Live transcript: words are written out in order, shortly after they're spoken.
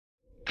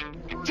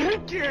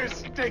Take your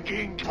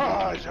stinking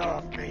paws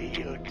off me,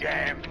 you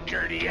damn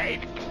dirty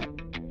ape!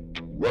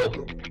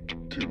 Welcome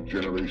to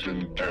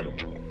Generation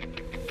Animal.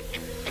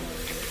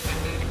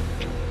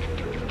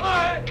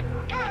 I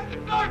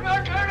am not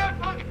an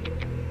animal!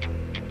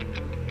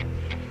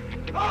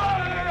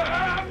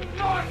 I am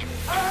not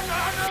an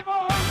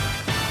animal!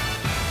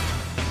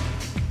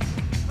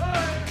 I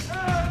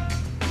am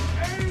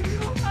a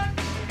human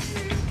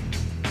being!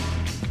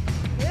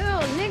 Ew,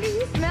 nigga,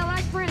 you smell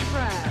like french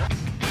fries.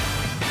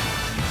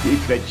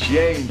 Keep the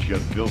change, you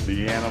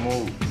filthy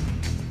animal.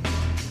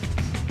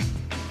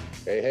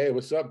 Hey,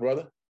 what's up,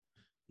 brother?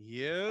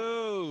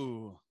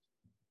 Yo.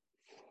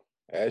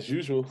 As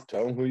usual,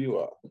 tell them who you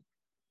are.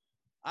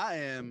 I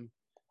am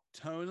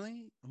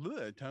Tony.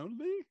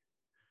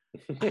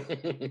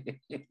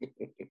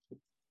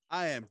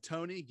 I am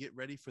Tony. Get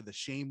ready for the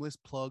shameless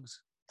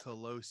plugs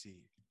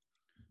Colosi.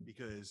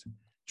 Because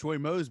Troy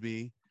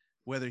Mosby,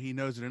 whether he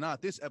knows it or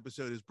not, this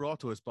episode is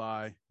brought to us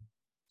by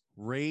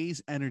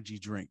Ray's Energy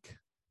Drink.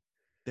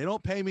 They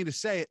don't pay me to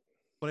say it,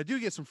 but I do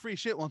get some free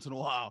shit once in a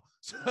while.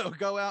 So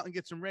go out and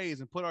get some Rays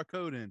and put our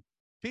code in.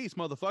 Peace,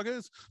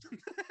 motherfuckers.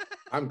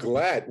 I'm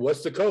glad.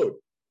 What's the code?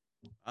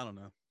 I don't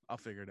know. I'll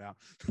figure it out.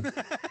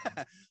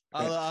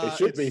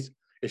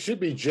 It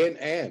should be Gen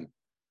Animal.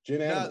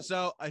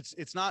 So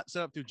it's not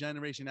set up through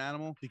Generation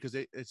Animal because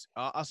it's.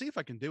 I'll see if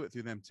I can do it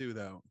through them too,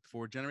 though,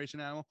 for Generation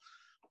Animal.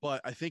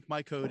 But I think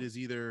my code is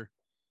either.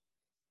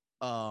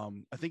 I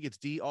think it's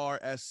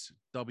DRSWAK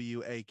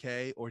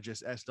or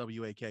just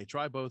SWAK.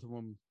 Try both of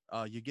them.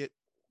 You get,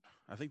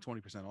 I think,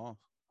 20% off,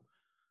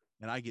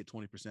 and I get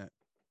 20%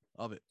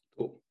 of it.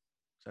 Cool.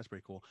 So that's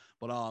pretty cool.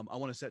 But I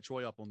want to set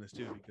Troy up on this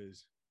too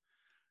because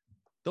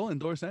don't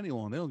endorse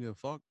anyone. They don't give a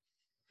fuck.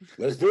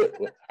 Let's do it.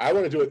 I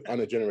want to do it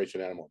on a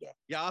Generation Animal, though.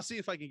 Yeah, I'll see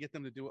if I can get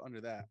them to do it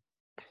under that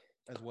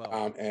as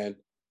well. And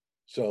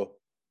so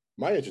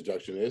my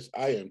introduction is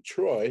I am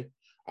Troy.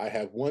 I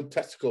have one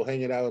testicle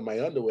hanging out of my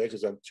underwear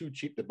because I'm too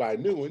cheap to buy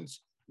new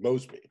ones.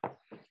 Mosby.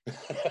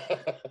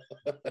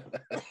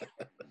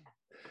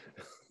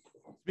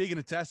 Speaking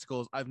of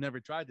testicles, I've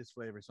never tried this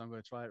flavor, so I'm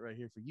going to try it right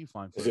here for you,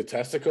 fine. Is it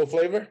testicle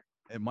flavor?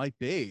 It might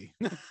be.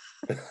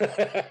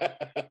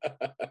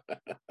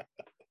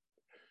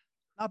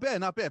 Not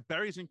bad.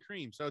 Berries and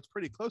cream, so it's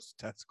pretty close to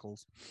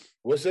testicles.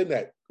 What's in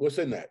that?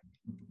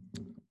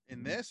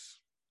 In this,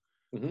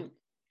 mm-hmm.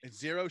 It's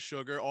zero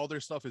sugar. All their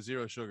stuff is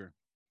zero sugar.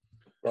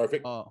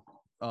 Perfect.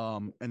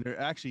 And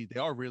they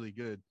are really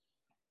good.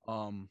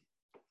 Let's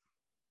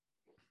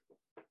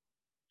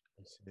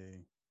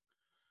see.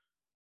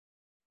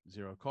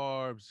 0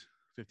 carbs,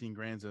 15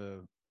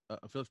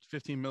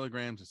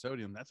 milligrams of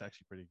sodium. That's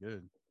actually pretty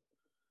good.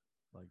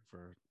 Like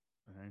for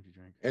an energy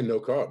drink. And no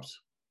carbs.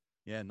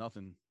 Yeah,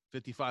 nothing.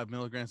 55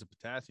 milligrams of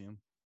potassium.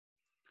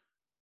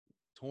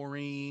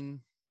 Taurine.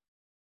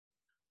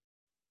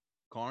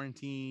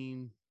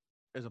 Quarantine.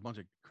 There's a bunch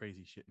of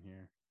crazy shit in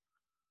here.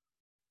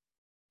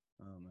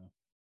 I don't know.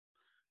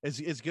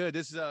 It's good.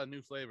 This is a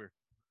new flavor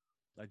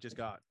I just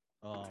got.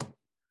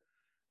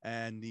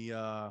 And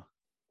the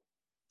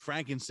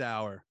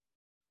Frankensour,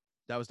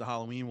 that was the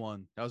Halloween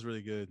one. That was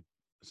really good.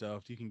 So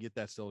if you can get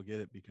that, still get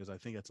it because I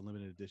think that's a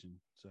limited edition.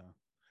 So,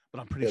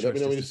 but I'm pretty sure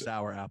it's just a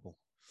sour apple.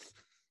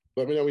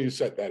 Let me know when you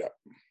set that up.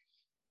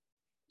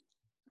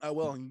 I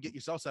will, and get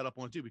yourself set up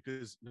on it too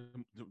because the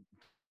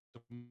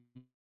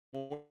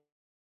more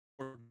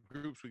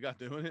groups we got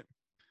doing it,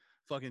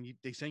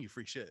 they send you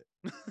free shit.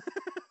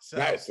 So,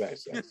 nice.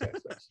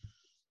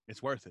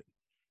 It's worth it.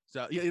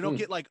 So yeah, you don't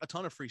get like a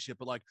ton of free shit,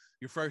 but like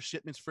your first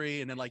shipment's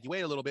free, and then like you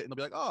wait a little bit, and they'll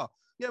be like, "Oh,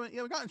 you haven't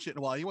gotten shit in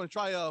a while. You want to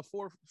try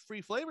 4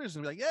 free flavors?"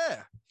 And be like,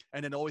 "Yeah,"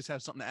 and then always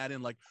have something to add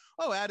in, like,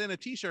 "Oh, add in a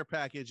T-shirt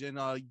package and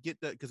get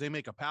that," because they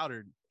make a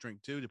powdered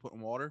drink too to put in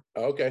water.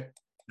 Okay,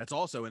 that's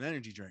also an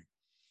energy drink,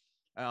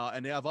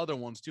 and they have other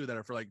ones too that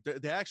are for like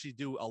they actually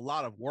do a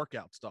lot of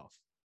workout stuff,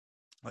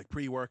 like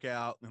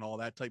pre-workout and all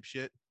that type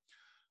shit.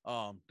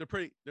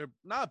 They're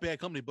not a bad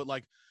company, but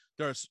like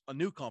there's a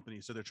new company,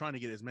 so they're trying to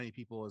get as many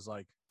people as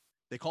like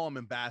they call them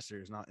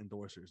ambassadors, not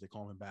endorsers. They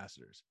call them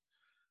ambassadors,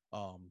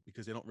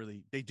 because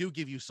they do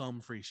give you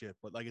some free shit,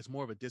 but like it's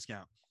more of a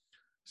discount.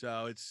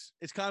 So it's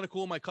kind of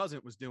cool. My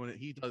cousin was doing it.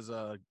 He does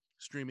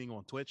streaming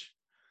on Twitch,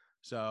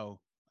 so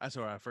that's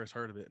where I first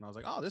heard of it, and I was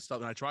like, oh, this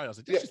stuff. And I tried it. I was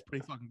like, this is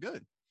pretty fucking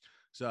good.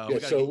 So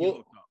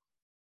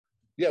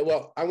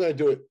well, I'm gonna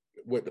do it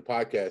with the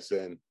podcast,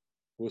 and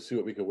we'll see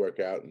what we can work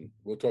out, and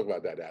we'll talk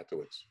about that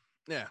afterwards.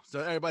 Yeah.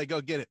 So everybody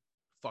go get it,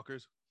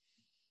 fuckers.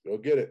 Go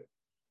get it.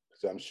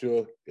 So I'm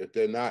sure if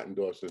they're not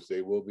endorsing us,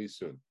 they will be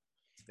soon.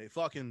 They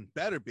fucking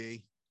better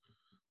be.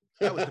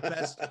 That was the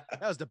best.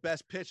 That was the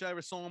best pitch I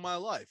ever saw in my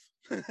life.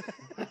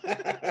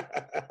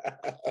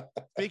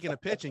 Speaking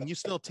of pitching, you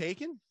still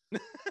taking?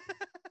 I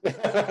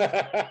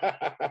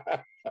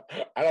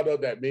don't know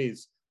what that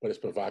means, but it's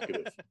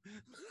provocative.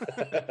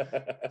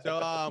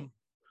 So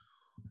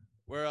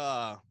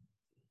we're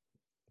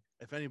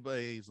if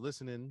anybody's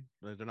listening,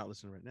 they're not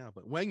listening right now,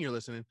 but when you're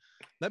listening,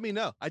 let me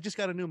know. I just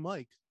got a new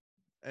mic,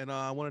 and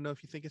I want to know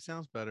if you think it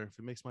sounds better, if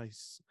it makes my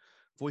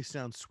voice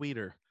sound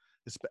sweeter.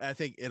 I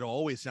think it'll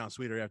always sound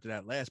sweeter after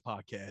that last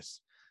podcast.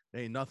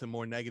 There ain't nothing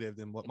more negative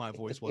than what my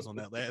voice was on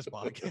that last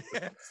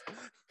podcast.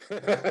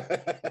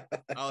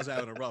 I was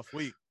having a rough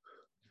week.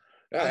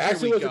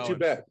 Actually, wasn't too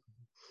bad.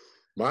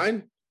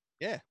 Mine?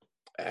 Yeah.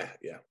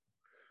 Yeah.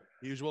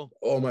 Usual.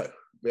 Oh my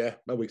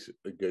weeks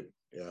are good.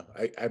 Yeah,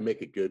 I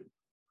make it good.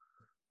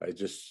 I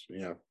just,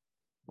 I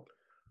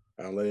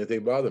don't let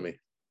anything bother me.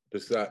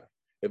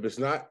 If it's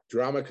not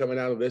drama coming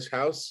out of this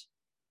house,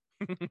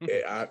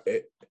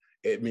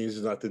 it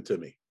means nothing to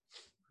me.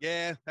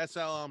 Yeah, that's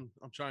how I'm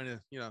trying to,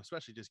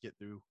 especially just get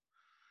through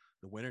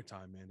the winter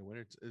time, man.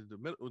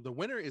 The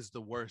winter is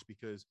the worst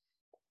because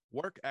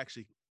work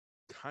actually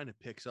kind of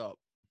picks up,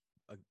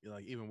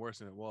 like even worse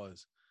than it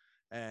was,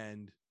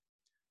 and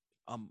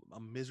I'm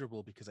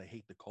miserable because I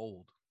hate the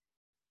cold.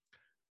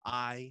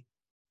 I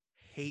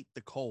hate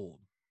the cold,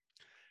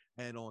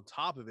 and on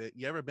top of it,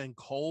 you ever been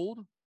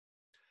cold?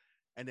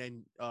 And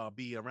then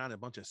be around a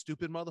bunch of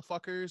stupid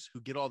motherfuckers who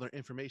get all their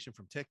information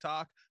from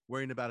TikTok,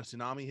 worrying about a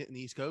tsunami hitting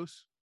the East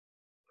Coast.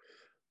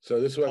 So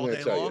this is what I'm going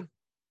to tell long. you.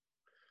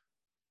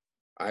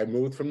 I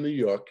moved from New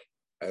York.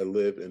 I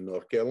live in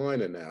North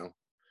Carolina now,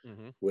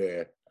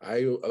 where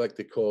I like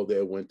to call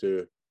their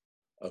winter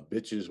a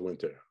bitch's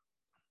winter.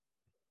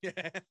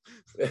 Yeah.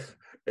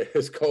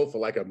 It's cold for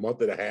like a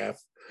month and a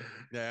half.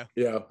 Yeah.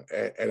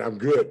 And I'm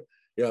good.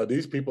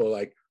 These people are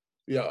like,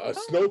 a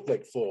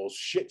snowflake falls,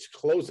 shit's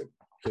closing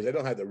because they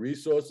don't have the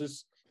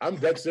resources. I'm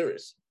dead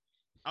serious.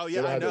 Oh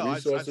yeah, I know.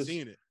 I've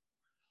seen it.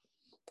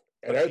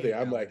 And everything.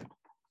 I'm like,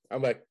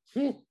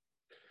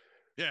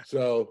 Yeah.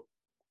 So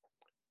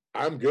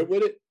I'm good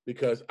with it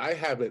because I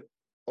haven't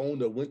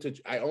owned a winter.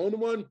 I own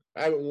one.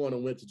 I haven't worn a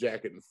winter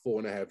jacket in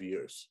 4.5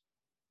 years.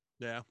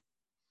 Yeah.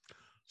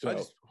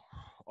 So,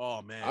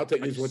 oh man, I'll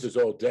take these winters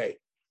all day.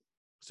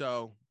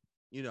 So,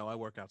 I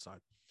work outside.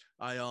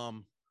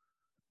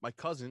 My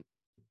cousin,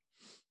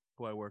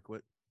 who I work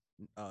with,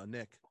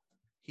 Nick,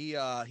 he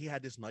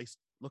had this nice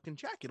looking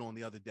jacket on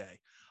the other day.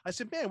 I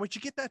said, man, where'd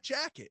you get that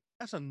jacket?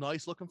 That's a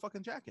nice looking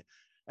fucking jacket.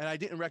 And I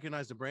didn't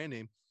recognize the brand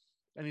name.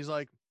 And he's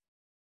like,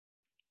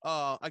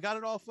 I got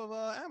it off of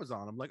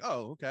Amazon. I'm like,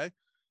 oh, okay.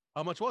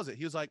 How much was it?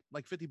 He was like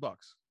 $50.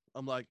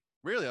 I'm like,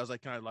 really? I was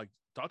like, can I like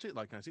touch it?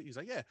 Like, can I see it? He's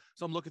like, yeah.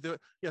 So I'm looking through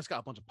it. Yeah, it's got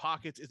a bunch of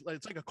pockets. It's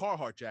like a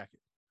Carhartt jacket,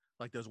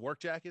 like those work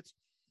jackets.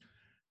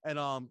 And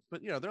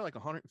but they're like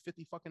 $150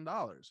 fucking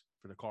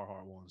for the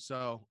Carhartt one.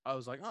 So I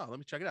was like, oh, let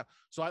me check it out.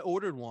 So I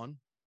ordered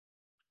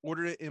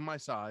it in my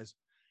size.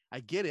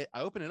 I get it.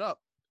 I open it up.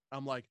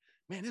 I'm like,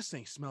 man, this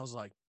thing smells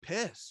like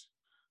piss.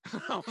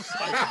 I'm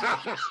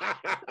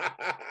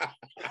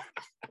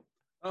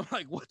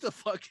like, what the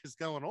fuck is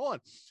going on?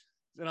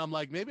 And I'm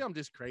like, maybe I'm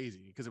just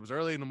crazy because it was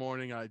early in the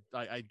morning. I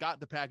got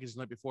the package the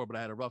night before, but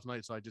I had a rough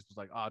night. So I just was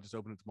like, I'll just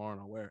open it tomorrow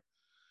and I'll wear it.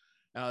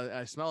 And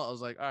I smell it. I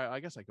was like, all right, I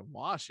guess I can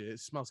wash it. It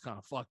smells kind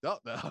of fucked up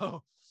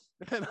though.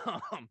 And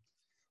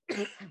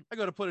I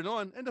go to put it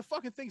on and the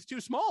fucking thing's too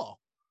small.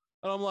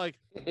 And I'm like,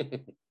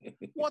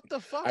 what the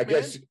fuck, I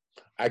guess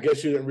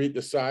you didn't read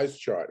the size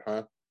chart,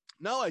 huh?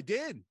 No, I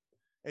did.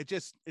 It's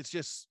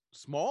just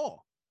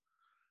small.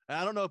 And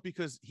I don't know if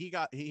because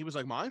he was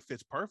like, mine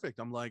fits perfect.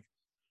 I'm like,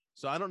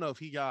 so I don't know if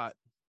he got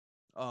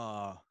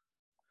a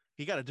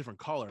different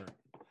color.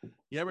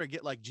 You ever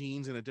get like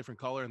jeans in a different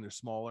color and they're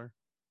smaller?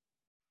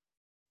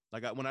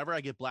 Like whenever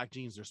I get black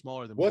jeans, they're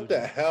smaller than what the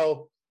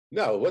hell?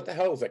 No, what the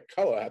hell does that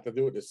color have to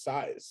do with the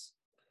size?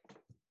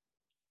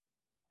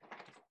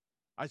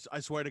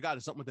 I swear to God,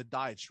 it's something with the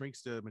dye. It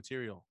shrinks the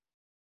material.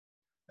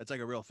 That's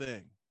like a real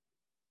thing.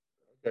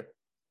 Okay.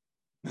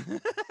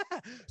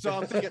 So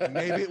I'm thinking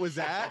maybe it was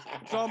that.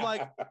 So I'm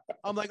like,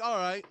 all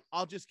right,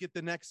 I'll just get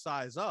the next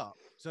size up.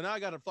 So now I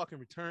got to fucking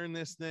return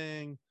this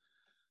thing.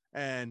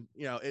 And,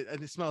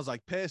 it smells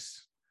like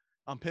piss.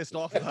 I'm pissed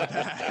off about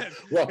that.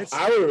 Well,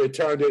 I would have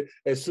returned it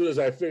as soon as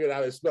I figured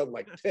out it smelled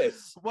like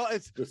piss. Well,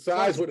 the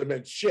size would have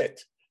meant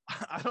shit.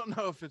 I don't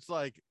know if it's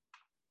like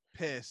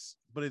piss,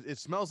 but it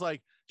smells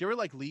like. Do you ever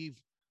like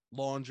leave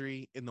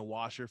laundry in the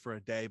washer for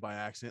a day by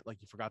accident? Like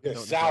you forgot to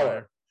throw it in the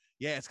dryer?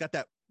 Yeah, it's got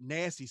that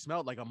nasty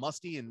smell, like a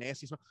musty and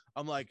nasty smell.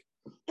 I'm like,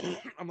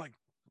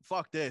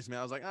 fuck this, man.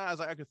 I was like,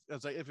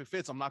 if it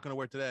fits, I'm not gonna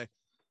wear it today.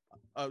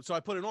 So I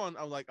put it on.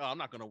 I'm like, I'm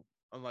not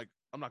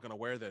gonna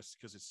wear this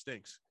because it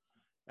stinks.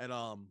 And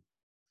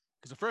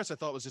because at first I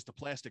thought it was just the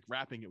plastic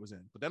wrapping it was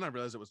in, but then I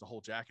realized it was the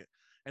whole jacket.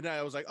 And then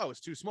I was like, oh, it's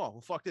too small.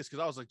 Well, fuck this,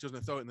 because I was like just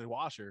gonna throw it in the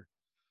washer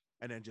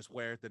and then just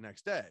wear it the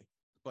next day.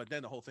 But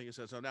then the whole thing is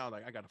so now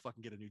like I gotta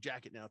fucking get a new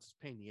jacket now. It's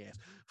a pain in the ass.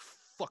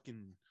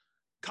 Fucking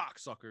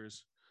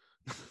cocksuckers.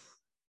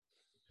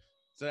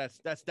 So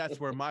that's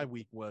where my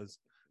week was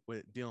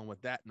with dealing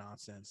with that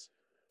nonsense.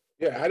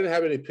 Yeah, I didn't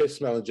have any piss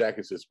smelling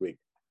jackets this week.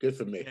 Good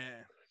for me.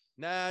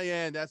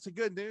 Yeah, that's the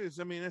good news.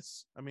 I mean,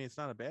 it's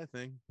not a bad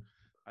thing.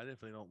 I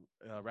definitely don't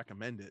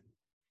recommend it.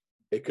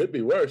 It could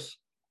be worse.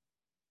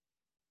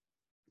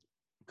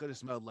 Could have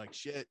smelled like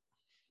shit.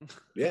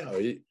 Yeah,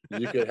 or you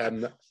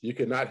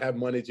could not have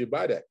money to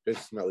buy that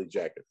piss smelly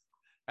jacket.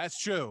 That's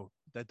true.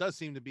 That does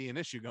seem to be an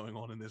issue going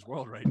on in this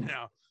world right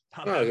now.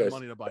 I don't Oh, have the yes.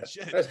 money to buy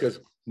shit. That's because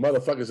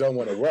motherfuckers don't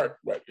want to work.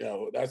 But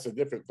that's a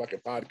different fucking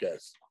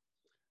podcast.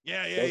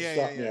 Yeah. Don't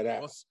stop me at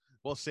that.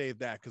 We'll save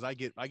that because I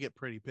get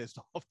pretty pissed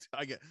off.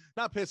 I get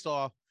not pissed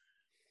off,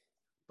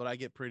 but I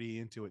get pretty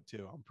into it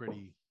too. I'm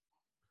pretty,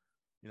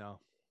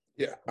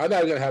 Yeah, I'm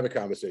not gonna have a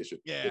conversation.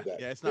 Yeah, with that.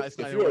 yeah. It's not. If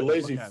not you're a even worth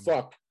it. lazy Look at me.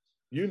 fuck,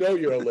 you know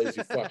you're a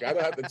lazy fuck. I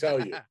don't have to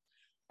tell you.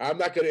 I'm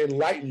not gonna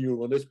enlighten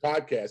you on this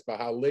podcast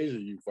about how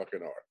lazy you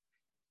fucking are.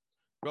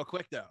 Real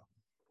quick though.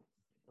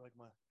 Like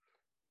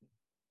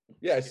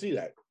Yeah, I see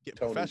that. get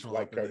Tony's professional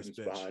white up in this curtains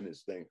bitch. behind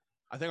his thing.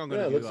 I think I'm Yeah,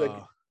 gonna it do looks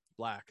like-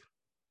 black.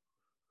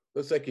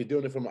 Looks like you're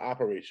doing it from an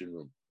operation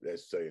room.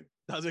 That's saying.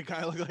 Does it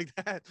kind of look like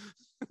that?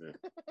 Yeah.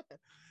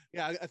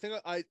 Yeah, I think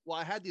I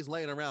had these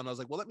laying around. I was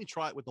like, well, let me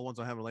try it with the ones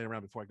I have laying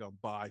around before I go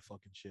and buy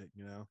fucking shit,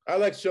 I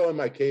like showing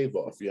my cave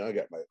off. I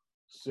got my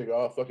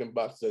cigar fucking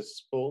box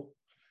that's full.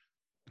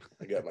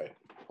 I got my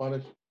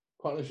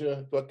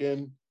Punisher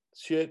fucking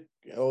shit,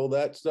 all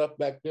that stuff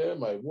back there.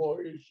 My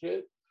Warrior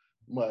shit,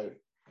 my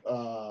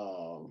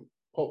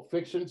Pulp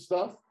Fiction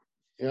stuff.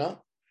 My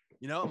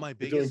doing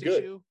biggest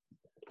good. issue.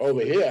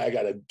 Over here, I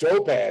got a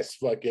dope ass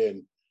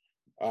fucking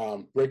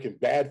Breaking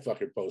Bad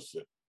fucking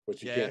poster,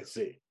 which you Yeah. can't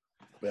see.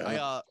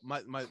 Yeah.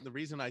 The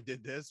reason I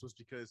did this was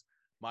because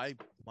my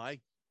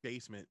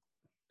basement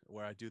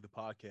where I do the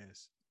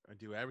podcast, I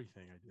do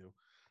everything I do,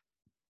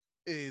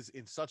 is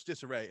in such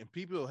disarray, and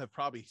people have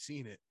probably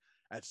seen it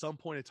at some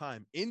point in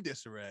time in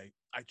disarray.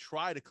 I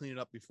try to clean it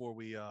up before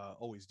we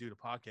always do the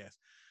podcast,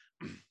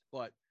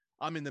 but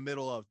I'm in the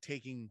middle of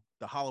taking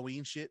the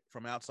Halloween shit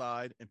from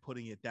outside and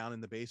putting it down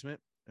in the basement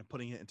and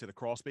putting it into the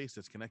crawl space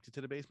that's connected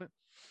to the basement,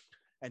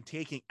 and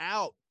taking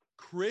out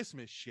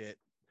Christmas shit.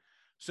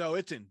 So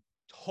it's in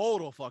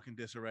total fucking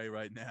disarray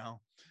right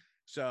now.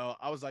 So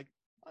I was like,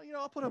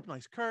 I'll put up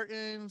nice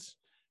curtains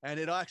and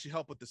it'll actually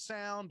help with the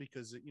sound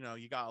because,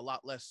 you got a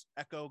lot less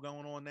echo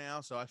going on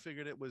now. So I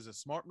figured it was a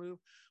smart move,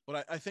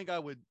 but I think I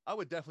would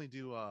definitely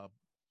do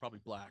probably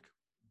black.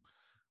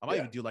 I might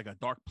even do like a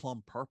dark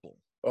plum purple.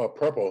 Oh,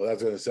 purple. I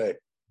was gonna say.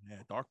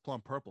 Yeah, dark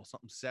plum purple,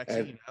 something sexy,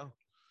 And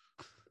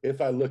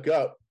if I look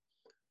up,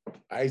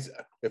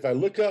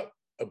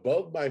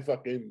 above my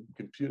fucking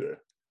computer,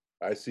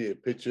 I see a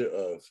picture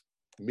of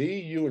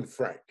me, you, and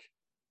Frank.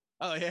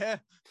 Oh yeah.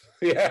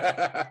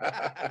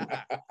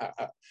 Yeah.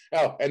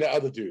 Oh, and the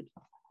other dude.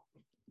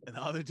 And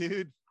the other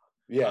dude.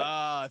 Yeah.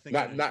 I think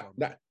I know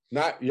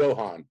Not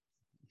Johan,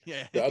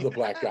 yeah. the other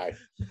black guy.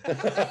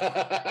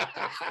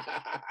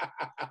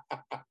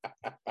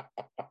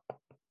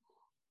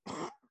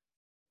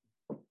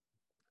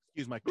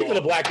 Excuse my Speaking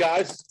of black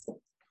guys.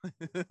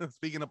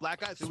 Speaking of black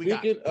guys, who we got?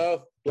 Speaking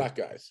of black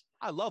guys.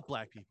 I love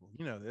black people.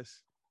 You know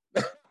this.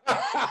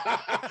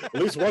 At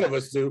least one of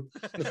us do.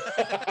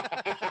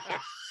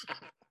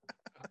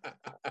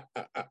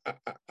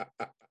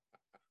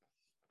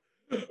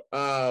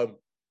 I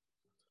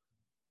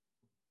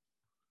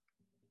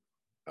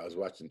was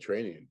watching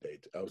Training Day.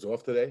 I was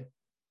off today.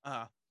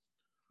 I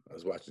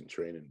was watching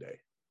Training Day.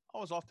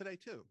 was off today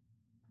too.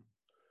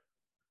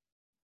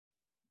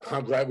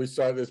 I'm glad we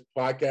started this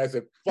podcast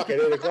at fucking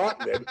 8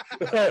 o'clock then.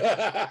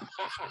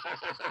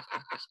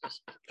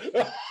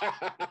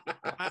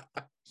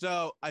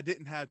 So I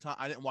didn't have time.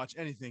 I didn't watch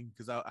anything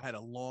because I had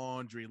a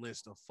laundry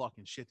list of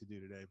fucking shit to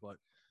do today. But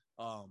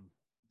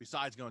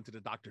besides going to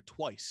the doctor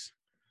twice,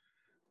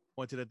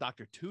 went to the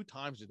doctor 2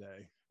 times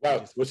today.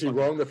 Wow, was he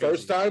wrong the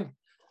first time?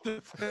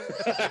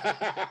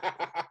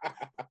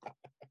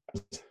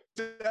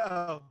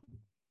 So,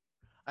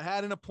 I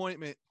had an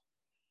appointment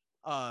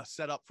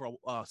set up for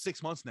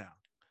 6 months now.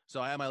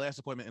 So I had my last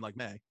appointment in like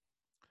May.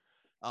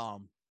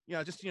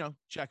 Just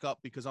check up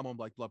because I'm on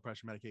like blood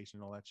pressure medication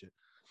and all that shit.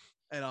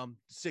 And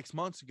 6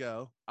 months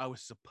ago, I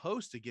was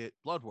supposed to get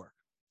blood work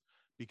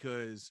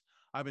because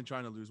I've been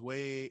trying to lose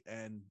weight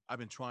and I've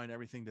been trying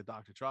everything the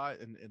doctor tried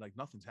and like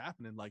nothing's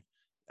happening. Like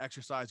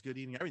exercise, good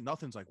eating, everything,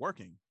 nothing's like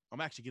working.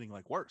 I'm actually getting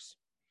like worse.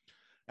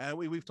 And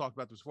we've talked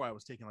about this before. I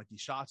was taking like these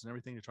shots and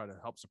everything to try to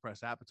help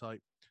suppress appetite.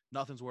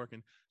 Nothing's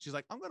working. She's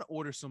like, I'm going to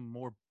order some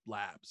more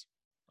labs.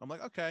 I'm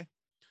like, okay.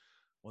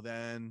 Well,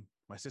 then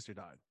my sister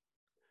died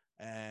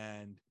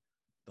and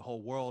the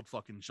whole world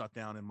fucking shut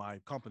down in my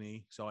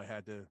company. So I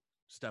had to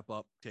step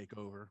up, take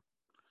over.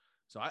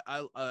 So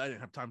I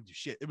didn't have time to do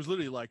shit. It was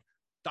literally like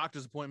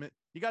doctor's appointment.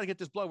 You got to get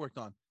this blood work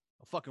done.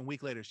 A fucking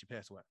week later, she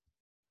passed away.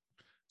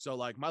 So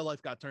like my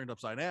life got turned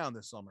upside down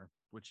this summer,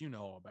 which you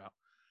know all about.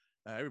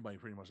 Everybody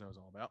pretty much knows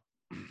all about.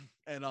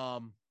 And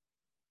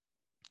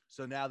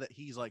so now that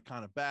he's like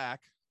kind of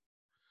back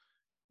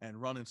and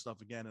running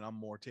stuff again, and I'm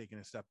more taking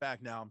a step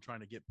back now, I'm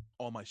trying to get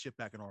all my shit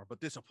back in order.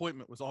 But this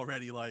appointment was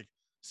already like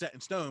set in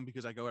stone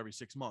because I go every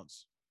 6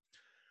 months.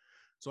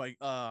 So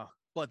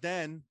but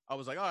then I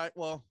was like, all right,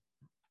 well,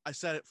 I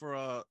set it for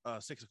a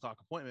 6 o'clock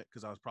appointment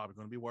because I was probably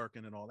going to be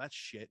working and all that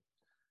shit.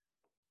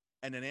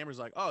 And then Amber's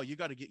like, oh, you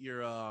got to get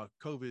your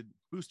COVID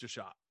booster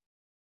shot.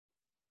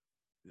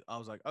 I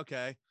was like,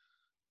 okay.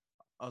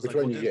 I was Which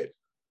like, one you get?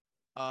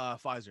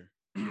 Pfizer.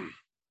 I'm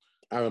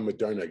a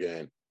Moderna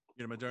again.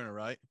 You're Moderna,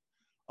 right?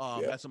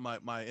 Yeah. That's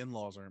what my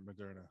in-laws are in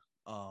Moderna.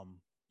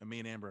 and me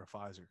and Amber are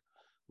Pfizer.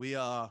 We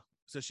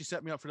so she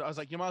set me up for. I was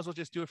like, you might as well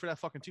just do it for that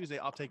fucking Tuesday.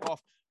 I'll take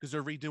off because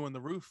they're redoing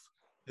the roof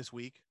this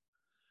week.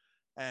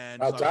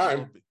 And About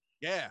time.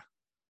 Yeah,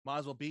 might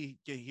as well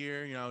get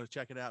here, you know, to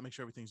check it out, make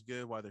sure everything's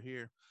good while they're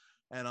here.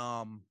 And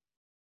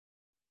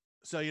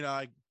so you know,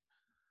 I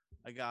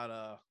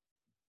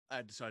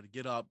decided to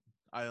get up.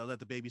 I let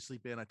the baby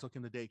sleep in. I took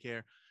him to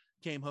daycare,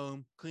 came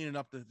home, cleaning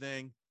up the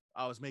thing.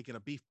 I was making a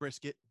beef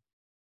brisket.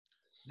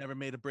 Never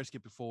made a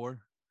brisket before.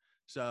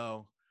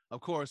 So,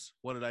 of course,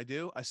 what did I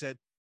do? I said,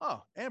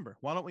 oh, Amber,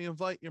 why don't we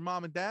invite your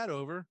mom and dad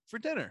over for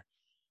dinner?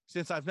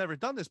 Since I've never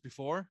done this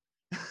before.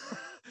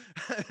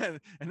 and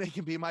they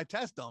can be my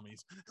test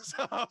dummies.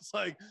 So I was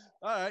like,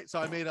 all right. So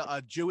I made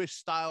a Jewish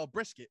style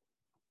brisket.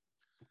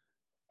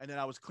 And then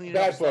I was cleaning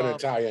Bad up for an stuff.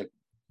 Italian.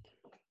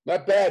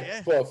 Not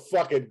bad for a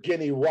fucking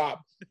guinea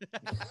wop.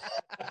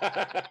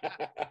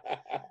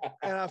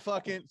 And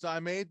so I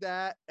made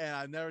that, and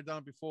I've never done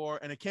it before,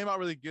 and it came out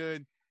really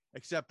good,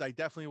 except I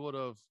definitely would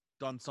have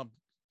done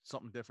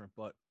something different,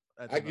 but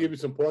I can give you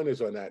some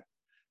pointers on that.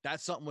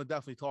 That's something we'll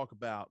definitely talk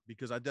about,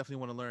 because I definitely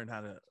want to learn how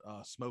to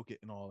smoke it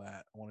and all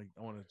that. I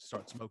want to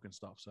start smoking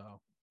stuff.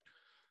 So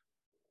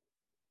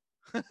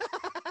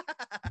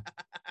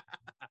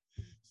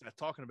start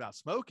talking about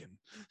smoking.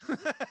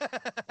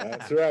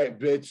 That's right,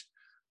 bitch.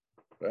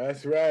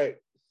 That's right.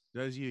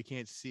 Those of you who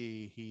can't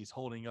see, he's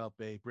holding up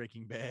a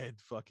Breaking Bad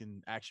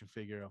fucking action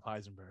figure of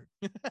Heisenberg.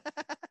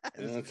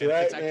 That's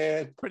right,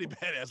 man. Pretty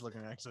badass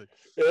looking, actually.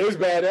 It is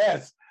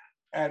badass.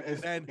 And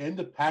it's in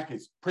the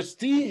package.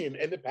 Pristine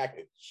in the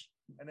package.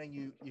 And then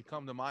you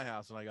come to my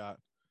house and I got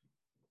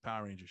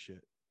Power Ranger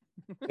shit.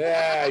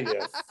 Yeah, you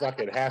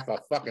fucking half a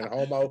fucking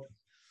homo.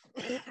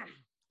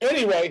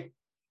 Anyway.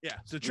 Yeah,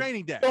 so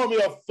training day. Throw me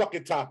off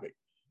fucking topic.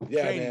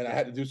 Yeah, Training man. Day. I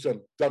had to do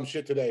some dumb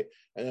shit today.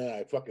 And then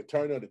I fucking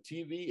turned on the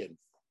TV and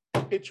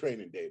fucking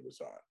Training Day was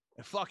on.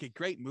 A fucking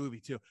great movie,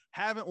 too.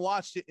 Haven't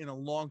watched it in a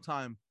long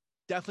time.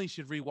 Definitely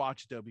should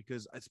rewatch it, though,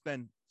 because it's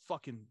been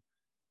fucking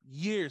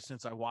years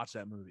since I watched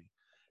that movie.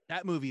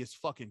 That movie is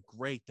fucking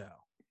great, though.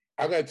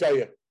 I'm going to tell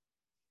you,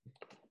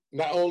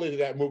 not only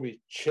did that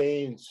movie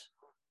change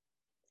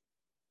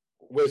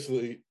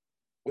Wesley,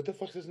 what the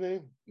fuck's his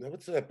name?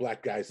 What's that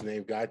black guy's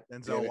name? God,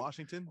 Denzel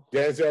Washington?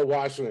 Denzel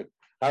Washington.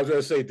 I was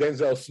going to say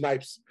Denzel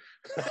Snipes.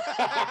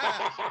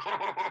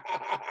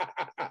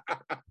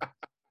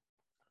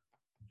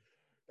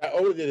 Not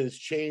only did it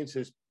change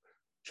his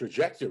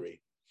trajectory,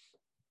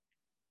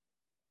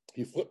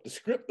 he flipped the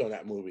script on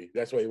that movie.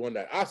 That's why he won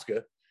that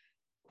Oscar,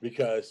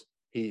 because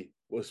he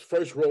was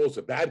first role as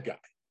a bad guy.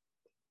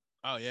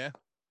 Oh, yeah?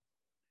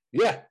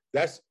 Yeah,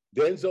 that's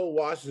Denzel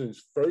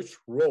Washington's first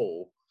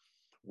role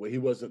where he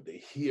wasn't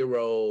the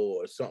hero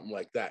or something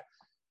like that.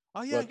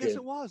 Oh, yeah, I guess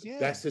it was, yeah.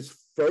 That's his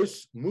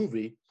first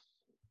movie,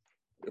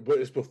 but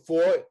it's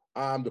before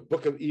the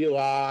Book of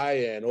Eli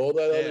and all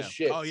that other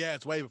shit. Oh, yeah,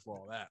 it's way before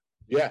all that.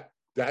 Yeah,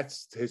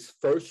 that's his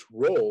first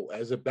role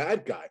as a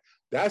bad guy.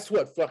 That's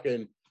what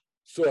fucking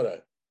sort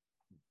of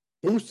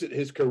boosted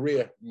his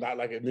career. Not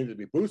like it needed to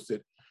be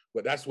boosted,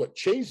 but that's what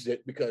changed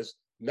it, because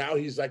now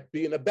he's like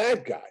being a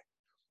bad guy.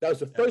 That was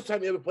the first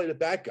time he ever played a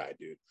bad guy,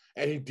 dude.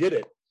 And he did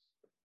it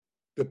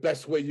the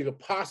best way you could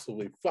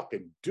possibly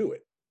fucking do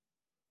it.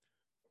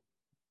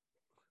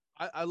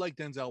 I like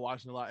Denzel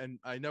Washington a lot, and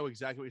I know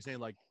exactly what you're saying.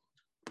 Like,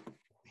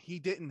 he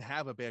didn't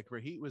have a bad career.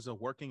 He was a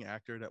working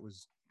actor that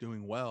was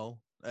doing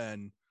well,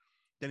 and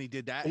then he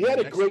did that. He had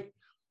a great,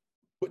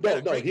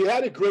 he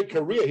had a great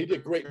career. He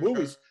did great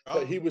movies,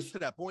 but he was to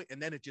that point,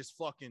 and then it just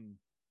fucking.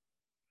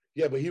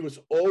 Yeah, but he was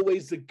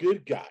always the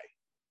good guy.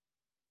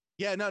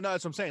 Yeah, no,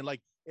 that's what I'm saying. Like,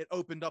 it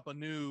opened up a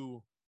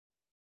new,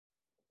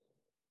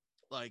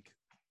 like,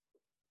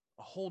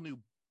 a whole new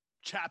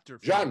chapter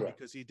for genre, him,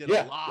 because he did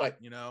a lot, like,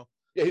 you know.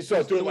 Yeah, he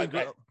started doing like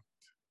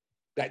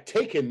that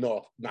Taken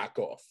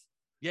knockoff.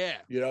 Yeah,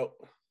 you know.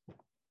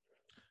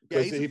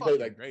 Yeah, he played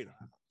like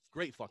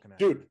great fucking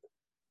actor. Dude.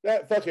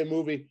 That fucking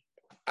movie,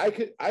 I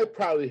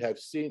probably have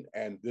seen,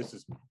 and this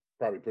is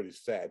probably pretty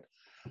sad,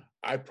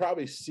 I've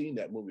probably seen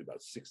that movie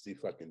about 60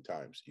 fucking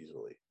times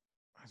easily.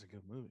 That's a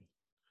good movie.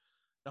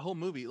 The whole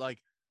movie, like,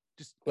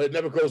 just. But it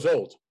never grows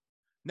old.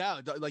 No,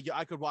 like,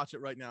 I could watch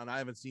it right now, and I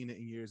haven't seen it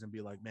in years, and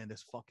be like, man,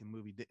 this fucking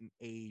movie didn't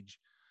age.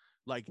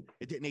 Like,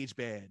 it didn't age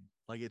bad.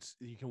 Like,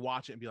 you can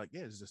watch it and be like,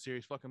 yeah, this is a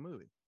serious fucking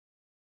movie.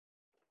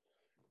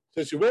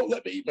 Since you won't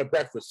let me eat my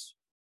breakfast,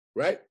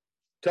 right?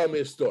 Tell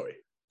me a story.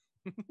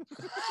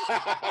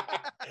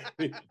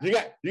 you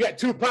got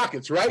two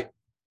pockets, right?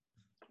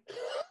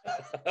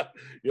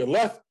 Your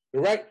left, the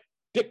right,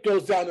 dick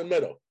goes down the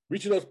middle.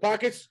 Reach in those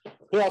pockets,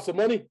 pull out some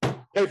money,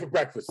 pay for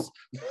breakfast.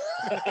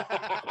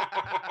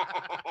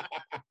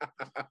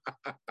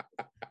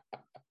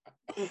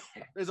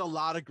 There's a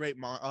lot of great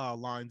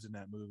lines in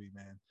that movie,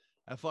 man.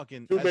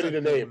 Too many to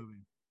name.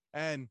 Movie.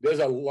 And there's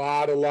a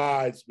lot of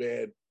lines,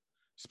 man.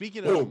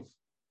 Speaking boom.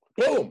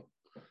 Boom.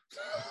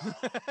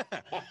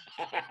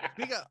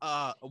 Speaking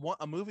of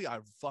a movie I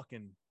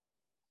fucking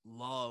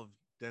love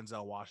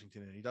Denzel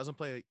Washington in. He doesn't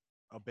play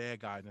a bad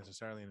guy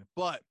necessarily in it,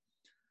 but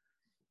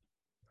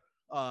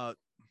The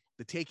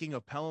Taking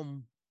of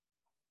Pelham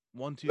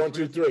 1, 2, 1,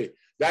 2, 3.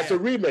 That's a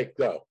remake,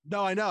 though.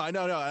 No, I know.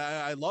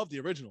 I love the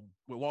original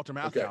with Walter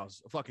Matthau. Okay.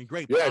 Fucking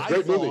great. Yeah, it's a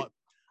great movie.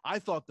 I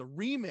thought the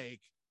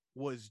remake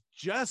was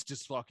just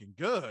as fucking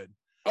good.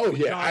 Oh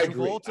yeah, John I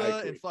Travolta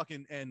agree. And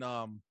fucking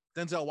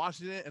Denzel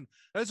Washington, and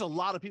there's a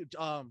lot of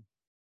people.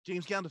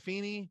 James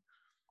Gandolfini,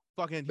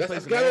 fucking.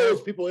 That's got all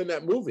those people in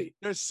that movie.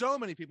 There's so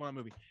many people in that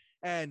movie,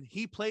 and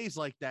he plays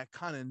like that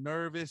kind of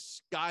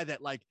nervous guy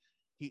that like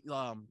he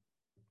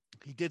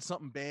did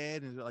something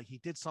bad and like he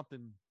did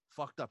something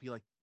fucked up. He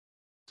like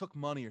took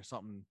money or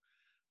something.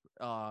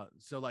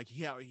 So like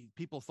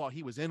people thought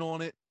he was in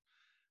on it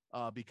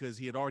because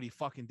he had already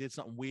fucking did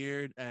something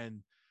weird,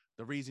 and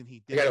the reason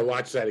he did. I gotta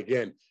watch that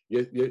again.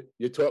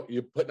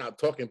 You're putting out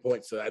talking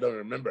points that I don't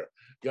remember.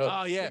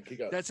 Oh yeah,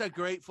 that's a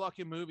great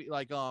fucking movie.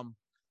 Like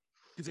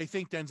because they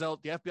think the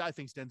FBI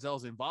thinks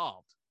Denzel's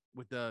involved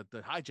with the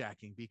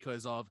hijacking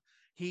because of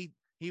he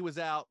was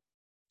out.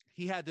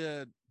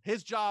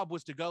 His job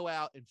was to go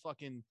out and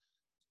fucking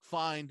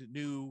find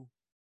new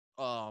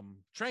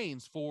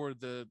trains for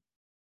the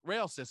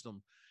rail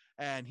system,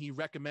 and he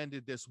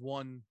recommended this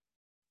one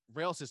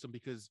rail system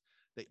because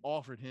they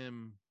offered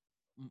him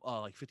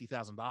like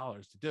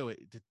 $50,000 to do it,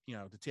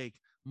 to take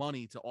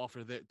money to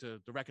offer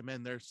to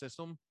recommend their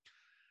system.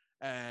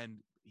 And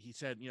he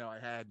said, I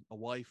had a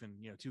wife and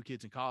 2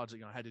 kids in college,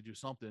 I had to do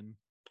something.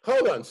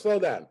 Hold on, slow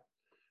down.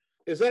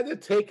 Is that the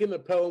Taken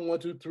of Pelham 1,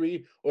 2,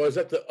 3, or is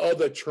that the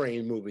other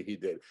train movie he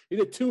did? He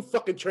did 2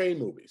 fucking train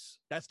movies.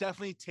 That's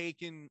definitely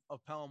Taken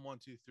of Pelham 1,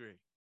 2, 3.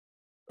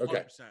 Okay.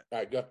 100%. All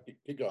right,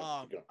 keep going.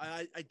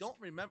 I don't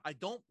remember. I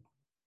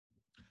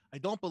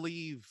don't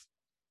believe.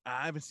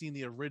 I haven't seen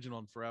the original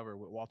in forever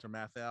with Walter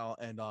Matthau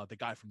and the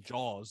guy from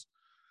Jaws,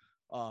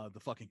 the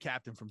fucking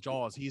captain from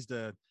Jaws. He's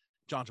the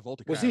John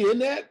Travolta. Was he in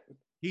that?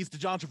 He's the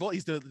John Travolta.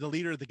 He's the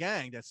leader of the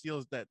gang that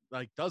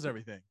does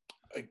everything.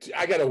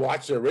 I gotta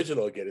watch the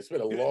original again. It's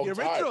been a long time.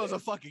 The original is a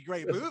fucking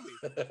great movie,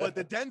 but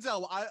the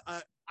Denzel,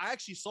 I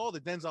actually saw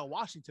the Denzel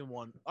Washington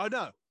one. Oh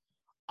no,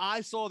 I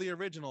saw the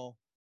original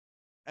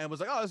and was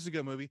like, oh, this is a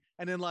good movie.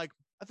 And then I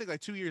think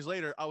 2 years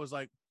later, I was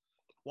like,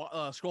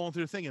 scrolling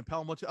through the thing in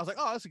Pelham 1, 2. I was like,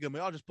 oh, that's a good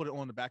movie. I'll just put it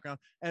on in the background.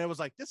 And it was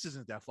like, this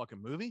isn't that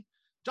fucking movie.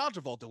 John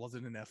Travolta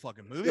wasn't in that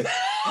fucking movie.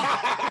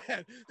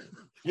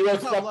 You know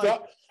what's fucked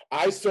up?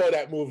 I saw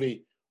that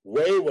movie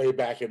way, way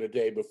back in the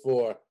day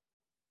before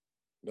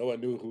no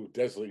one knew who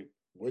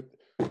what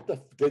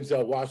the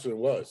Denzel Washington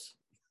was.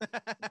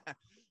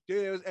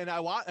 Dude, and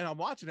I'm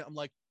watching it. I'm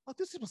like, oh,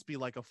 this must be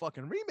like a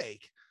fucking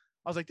remake.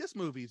 I was like, this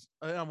movie's,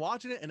 and I'm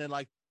watching it, and then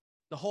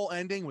the whole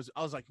ending was,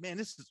 I was like, man,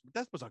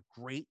 that was a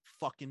great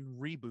fucking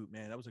reboot,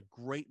 man. That was a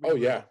great reboot. Oh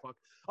yeah,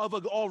 of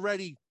an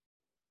already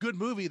good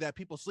movie that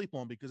people sleep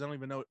on because I don't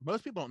even know.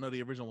 Most people don't know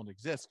the original one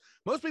exists.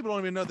 Most people don't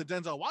even know the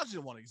Denzel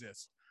Washington one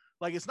exists.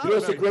 Like it's not a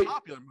very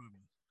popular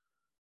movie.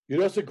 You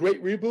know, it's a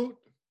great reboot.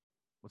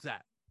 What's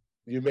that?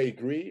 You may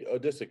agree or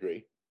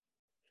disagree.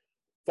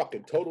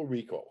 Fucking Total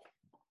Recall.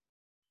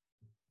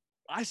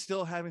 I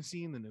still haven't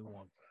seen the new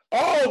one.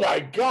 Oh my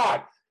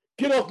God.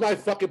 Get off my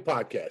fucking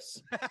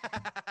podcast.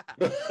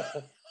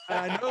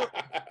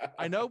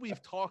 I know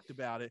we've talked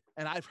about it,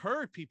 and I've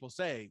heard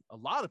a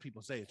lot of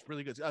people say it's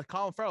really good.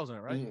 Colin Farrell's in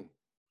it, right? Mm.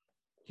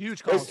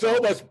 Huge Colin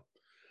Farrell. So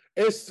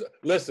much.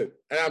 Listen,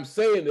 and I'm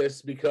saying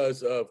this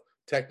because of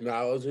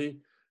technology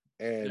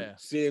and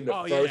seeing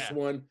the first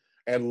one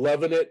and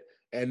loving it,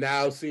 and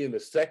now seeing the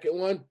second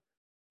one.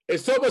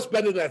 It's so much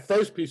better than that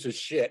first piece of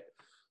shit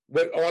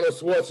with Arnold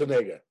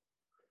Schwarzenegger.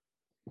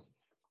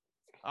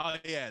 Oh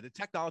yeah, the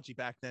technology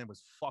back then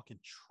was fucking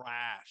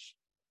trash.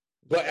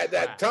 But at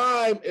that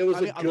time, it was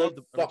a good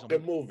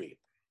fucking movie.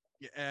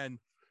 Yeah, and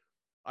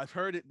I've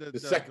heard it. The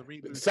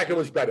second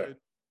was better. Good.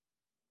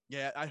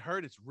 Yeah, I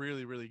heard it's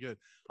really, really good.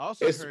 I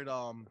also heard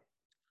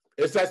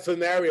it's that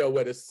scenario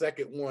where the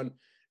second one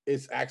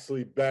is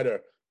actually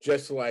better,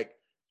 just like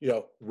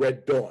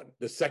Red Dawn.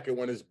 The second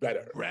one is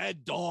better.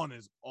 Red Dawn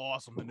is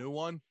awesome. The new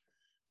one,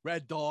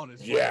 Red Dawn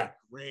is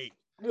great.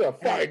 It's a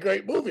fucking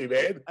great movie,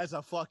 man. As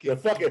a fucking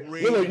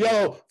little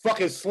yellow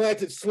fucking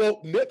slanted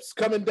slope nips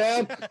coming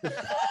down.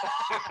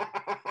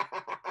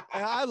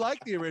 And I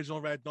like the original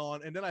Red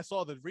Dawn, and then I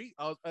saw that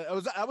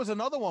was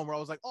another one where I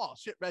was like, oh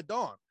shit, Red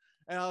Dawn,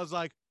 and I was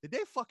like, did they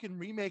fucking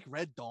remake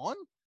Red Dawn?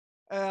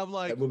 And I'm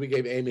like, that movie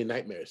gave Amy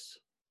nightmares.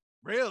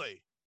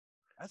 Really?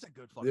 That's a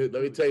good fucking. Dude,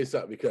 let me tell you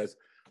something, because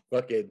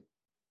fucking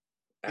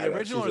the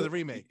original or the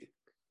remake?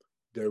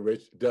 The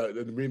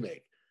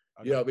remake.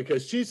 Okay.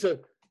 Because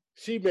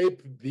she may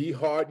be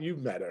hard. You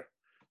met her,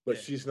 but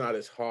she's not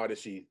as hard as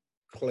she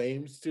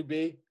claims to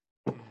be.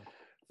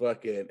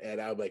 Fucking,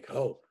 and I'm like,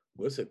 oh,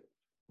 listen,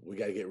 we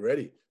got to get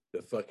ready.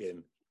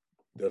 The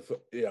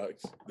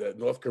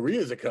North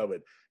Koreans are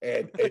coming,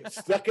 and it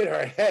stuck in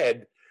her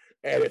head,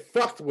 and it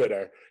fucked with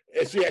her,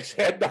 and she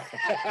actually had.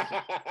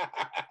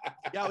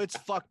 It's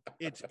fucked.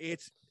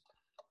 It's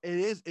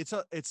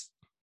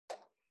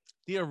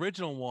the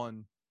original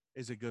one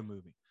is a good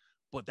movie,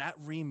 but that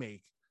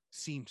remake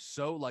seemed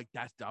so like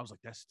that. I was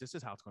like, this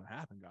is how it's going to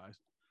happen, guys.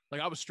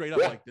 Like I was straight up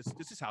like this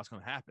is how it's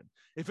going to happen.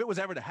 If it was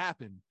ever to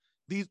happen,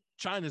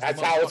 China's That's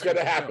the how it's motherfucker going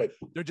to of the show. happen.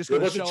 They're just It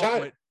going to wasn't show up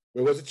China. with.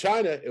 It wasn't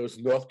China. It was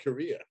North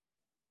Korea.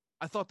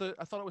 I thought it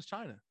was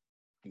China.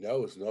 No,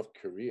 it was North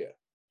Korea.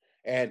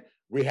 And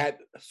we had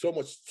so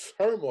much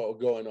turmoil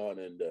going on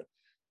in the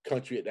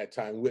country at that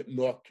time with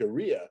North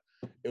Korea.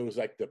 It was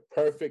like the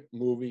perfect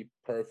movie,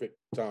 perfect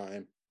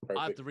time. Perfect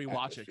I have to rewatch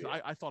it atmosphere.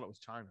 because I thought it was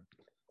China.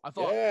 I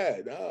thought, Yeah,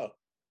 no.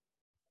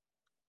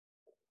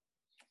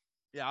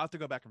 yeah, I have to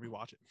go back and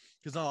rewatch it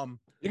because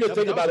You can that-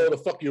 think that about was all the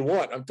fuck you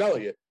want. I'm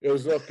telling you, it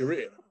was North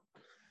Korea.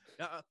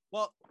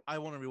 well, I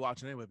want to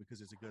rewatch it anyway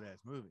because it's a good ass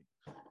movie.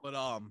 But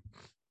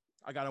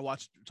I gotta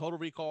watch Total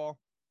Recall,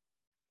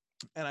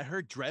 and I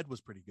heard Dredd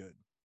was pretty good.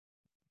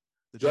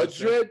 The Judge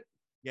Dredd?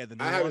 yeah, the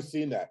new I haven't one.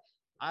 seen that.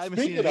 I haven't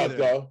Speaking seen it of either.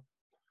 though,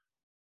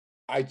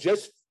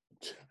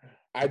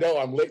 I know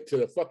I'm late to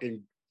the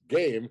fucking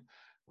game.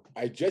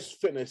 I just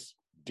finished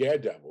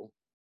Daredevil.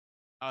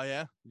 Oh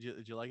yeah,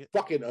 did you like it?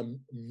 Fucking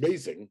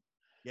amazing.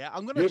 Yeah,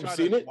 I'm You gonna haven't try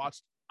seen to it?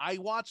 watch. I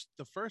watched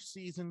the first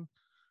season.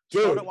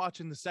 Dude. Started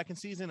watching the second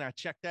season. And I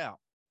checked out.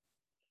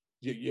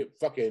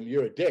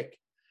 You're a dick.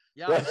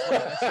 Yeah,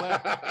 I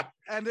swear.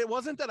 And it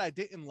wasn't that I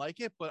didn't like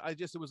it, but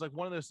it was like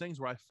one of those things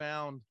where I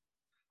found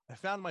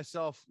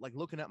myself like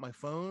looking at my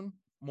phone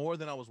more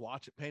than I was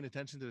paying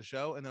attention to the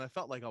show, and then I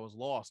felt like I was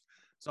lost.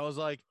 So I was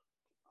like,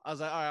 all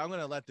right, I'm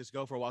gonna let this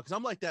go for a while because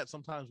I'm like that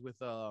sometimes with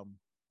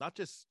not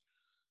just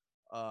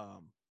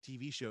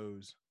TV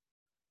shows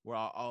where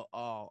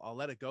I'll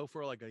let it go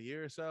for like a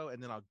year or so,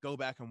 and then I'll go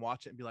back and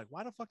watch it and be like,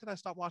 why the fuck did I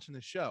stop watching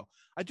this show?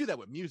 I do that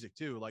with music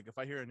too. Like if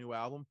I hear a new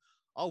album,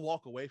 I'll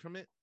walk away from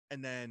it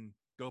and then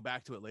go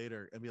back to it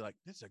later and be like,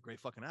 this is a great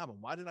fucking album.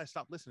 Why did I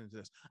stop listening to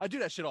this? I do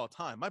that shit all the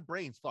time. My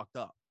brain's fucked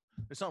up.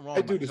 There's something wrong.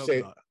 I do the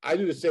same. I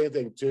do the same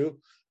thing too.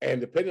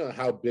 And depending on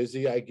how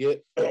busy I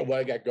get, what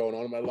I got going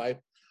on in my life,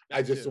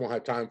 I just don't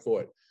have time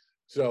for it.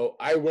 So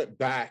I went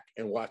back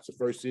and watched the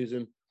first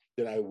season.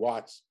 Then I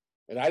watched,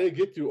 and I didn't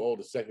get through all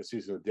the second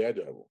season of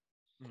Daredevil.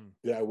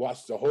 Then I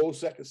watched the whole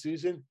second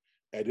season,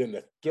 and then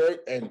the third,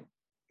 and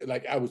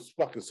like I was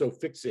fucking so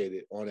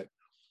fixated on it.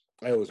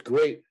 And it was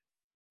great.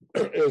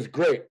 It was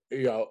great.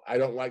 You know, I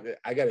don't like that.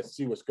 I got to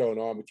see what's going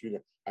on between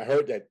them. I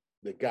heard that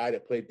the guy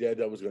that played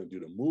Daredevil was going to do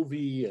the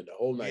movie and the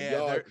whole nine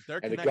yards. They're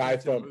and the guy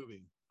connected to from the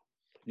movie.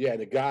 Yeah,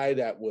 and the guy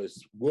that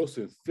was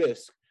Wilson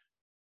Fisk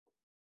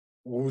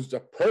was the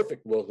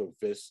perfect Wilson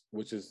Fisk,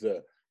 which is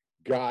the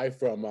guy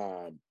from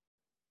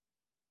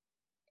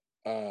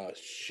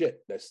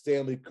that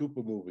Stanley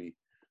Cooper movie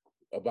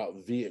about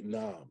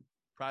Vietnam.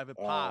 Private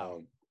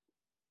Pile.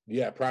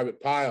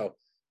 Private Pile.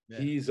 Yeah.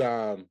 He's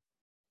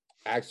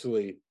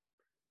actually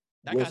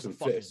That Wilson guy's a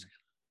fucking Fisk.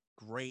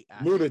 great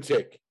actor.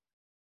 Lunatic.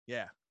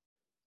 Yeah.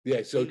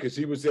 Yeah, so because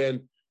he was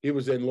in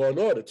Law and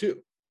Order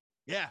too.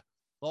 Yeah.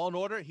 Law and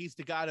Order. He's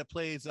the guy that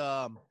plays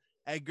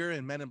Edgar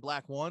in Men in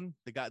Black 1,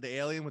 the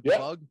alien with the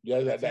bug.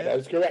 Yeah, that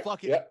is correct.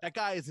 Fuck it. Yeah. That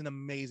guy is an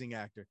amazing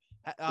actor.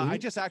 I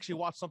just actually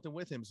watched something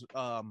with him.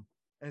 And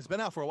it's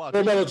been out for a while.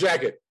 Full Metal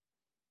Jacket.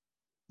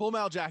 Full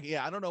Metal Jacket.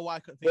 Yeah, I don't know why I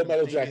couldn't think Full of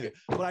Metal his name Jacket.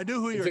 either, but I knew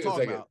who you were Take a talking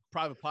second. about.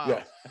 Private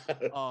Pile.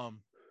 Yeah.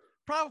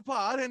 Private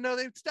Pile. I didn't know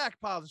they stacked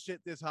piles of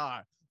shit this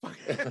high.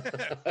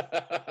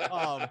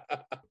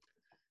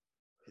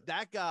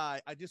 That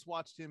guy, I just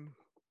watched him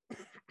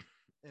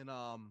in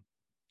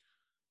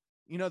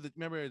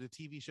remember the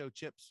TV show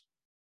Chips?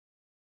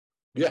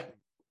 Yeah.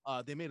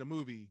 They made a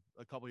movie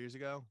a couple years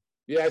ago.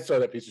 Yeah, I saw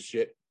that piece of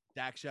shit.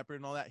 Dak Shepard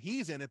and all that.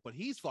 He's in it, but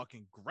he's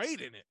fucking great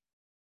in it.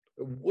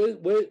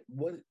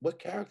 What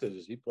character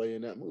does he play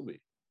in that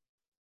movie?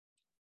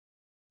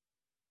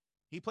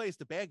 He plays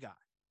the bad guy.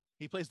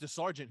 He plays the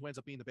sergeant who ends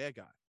up being the bad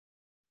guy.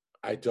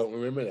 I don't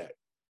remember that.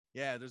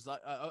 Yeah, there's like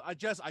I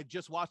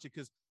just watched it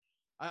because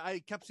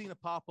I kept seeing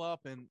it pop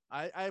up, and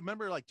I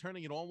remember like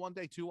turning it on one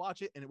day to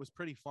watch it, and it was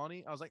pretty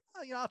funny. I was like,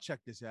 oh yeah, I'll check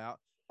this out.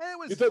 And it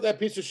was. You thought that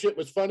piece of shit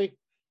was funny?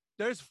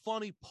 There's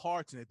funny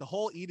parts in it. The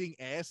whole eating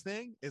ass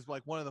thing is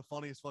like one of the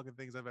funniest fucking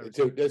things I've ever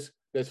Dude, seen.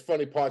 there's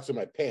funny parts in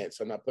my pants.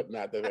 I'm not putting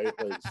out there for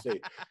everybody to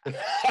see.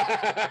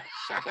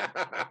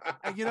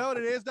 And you know what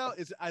it is though?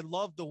 Is I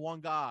love the one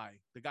guy,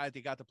 the guy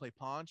they got to play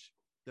Ponch,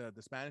 the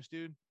Spanish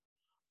dude.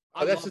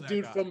 Oh, that's the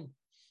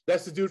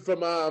dude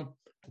from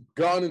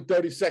Gone in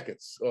 30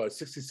 Seconds or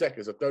 60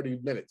 Seconds or 30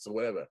 Minutes or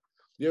whatever.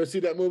 You ever see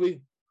that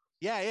movie?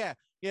 Yeah.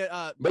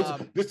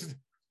 This is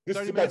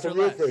 30 my minutes for or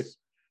real less. face.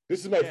 This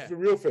is my for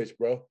real face,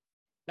 bro.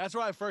 That's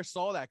where I first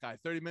saw that guy.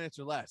 30 minutes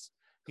or less.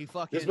 He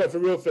fucking. This is my for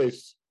real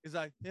face. He's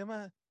like,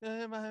 my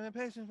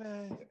impatient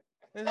face.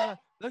 He's like,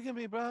 look at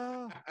me,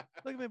 bro.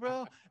 Look at me,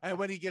 bro. And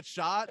when he gets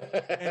shot,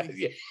 and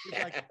he's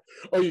like,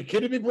 "Are you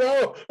kidding me,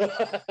 bro?"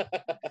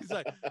 he's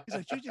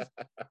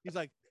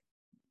like,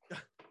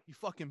 you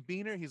fucking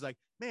beaner. He's like,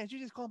 man, you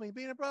just called me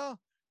beaner, bro.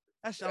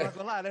 That shit, I'm not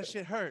gonna lie, that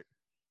shit hurt.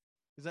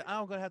 He's like,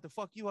 I'm gonna have to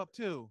fuck you up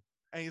too.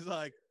 And he's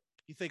like,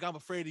 you think I'm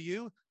afraid of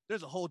you?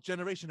 There's a whole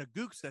generation of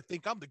gooks that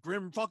think I'm the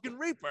Grim fucking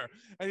Reaper.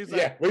 And he's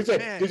like, yeah, he's like,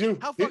 man, did you?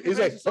 how fucking He's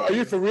like, racist are are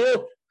you for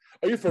real?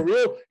 Are you for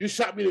real? You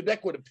shot me in the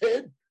neck with a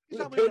pin? You With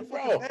a shot me with a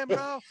pin, fucking pen,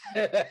 bro.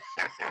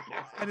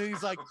 And then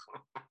he's like,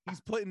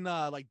 he's putting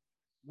like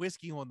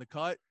whiskey on the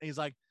cut. And he's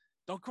like,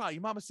 don't cry.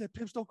 Your mama said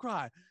pimps don't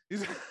cry.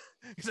 He's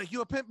like,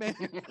 you a pimp, man.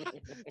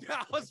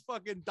 I was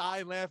fucking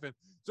dying laughing.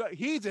 So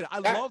he did. I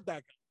love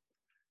that.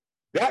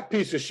 That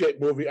piece of shit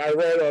movie I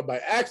read on by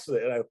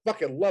accident, and I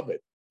fucking love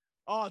it.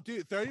 Oh,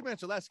 dude, 30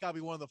 Minutes or Less got to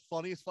be one of the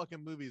funniest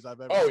fucking movies I've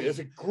ever Oh, seen. it's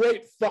a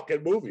great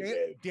fucking movie,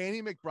 man.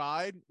 Danny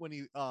McBride, when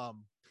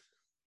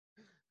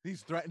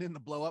he's threatening to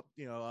blow up,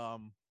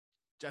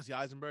 Jesse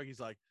Eisenberg, he's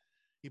like,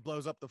 he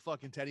blows up the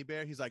fucking teddy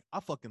bear. He's like, I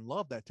fucking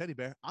love that teddy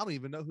bear. I don't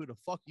even know who the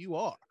fuck you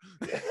are.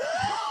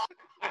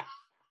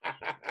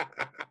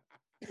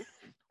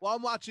 Well,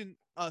 I'm watching,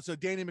 so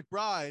Danny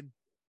McBride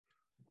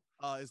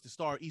is the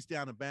star of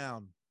Eastbound and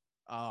Bound.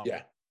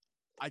 Yeah.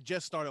 I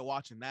just started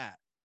watching that.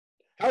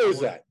 How is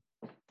that?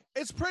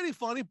 It's pretty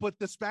funny, but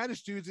the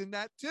Spanish dude's in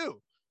that too.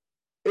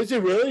 Is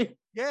it really?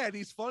 Yeah, and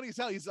he's funny as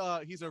hell. He's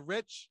a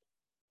rich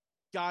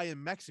guy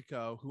in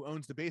Mexico who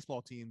owns the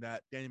baseball team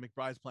that Danny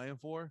McBride's playing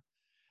for.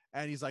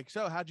 And he's like,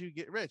 so how'd you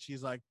get rich?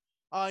 He's like,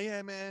 oh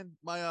yeah, man,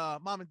 my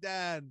mom and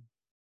dad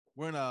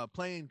were in a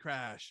plane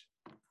crash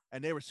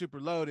and they were super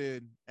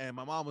loaded, and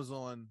my mom was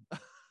on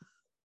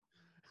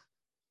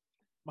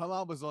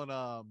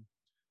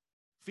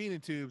feeding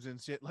tubes and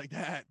shit like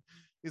that.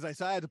 He's like,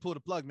 so I had to pull the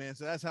plug, man.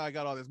 So that's how I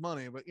got all this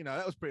money. But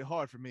that was pretty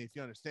hard for me, if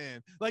you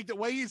understand. Like the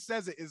way he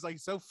says it is like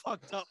so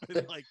fucked up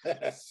and like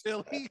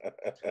silly.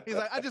 He's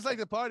like, I just like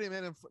to party,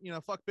 man, and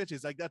fuck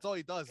bitches. Like that's all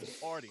he does is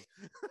party.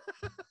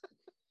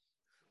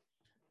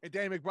 And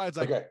Danny McBride's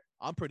like, okay,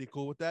 I'm pretty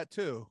cool with that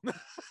too.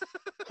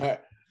 All right.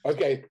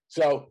 Okay,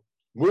 so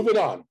moving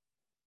on.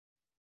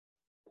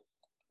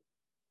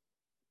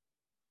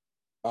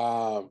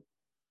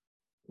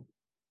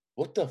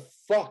 What the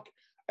fuck?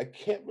 I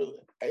can't really.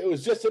 It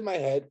was just in my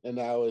head, and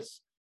I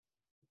was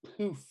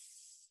poof.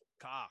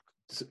 Cock.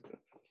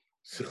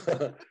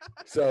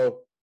 So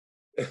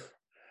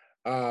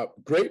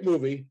great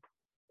movie.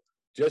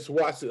 Just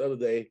watched it the other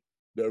day,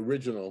 the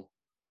original,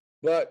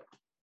 but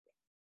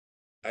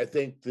I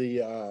think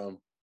the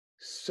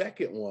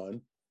second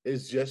one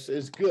is just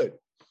as good,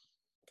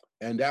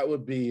 and that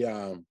would be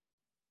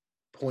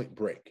Point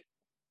Break.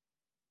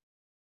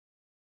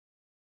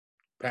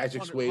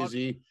 Patrick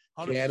Swayze,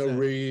 100%. Keanu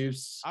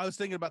Reeves. I was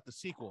thinking about the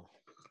sequel.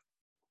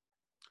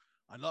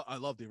 I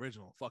love the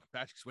original. Fuck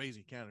Patrick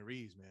Swayze, Keanu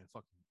Reeves, man.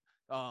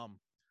 Fucking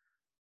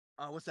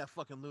what's that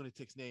fucking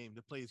lunatic's name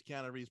that plays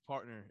Keanu Reeves'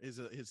 partner? Is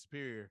his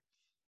superior?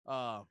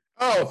 Yeah,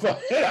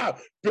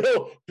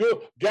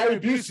 Gary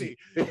Busey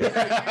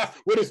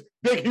with his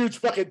big, huge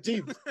fucking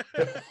teeth.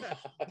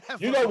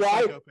 You know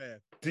why? Psychopath.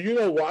 Do you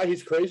know why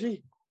he's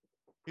crazy?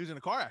 He was in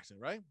a car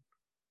accident, right?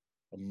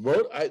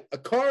 A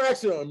car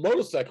accident or a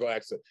motorcycle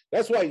accident.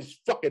 That's why he's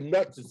fucking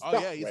nuts and stuff.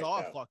 Oh yeah, he's right all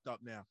now. fucked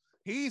up now.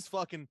 He's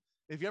fucking.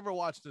 If you ever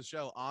watched the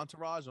show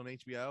Entourage on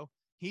HBO,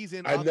 he's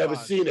in. I've never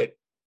seen it.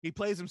 He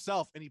plays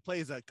himself, and he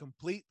plays a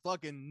complete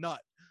fucking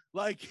nut.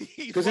 Like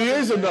because he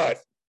is a nut.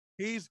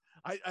 He's.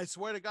 I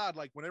swear to God,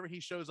 like whenever he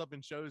shows up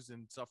in shows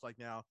and stuff like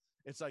now,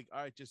 it's like,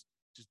 all right, just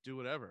do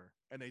whatever,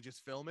 and they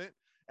just film it,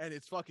 and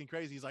it's fucking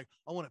crazy. He's like,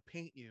 I want to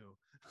paint you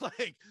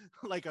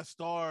like a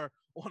star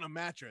on a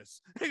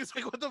mattress. He's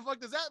like, what the fuck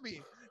does that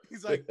mean?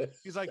 He's like,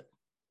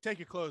 take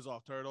your clothes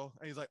off, Turtle.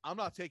 And he's like, I'm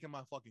not taking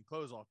my fucking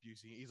clothes off,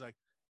 Busey. He's like,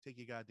 take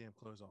your goddamn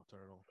clothes off,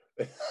 Turtle.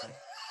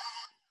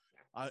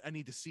 I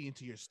need to see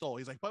into your soul.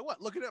 He's like, but what?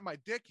 Looking at my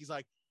dick? He's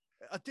like,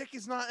 a dick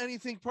is not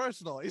anything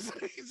personal. He's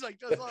like,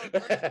 just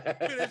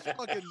it's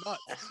fucking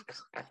nuts.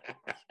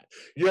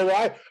 You know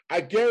why?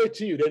 I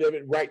guarantee you they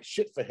didn't write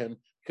shit for him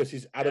because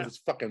he's out of his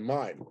fucking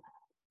mind.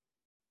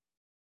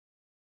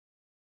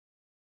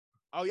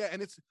 Oh yeah,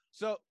 and it's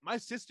so my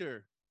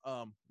sister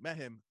met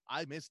him.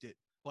 I missed it,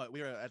 but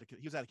he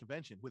was at a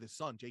convention with his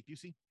son, Jake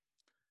Busey,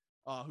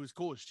 who's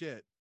cool as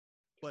shit.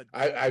 But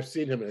I've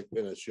seen him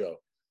in a show.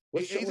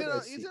 He's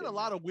in a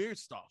lot of weird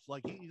stuff.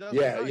 Like he does.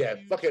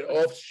 Fucking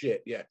off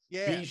shit. Yeah.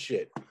 B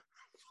shit.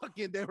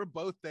 Fucking, they were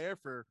both there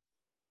for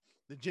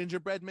the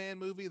Gingerbread Man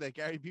movie that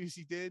Gary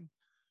Busey did,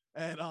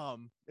 and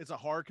it's a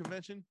horror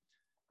convention,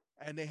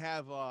 and they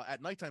have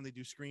at nighttime they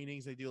do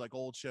screenings, they do like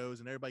old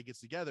shows, and everybody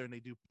gets together and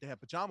they have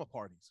pajama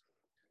parties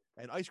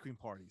and ice cream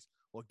parties.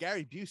 Well,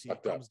 Gary Busey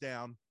comes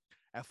down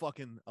at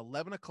fucking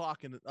 11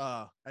 o'clock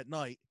at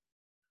night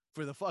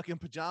for the fucking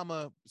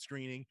pajama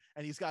screening,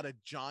 and he's got a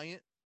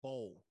giant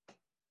bowl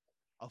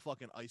of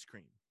fucking ice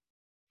cream,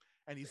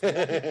 and he's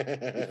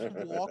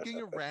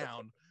walking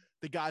around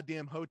the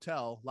goddamn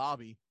hotel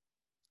lobby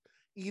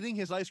eating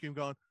his ice cream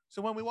going,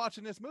 so when we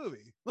watching this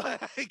movie?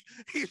 Like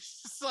he's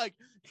just like,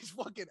 he's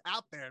fucking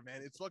out there,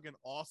 man. It's fucking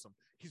awesome.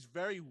 He's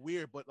very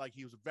weird, but like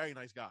he was a very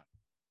nice guy.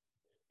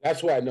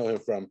 That's where I know him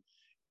from.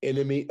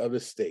 Enemy of the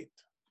State.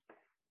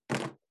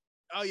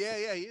 Oh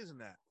yeah, he is in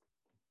that.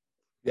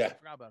 Yeah,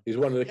 he's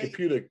one of the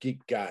computer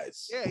geek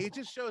guys. Yeah, he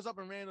just shows up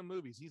in random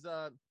movies. He's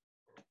I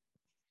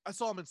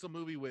saw him in some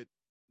movie with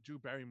Drew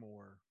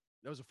Barrymore.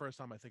 That was the first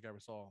time I think I ever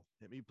saw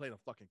him. He played a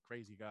fucking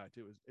crazy guy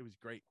too. It was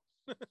great.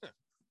 Go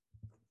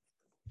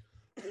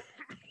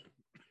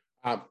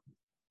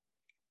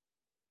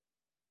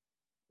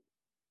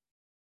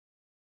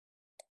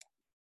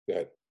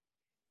ahead.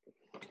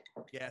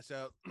 Yeah,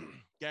 so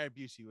Gary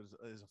Busey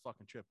is a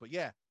fucking trip. But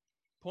yeah,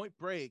 Point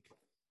Break,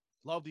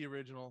 love the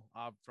original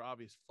for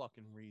obvious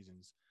fucking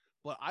reasons.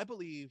 But I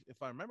believe,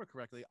 if I remember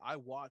correctly, I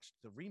watched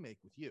the remake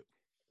with you.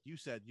 You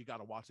said you got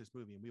to watch this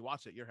movie, and we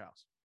watched it at your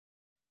house.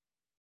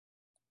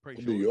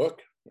 Pretty New sure.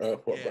 York? Yeah.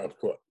 Of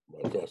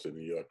course, in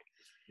New York.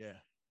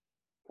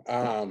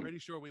 Yeah. Pretty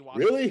sure we watched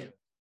Really? it.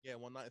 Yeah,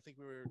 one night I think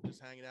we were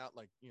just hanging out,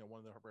 like, you know, one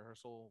of the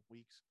rehearsal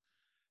weeks.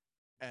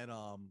 And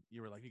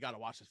you were like, you got to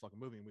watch this fucking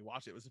movie. And we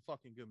watched it. It was a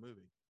fucking good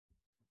movie.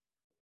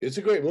 It's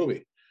a great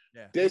movie.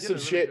 Yeah. There's He some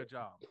did a really shit. good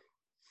job.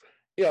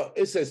 You know,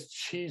 it's as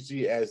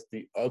cheesy as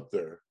the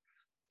other,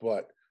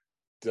 but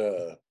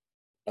the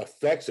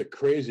effects are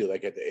crazy.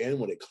 Like at the end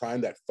when they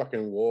climb that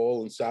fucking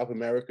wall in South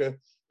America,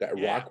 that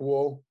rock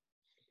wall,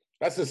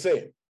 that's the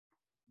same.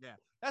 Yeah,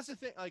 that's the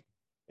thing. Like,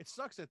 it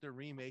sucks that they're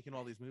remaking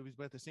all these movies,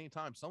 but at the same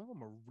time, some of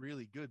them are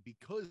really good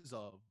because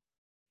of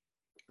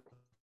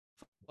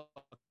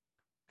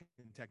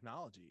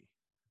technology.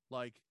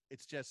 Like,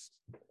 it's just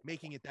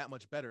making it that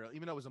much better.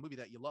 Even though it was a movie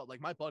that you love,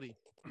 like my buddy,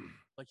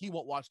 like he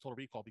won't watch Total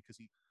Recall because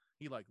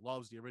he like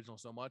loves the original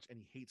so much and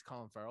he hates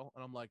Colin Farrell.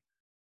 And I'm like,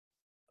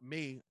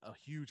 me, a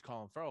huge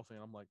Colin Farrell fan,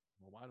 I'm like,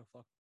 well, why the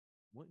fuck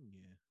wouldn't you?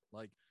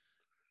 Like,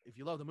 if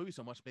you love the movie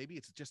so much, maybe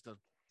it's just a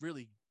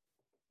really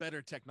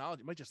better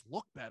technology. It might just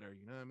look better.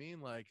 You know what I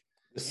mean? Like,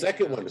 The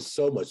second one is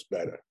so much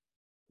better.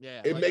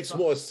 Yeah, It like, makes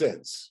more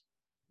sense.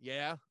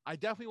 Yeah, I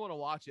definitely want to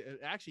watch it.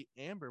 Actually,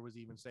 Amber was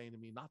even saying to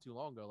me not too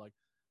long ago, like,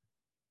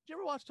 did you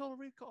ever watch Total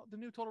Recall, the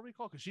new Total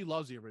Recall? Because she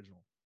loves the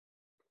original.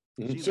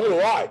 So do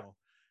I.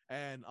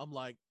 And I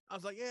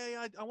was like,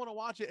 yeah, I want to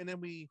watch it. And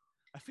then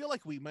I feel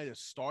like we might have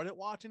started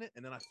watching it,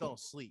 and then I fell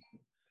asleep.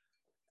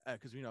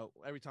 Because you know,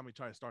 every time we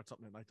try to start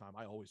something at nighttime,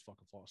 I always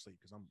fucking fall asleep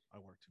because I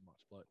work too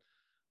much. But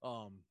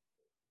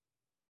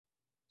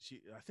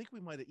I think we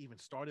might have even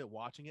started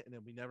watching it, and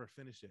then we never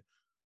finished it.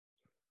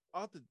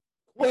 I'll have to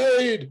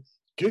Quaid,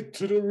 get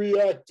to the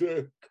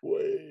reactor,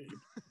 Quaid.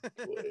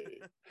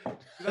 I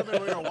remember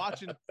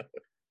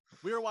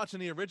we were watching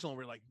the original, and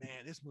we were like,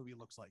 man, this movie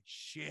looks like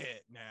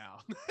shit now.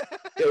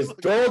 It's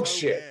dog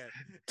shit.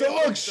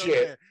 Dog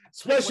shit.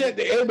 Especially at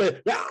the end.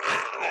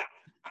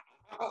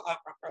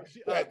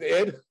 At the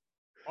end.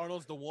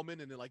 Arnold's the woman,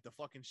 and then like the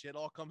fucking shit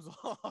all comes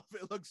off.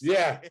 It looks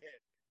Yeah. so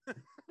bad.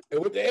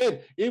 And with the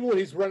end, even when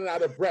he's running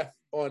out of breath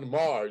on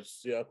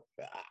Mars, you know,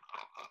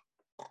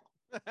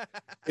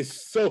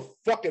 it's so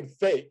fucking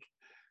fake.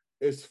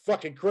 It's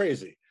fucking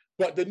crazy.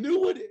 But the new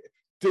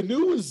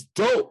one's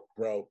dope,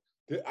 bro.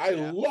 I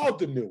love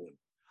the new one.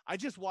 I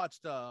just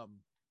watched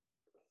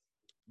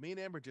me and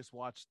Amber just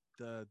watched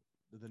the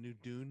new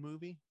Dune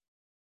movie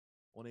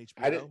on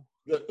HBO.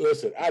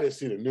 Listen, I didn't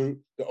see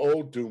the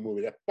old Dune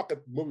movie. That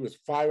fucking movie was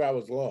 5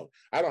 hours long.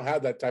 I don't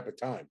have that type of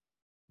time.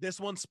 This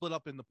one's split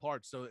up into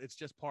parts, so it's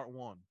just part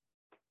one.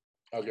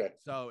 Okay.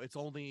 So it's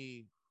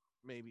only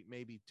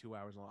maybe 2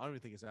 hours long. I don't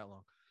even think it's that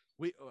long.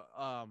 We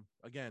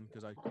again,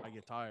 because I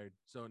get tired.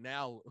 So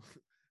now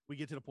we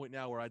get to the point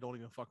now where I don't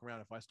even fuck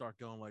around. If I start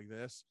going like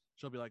this,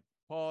 she'll be like,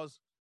 pause,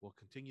 we'll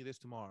continue this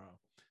tomorrow.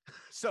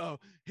 So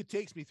it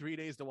takes me 3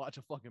 days to watch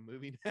a fucking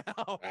movie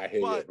now. I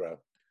hate it, bro.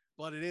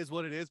 But it is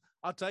what it is.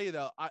 I'll tell you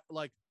though,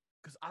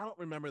 because I don't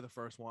remember the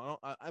first one.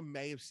 I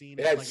may have seen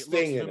It had like Sting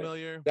it looks in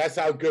familiar. it. That's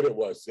how good it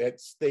was. It had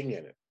Sting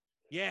in it.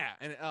 Yeah,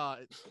 and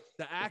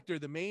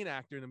the main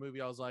actor in the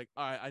movie, I was like,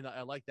 all right,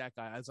 I like that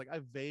guy. I was like, I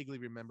vaguely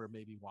remember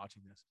maybe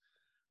watching this,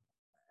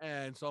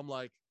 and so I'm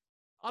like,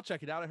 I'll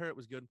check it out. I heard it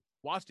was good.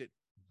 Watched it,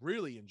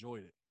 really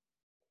enjoyed it.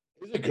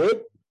 Is it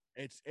good?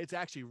 It's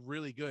actually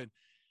really good.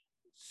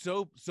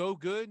 So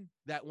good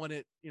that when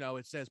it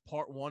says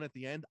part one at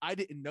the end, I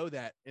didn't know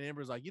that, and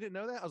Amber was like, you didn't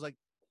know that? I was like,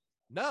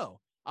 no.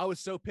 I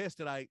was so pissed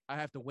that I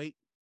have to wait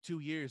 2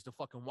 years to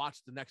fucking watch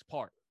the next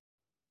part.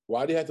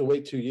 Why do you have to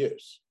wait 2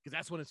 years? Because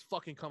that's when it's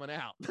fucking coming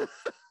out.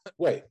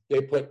 Wait,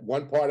 they put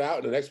one part out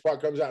and the next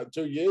part comes out in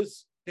 2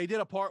 years? They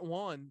did a part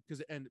one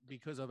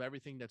because of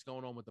everything that's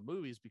going on with the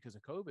movies, because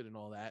of COVID and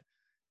all that.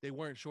 They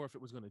weren't sure if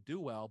it was going to do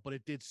well, but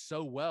it did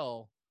so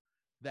well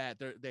that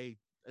they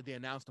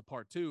announced a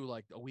part two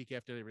like a week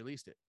after they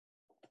released it.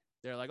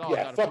 They're like, oh,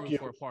 yeah, fuck you.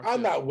 For a part I'm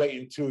two. not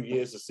waiting 2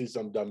 years to see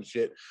some dumb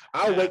shit.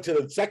 I'll wait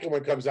till the second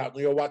one comes out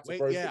and you'll watch the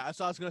first one. Yeah, that's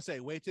what I was going to say.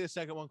 Wait till the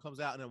second one comes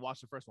out and then watch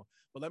the first one.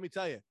 But let me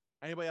tell you,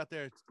 anybody out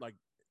there like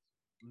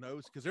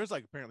knows, because there's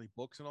like apparently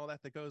books and all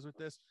that goes with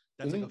this.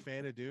 That's like a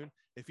fan of Dune.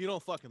 If you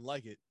don't fucking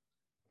like it,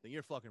 then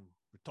you're fucking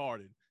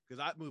retarded. Because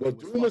that movie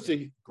was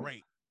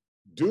great.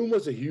 Dune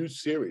was a huge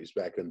series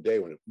back in the day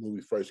when the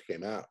movie first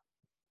came out.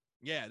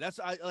 Yeah,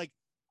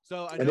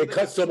 and they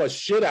cut so much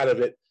shit out of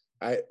it.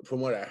 From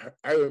what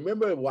I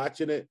remember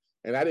watching it,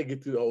 and I didn't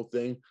get through the whole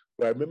thing,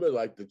 but I remember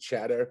like the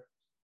chatter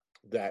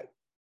that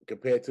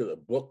compared to the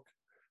book,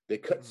 they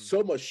cut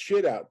so much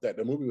shit out that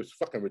the movie was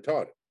fucking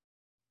retarded.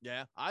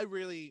 Yeah,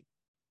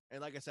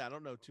 and like I said, I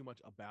don't know too much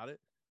about it,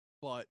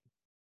 but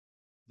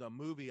the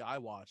movie I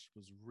watched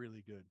was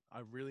really good.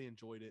 I really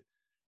enjoyed it,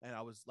 and I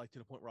was like to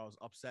the point where I was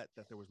upset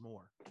that there was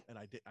more, and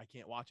I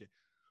can't watch it.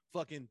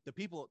 Fucking the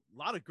people, a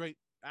lot of great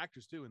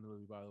actors too in the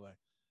movie, by the way,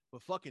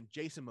 but fucking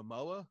Jason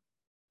Momoa,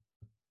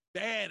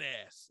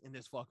 badass in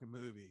this fucking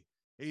movie.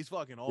 He's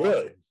fucking awesome.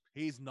 Really?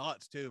 He's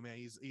nuts too, man.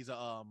 He's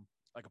a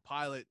like a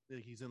pilot.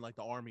 He's in like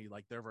the army,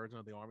 like their version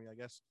of the army, I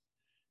guess.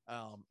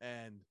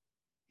 And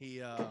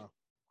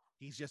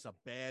he's just a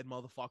bad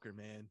motherfucker,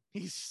 man.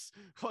 He's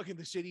fucking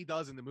the shit he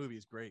does in the movie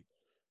is great.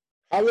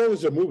 How long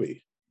is the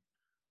movie?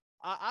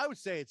 I would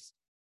say it's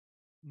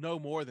no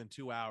more than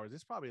 2 hours.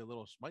 It's probably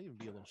might even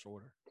be a little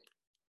shorter.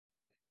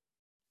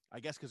 I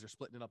guess because they're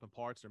splitting it up in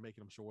parts, they're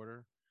making them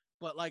shorter.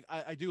 But like,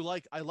 I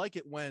like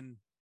it when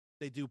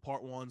they do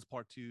part 1s,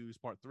 part 2s,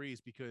 part 3s,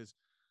 because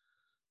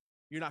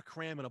you're not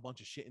cramming a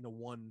bunch of shit into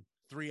one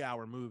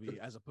 3-hour movie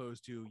as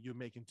opposed to you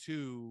making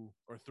 2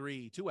 or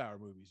 3 2-hour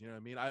movies. You know what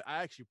I mean? I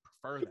actually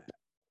prefer that.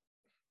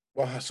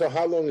 Well, so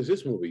how long is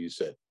this movie, you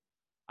said?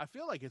 I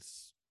feel like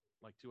it's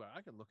like 2 hours.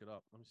 I can look it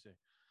up. Let me see.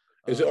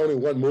 Is it only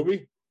one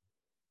movie?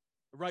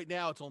 Right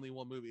now, it's only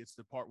one movie. It's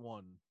the part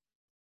 1.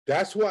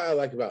 That's what I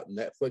like about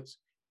Netflix.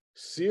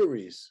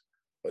 Series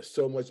are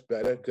so much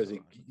better because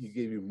you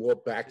give you more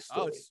backstory.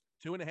 Oh, it's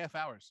 2.5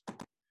 hours.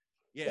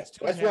 Yeah, it's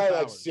 2.5 That's why I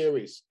like hours.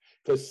 series.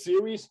 Because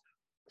series,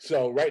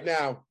 so right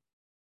now,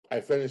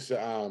 I finished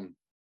the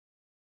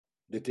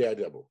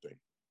Daredevil thing.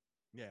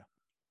 Yeah.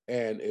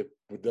 And if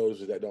for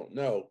those that don't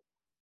know,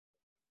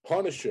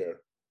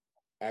 Punisher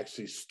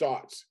actually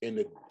starts in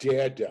the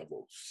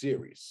Daredevil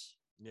series.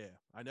 Yeah,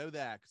 I know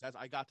that because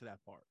I got to that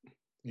part.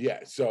 Yeah,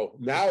 so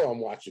now I'm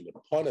watching the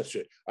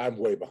Punisher. I'm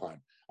way behind.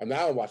 I'm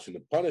watching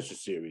the Punisher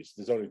series.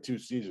 There's only 2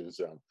 seasons.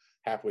 So I'm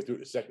halfway through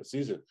the 2nd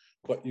season,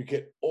 but you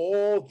get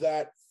all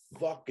that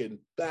fucking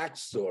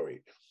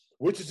backstory,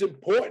 which is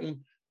important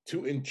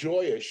to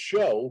enjoy a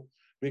show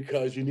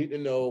because you need to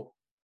know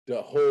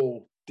the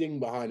whole thing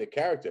behind the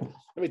character.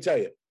 Let me tell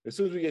you, as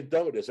soon as we get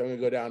done with this, I'm gonna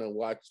go down and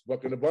watch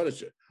fucking the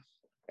Punisher,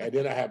 and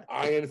then I have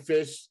Iron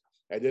Fist,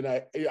 and then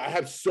I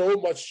have so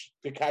much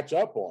to catch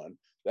up on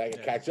that I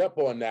can catch up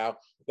on now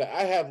that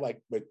I have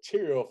like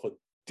material for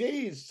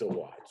days to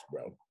watch,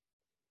 bro.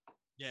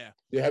 Yeah.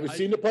 You haven't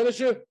seen the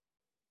Punisher?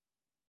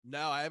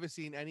 No, I haven't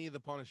seen any of the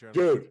Punisher.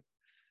 Dude,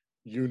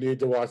 you need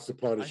to watch the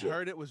Punisher. I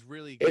heard it was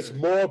really good. It's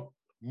more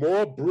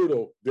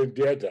brutal than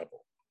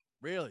Daredevil.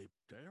 Really?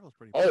 Daredevil's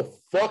pretty Oh, brutal.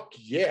 fuck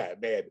yeah,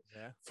 man.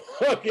 Yeah.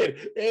 Fucking,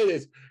 it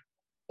is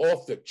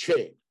off the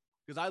chain.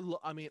 Because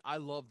I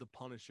love the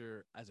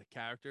Punisher as a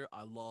character.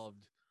 I loved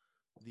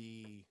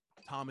the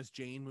Thomas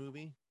Jane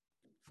movie.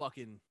 There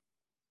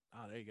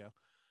you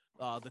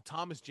go. The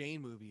Thomas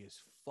Jane movie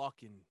is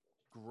fucking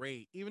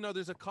great. Even though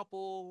there's a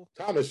couple.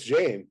 Thomas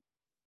Jane.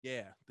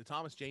 Yeah, the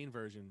Thomas Jane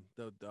version.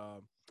 The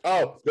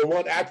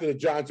one after the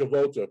John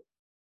Travolta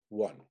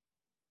one.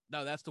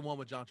 No, that's the one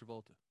with John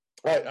Travolta.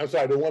 All right, I'm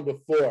sorry, the one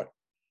before.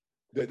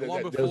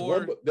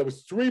 There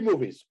was 3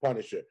 movies,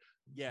 Punisher.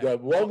 Yeah. The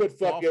one with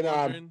Dolph fucking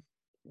Lundgren.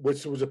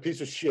 which was a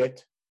piece of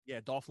shit. Yeah,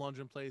 Dolph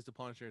Lundgren plays the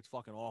Punisher. It's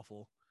fucking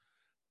awful.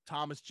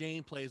 Thomas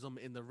Jane plays him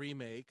in the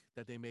remake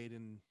that they made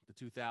in the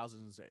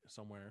 2000s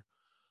somewhere.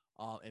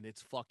 And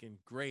it's fucking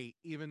great,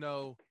 even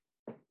though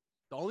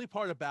the only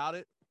part about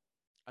it,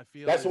 I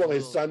feel that's the one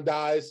his son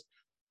dies.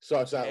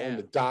 Starts out on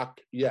the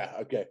dock. Yeah,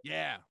 okay.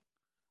 Yeah.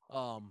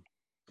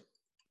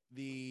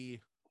 The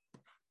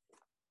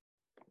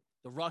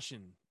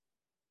Russian,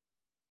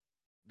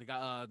 the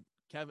guy,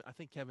 Kevin, I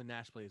think Kevin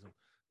Nash plays him.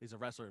 He's a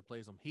wrestler who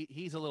plays him.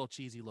 He's a little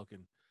cheesy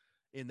looking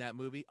in that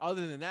movie.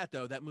 Other than that,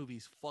 though, that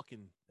movie's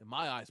fucking, in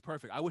my eyes,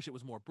 perfect. I wish it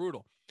was more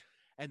brutal.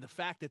 And the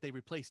fact that they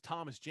replaced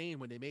Thomas Jane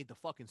when they made the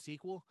fucking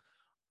sequel,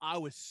 I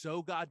was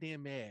so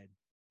goddamn mad.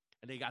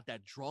 And they got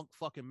that drunk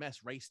fucking mess,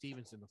 Ray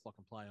Stevenson, to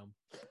fucking play him.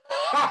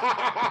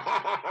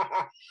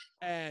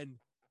 And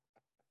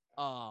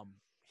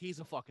he's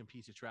a fucking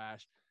piece of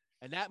trash.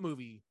 And that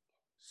movie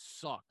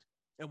sucked.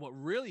 And what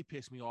really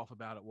pissed me off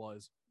about it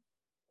was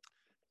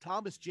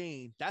Thomas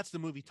Jane, that's the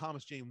movie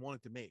Thomas Jane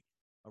wanted to make,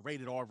 a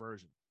rated R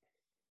version.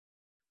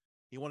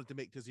 He wanted to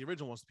make, because the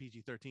original one's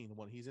PG-13, the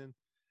one he's in.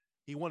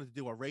 He wanted to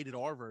do a rated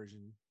R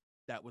version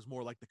that was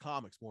more like the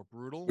comics, more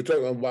brutal. We're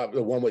talking about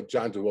the one with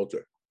John Travolta.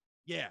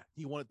 Yeah,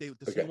 he wanted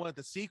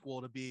the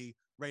sequel to be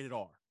rated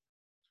R,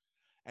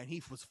 and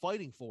he was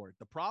fighting for it.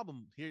 The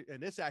problem here,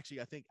 and this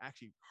actually, I think,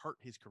 hurt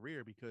his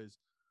career because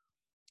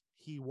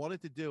he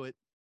wanted to do it,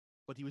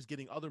 but he was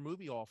getting other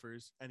movie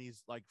offers, and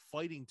he's like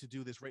fighting to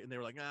do this rate, and they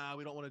were like, "Nah,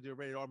 we don't want to do a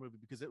rated R movie,"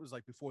 because it was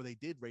like before they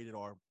did rated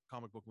R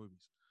comic book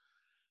movies.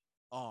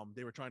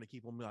 They were trying to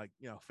keep them like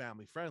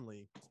family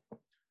friendly,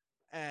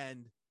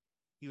 and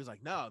he was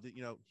like, no,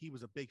 he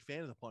was a big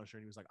fan of the Punisher.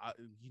 And he was like,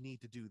 you need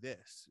to do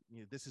this.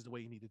 This is the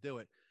way you need to do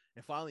it.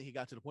 And finally he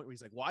got to the point where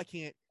he's like, well,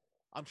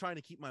 I'm trying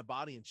to keep my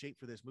body in shape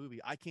for this movie.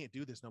 I can't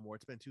do this no more.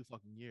 It's been 2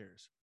 fucking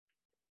years.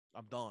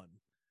 I'm done.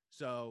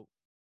 So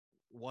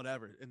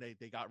whatever. And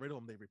they got rid of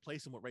him. They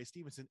replaced him with Ray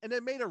Stevenson and they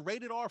made a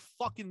rated R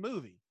fucking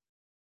movie.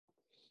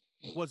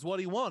 Was what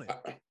he wanted.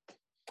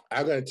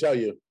 I'm going to tell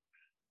you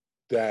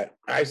that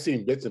I've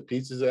seen bits and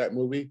pieces of that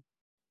movie.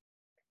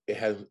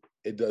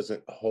 It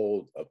doesn't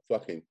hold a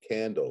fucking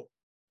candle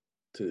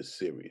to the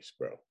series,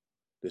 bro.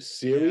 The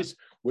series,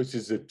 which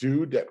is the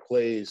dude that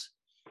plays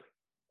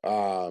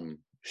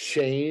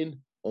Shane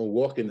on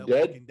Walking The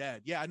Dead. Walking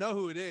Dead. Yeah, I know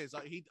who it is.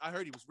 I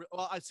heard he was.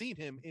 Well, I've seen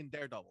him in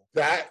Daredevil.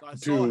 That So I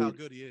saw how dude,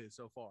 good he is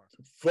so far.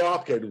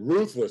 fucking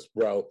ruthless,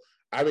 bro.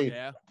 I mean,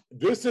 Yeah.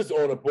 this is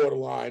on a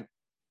borderline.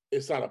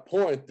 It's not a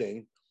porn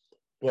thing,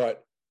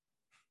 but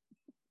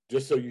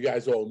just so you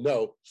guys all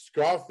know,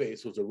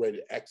 Scarface was a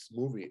rated X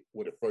movie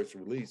when it first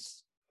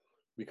released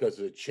because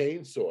of the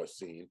chainsaw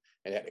scene,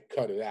 and had to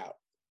cut it out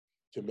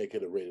to make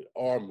it a rated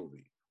R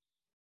movie.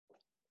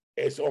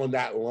 It's on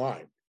that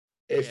line.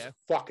 It's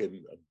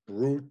fucking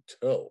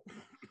brutal.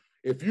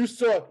 If you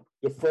saw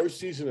the first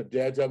season of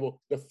Daredevil,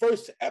 the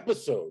first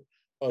episode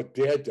of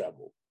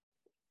Daredevil,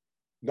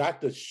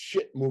 not the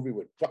shit movie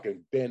with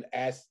fucking Ben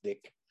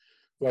Astick,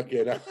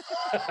 fucking,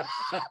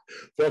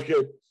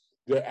 fucking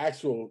the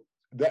actual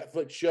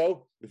Netflix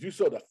show. If you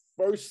saw the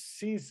first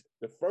season,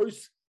 the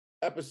first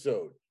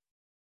episode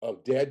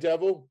of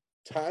Daredevil,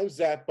 times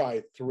that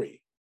by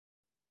 3.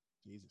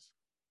 Jesus.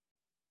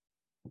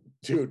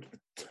 Dude,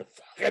 the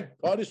fucking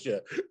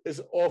Punisher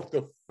is off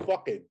the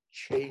fucking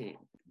chain,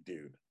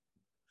 dude.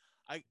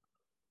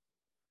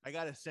 I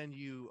gotta send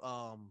you.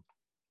 I'll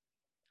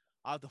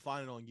have to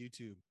find it on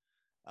YouTube.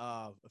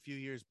 A few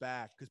years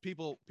back, because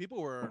people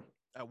were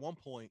at one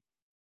point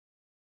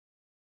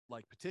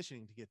like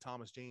petitioning to get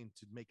Thomas Jane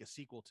to make a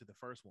sequel to the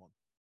first one,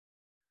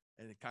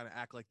 and it kind of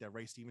act like that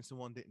Ray Stevenson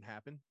one didn't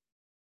happen.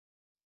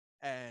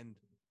 And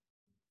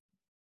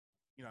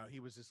he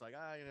was just like,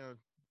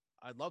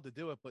 I'd love to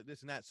do it, but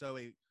this and that. So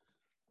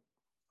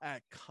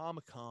at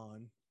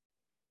Comic-Con,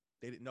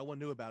 no one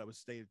knew about it. It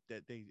was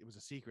a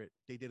secret.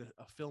 They did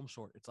a film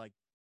short. It's like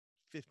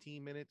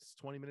 15 minutes,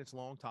 20 minutes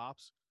long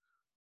tops.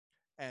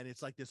 And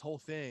it's like this whole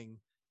thing.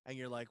 And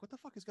you're like, what the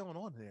fuck is going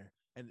on there?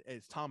 And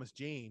it's Thomas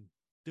Jane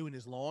doing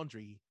his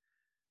laundry,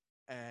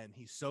 and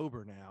he's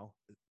sober now.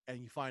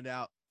 And you find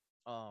out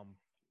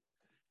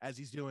as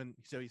he's doing,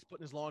 so he's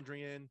putting his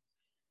laundry in.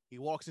 He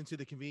walks into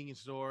the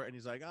convenience store and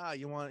he's like,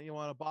 you want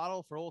a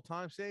bottle for old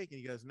time's sake? And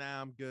he goes, nah,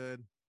 I'm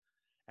good.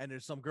 And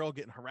there's some girl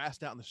getting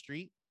harassed out in the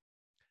street.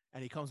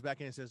 And he comes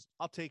back in and says,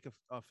 I'll take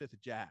a fifth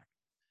of Jack.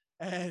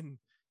 And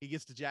he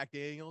gets the Jack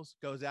Daniels,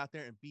 goes out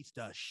there and beats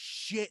the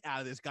shit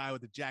out of this guy with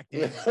the Jack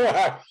Daniels.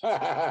 Yeah.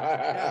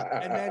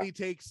 And then he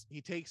takes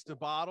the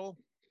bottle,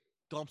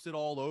 dumps it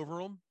all over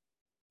him,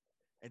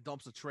 and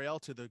dumps a trail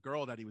to the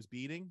girl that he was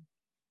beating,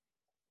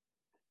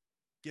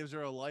 gives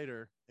her a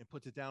lighter, and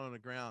puts it down on the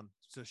ground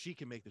so she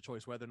can make the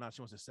choice whether or not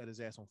she wants to set his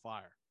ass on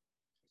fire.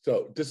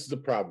 So this is the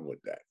problem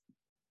with that.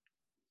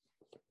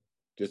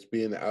 Just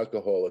being the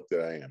alcoholic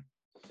that I am.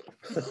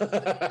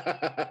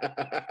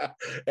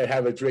 And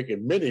having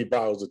drinking many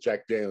bottles of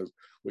Jack Daniels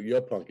with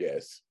your punk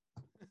ass.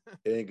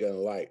 It ain't gonna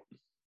light.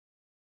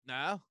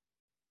 No.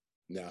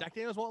 No. Jack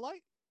Daniels won't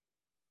light?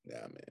 Nah,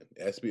 man.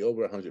 It has to be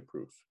over 100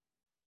 proof.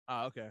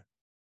 Oh, okay.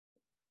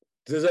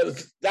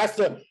 That's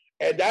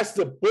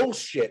the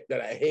bullshit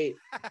that I hate.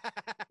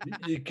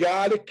 You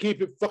gotta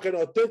keep it fucking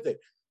authentic.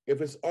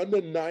 If it's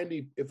under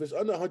 90, if it's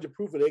under 100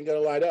 proof, it ain't gonna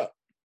light up.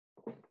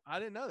 I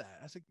didn't know that.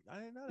 I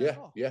didn't know that at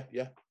all. Yeah.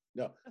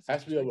 No, That's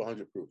has to be over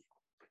 100 proof.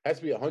 Has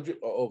to be 100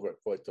 or over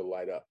for it to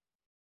light up.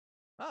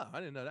 Oh,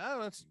 I didn't know that.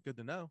 Oh, that's good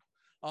to know.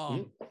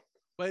 Mhm.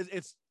 But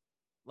it's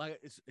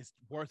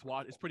worth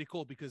watching. It's pretty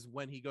cool because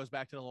when he goes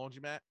back to the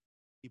laundromat,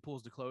 he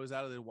pulls the clothes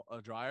out of the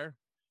dryer,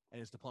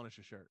 and it's the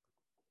Punisher shirt.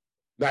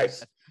 Nice.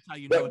 That's how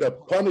you know the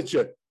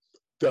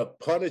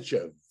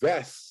Punisher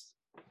vest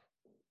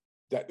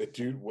that the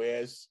dude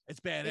wears it's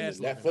in badass.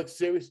 the Netflix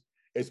series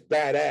is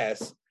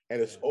badass, and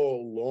it's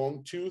all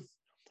long tooth,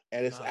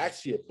 and it's Nice.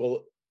 actually a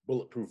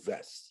bulletproof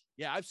vest.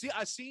 Yeah, I've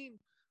seen.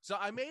 So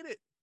I made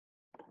it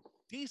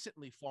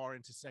decently far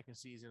into second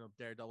season of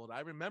Daredevil.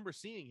 I remember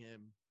seeing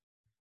him,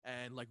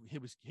 and like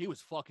he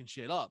was fucking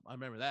shit up. I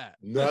remember that.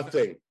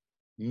 Nothing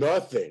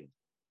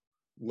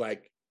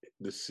like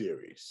the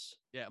series.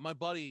 Yeah, my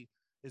buddy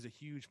is a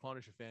huge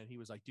Punisher fan. He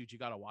was like, dude, you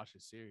got to watch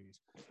this series.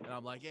 And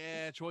I'm like,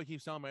 yeah, Troy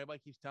keeps telling me. Everybody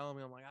keeps telling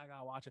me. I'm like, I got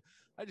to watch it.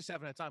 I just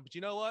haven't had time. But you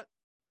know what?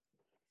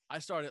 I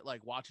started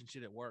like watching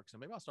shit at work. So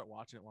maybe I'll start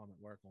watching it while I'm at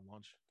work on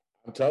lunch.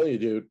 I'm telling you,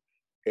 dude,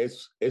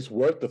 it's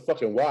worth the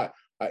fucking watch.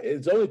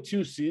 It's only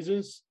 2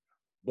 seasons,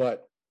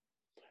 but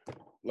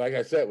like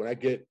I said, when I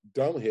get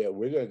done here, I'm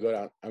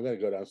gonna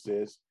go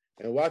downstairs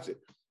and watch it.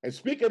 And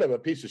speaking of a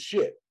piece of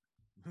shit,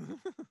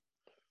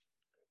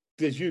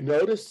 did you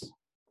notice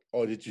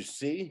or did you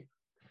see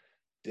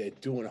they're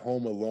doing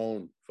Home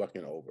Alone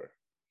fucking over?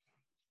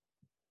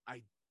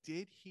 I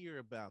did hear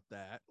about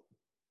that,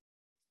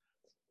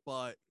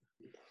 but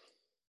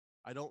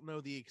I don't know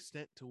the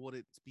extent to what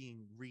it's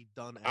being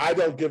redone. I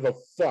don't give a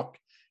fuck.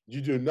 You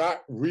do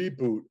not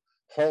reboot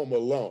Home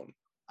Alone.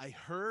 I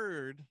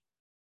heard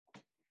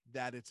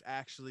that it's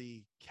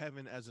actually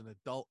Kevin as an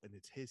adult and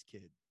it's his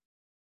kid.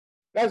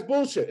 That's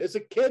bullshit. It's a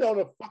kid on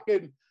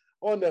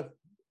the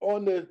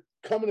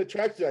coming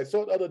attraction. I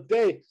saw it the other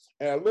day,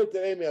 and I looked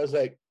at Amy. I was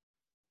like,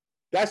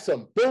 "That's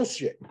some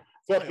bullshit."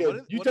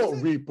 Fucking, you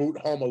don't reboot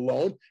Home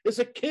Alone. It's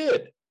a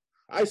kid.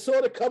 I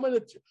saw the coming.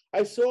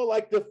 I saw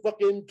like the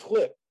fucking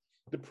clip,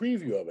 the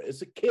preview of it.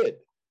 It's a kid.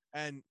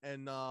 And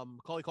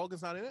Macaulay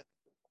Culkin's not in it.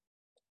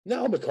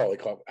 No, Macaulay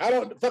Culkin. I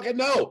don't fucking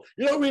know.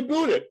 You don't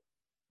reboot it.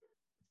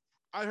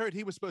 I heard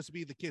he was supposed to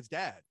be the kid's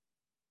dad.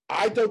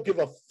 I don't give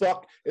a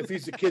fuck if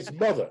he's the kid's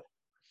mother.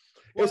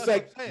 Well, It's that's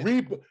like what I'm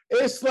saying.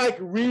 it's like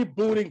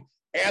rebooting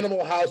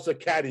Animal House or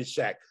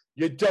Caddyshack.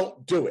 You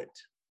don't do it.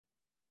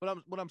 But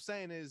what I'm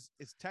saying is,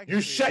 it's technically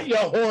You shut your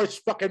horse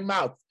fucking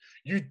mouth.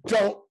 You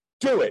don't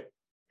do it.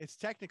 It's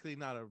technically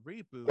not a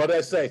reboot. What I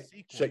it's a say?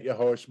 sequel. Shut your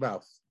horse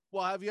mouth.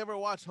 Well, have you ever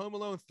watched Home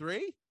Alone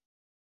 3?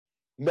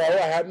 No,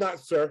 I have not,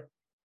 sir.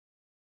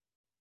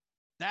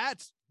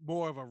 That's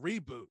more of a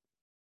reboot.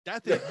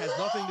 That thing has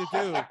nothing to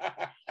do.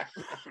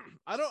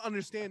 I don't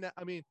understand that.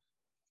 I mean,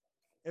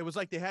 it was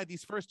like they had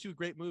these first two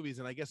great movies,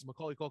 and I guess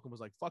Macaulay Culkin was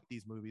like, "Fuck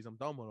these movies, I'm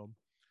done with them."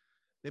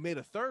 They made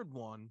a third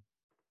one,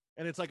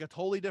 and it's like a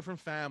totally different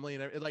family,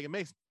 and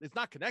it's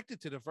not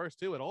connected to the first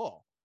two at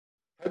all.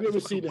 Have you ever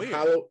It's seen weird.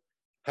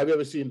 Have you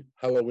ever seen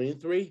Halloween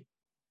 3?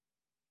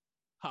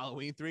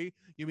 Halloween 3?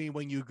 You mean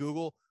when you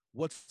Google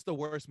what's the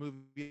worst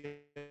movie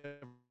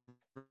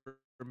ever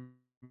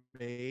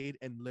made,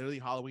 and literally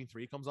Halloween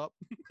 3 comes up?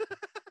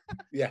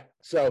 Yeah.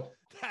 So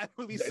That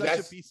movie's such a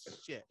That's- piece of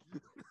shit.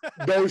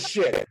 no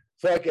shit.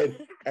 Fucking,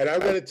 and I'm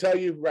gonna tell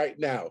you right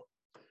now,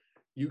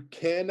 you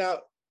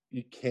cannot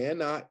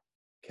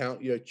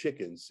count your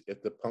chickens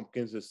if the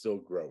pumpkins are still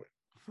growing.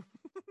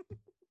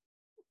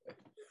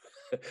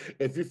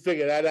 If you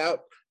figure that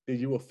out, then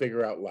you will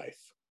figure out life.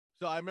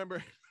 So I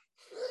remember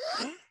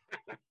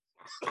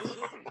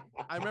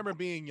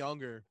being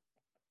younger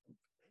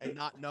and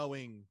not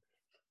knowing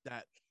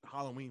that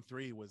Halloween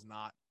 3 was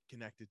not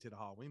connected to the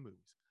Halloween movies.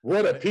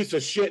 What a piece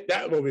of shit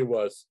that movie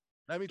was.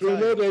 Let me 3 tell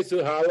more you, days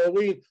to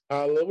Halloween,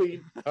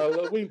 Halloween,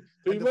 Halloween.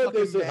 3 And the more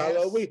days to fucking mask.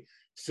 Halloween.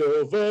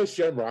 Silver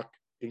Shamrock.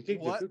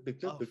 what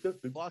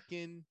a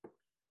fucking...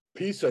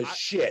 Piece of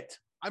shit.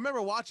 I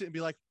remember watching it and be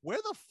like, where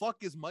the fuck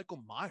is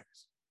Michael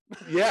Myers?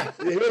 Yeah,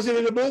 he wasn't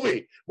in the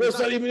movie. Was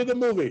not even in the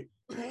movie.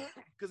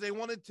 Because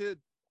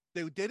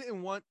they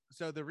didn't want,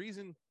 so the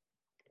reason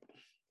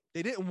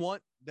they didn't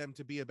want them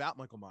to be about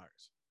Michael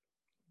Myers.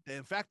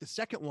 In fact, the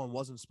second one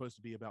wasn't supposed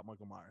to be about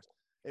Michael Myers.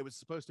 It was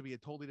supposed to be a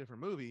totally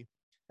different movie.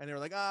 And they were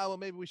like, well,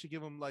 maybe we should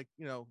give him like,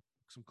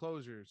 some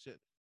closure shit.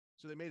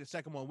 So they made a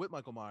second one with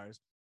Michael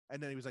Myers.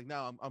 And then he was like,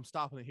 no, I'm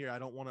stopping it here. I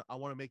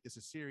want to make this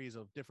a series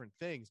of different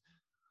things.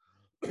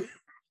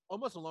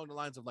 Almost along the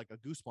lines of like a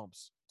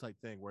Goosebumps type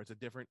thing where it's a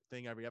different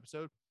thing every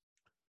episode.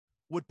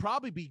 Would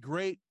probably be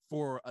great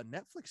for a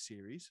Netflix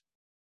series,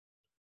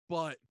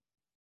 but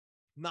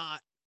not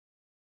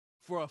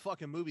for a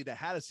fucking movie that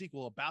had a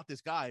sequel about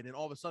this guy. And then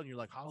all of a sudden you're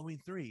like, Halloween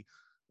 3,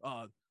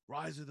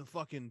 Rise of the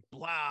fucking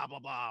blah, blah,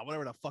 blah,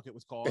 whatever the fuck it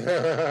was called.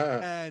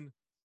 And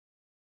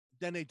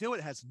then they do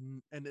it,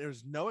 and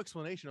there's no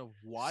explanation of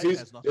why it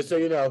has nothing. Just so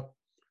you know,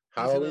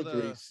 Halloween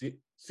Season of 3,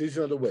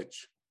 Season of the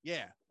Witch.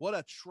 Yeah, what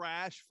a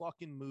trash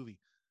fucking movie.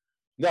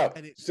 No,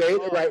 And say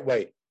it the right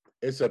way.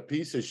 It's a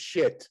piece of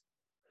shit.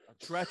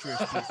 A treacherous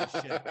piece of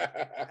shit.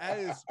 That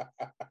is,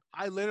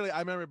 I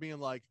remember being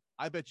like,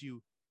 I bet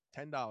you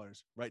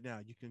 $10 right now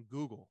you can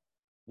Google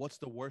what's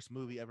the worst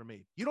movie ever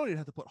made. You don't even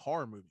have to put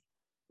horror movie.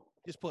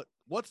 Just put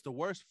what's the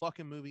worst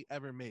fucking movie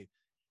ever made,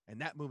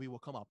 and that movie will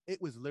come up.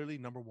 It was literally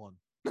number 1.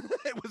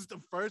 It was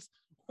the first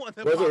one.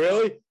 That Was it popped up.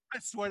 really? I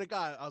swear to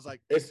God, I was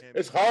like,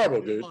 It's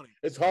horrible, dude. funny.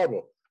 It's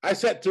horrible. I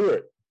sat through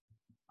it.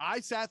 I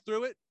sat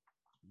through it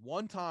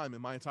one time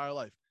in my entire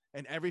life,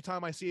 and every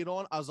time I see it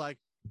on, I was like,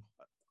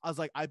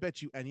 I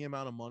bet you any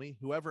amount of money,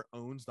 whoever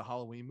owns the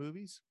Halloween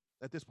movies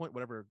at this point,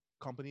 whatever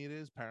company it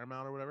is,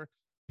 Paramount or whatever,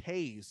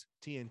 pays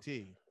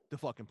TNT to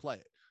fucking play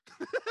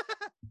it.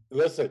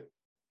 Listen,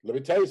 let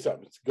me tell you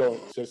something. It's going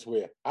just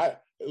where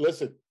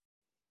listen.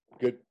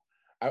 Good.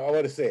 I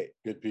want to say it,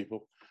 good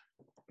people.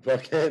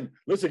 Listen,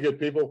 good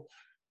people.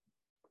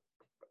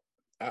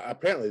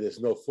 Apparently, there's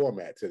no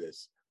format to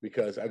this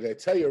because I'm going to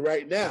tell you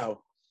right now.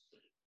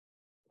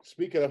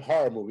 Speaking of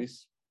horror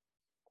movies,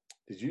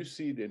 did you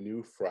see the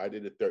new Friday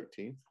the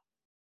 13th?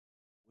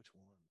 Which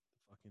one?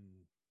 The fucking...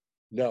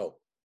 No,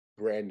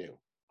 brand new.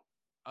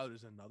 Oh,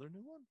 there's another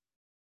new one?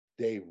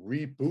 They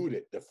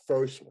rebooted the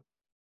first one.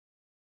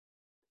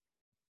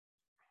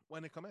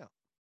 When did it come out?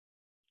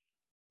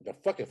 The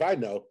fuck if I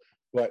know,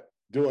 but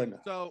during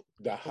So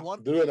the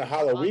one- during the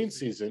Halloween I'm thinking-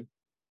 season,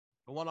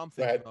 the one I'm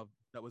Go ahead. thinking of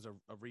that was a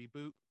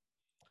reboot.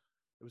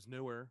 It was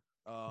newer,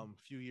 a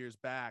few years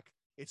back.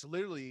 It's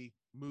literally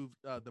moved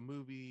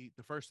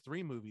the first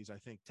 3 movies, I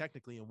think,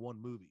 technically in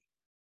one movie.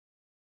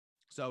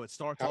 So it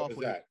starts how off is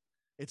with that?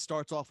 it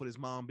starts off with his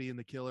mom being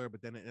the killer,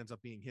 but then it ends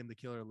up being him the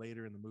killer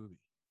later in the movie.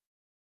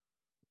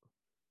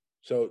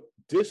 So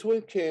this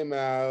one came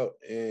out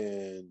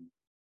in,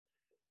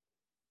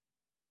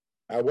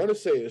 I want to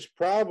say it's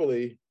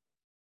probably.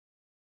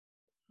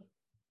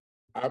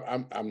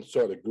 I'm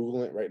sort of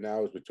googling it right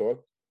now as we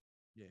talk.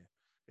 Yeah,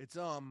 it's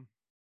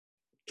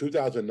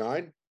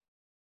 2009.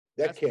 That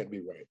That's- can't be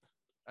right.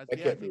 I That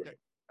I can't be think right.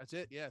 that's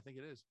it. Yeah, I think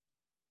it is.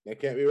 That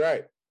can't be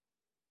right.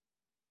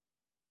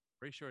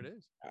 Pretty sure it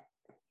is. I-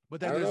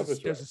 But I then don't know there's if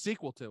it's there's right. a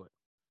sequel to it.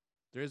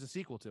 There is a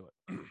sequel to it.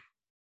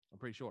 I'm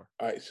pretty sure.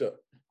 All right, so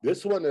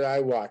this one that I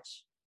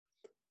watched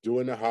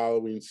during the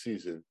Halloween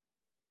season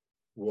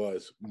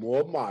was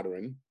more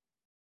modern.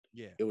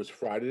 Yeah. It was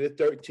Friday the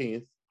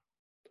 13th.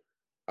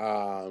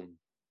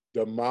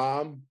 The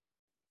mom,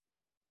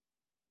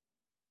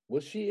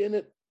 was she in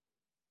it?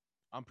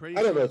 I'm pretty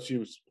I sure don't know if she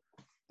was.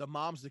 the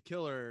mom's the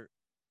killer.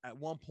 At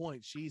one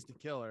point, she's the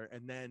killer.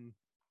 And then,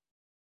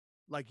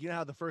 like, you know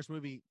how the first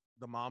movie,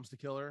 the mom's the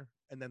killer?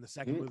 And then the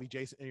second movie,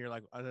 Jason, and you're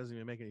like, that doesn't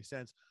even make any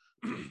sense.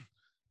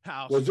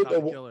 How Was she's it not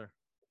the the- killer?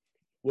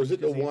 Was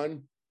it the 'Cause he-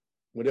 one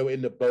when they were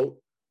in the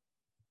boat,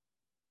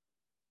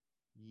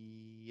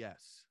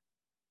 Yes.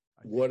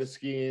 water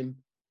skiing?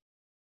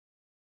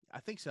 I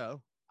think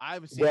so. I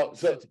haven't seen Well, it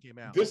so since it came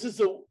out. this is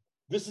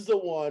the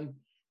one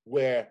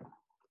where,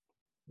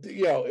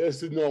 it's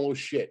the normal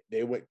shit.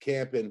 They went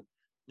camping,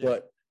 Yeah.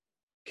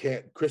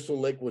 but Crystal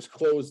Lake was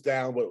closed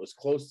down, but it was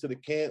close to the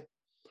camp.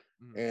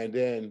 Mm. And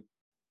then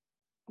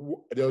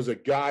there was a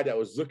guy that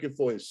was looking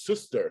for his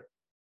sister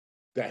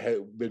that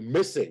had been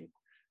missing.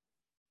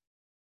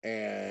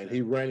 And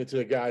he ran into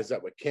the guys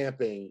that were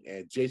camping,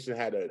 and Jason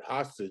had a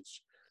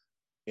hostage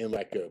in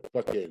like a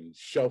fucking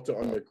shelter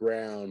on the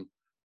ground,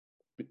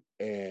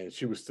 and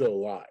she was still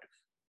alive.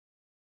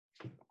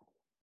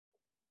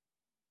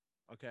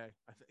 Okay.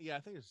 I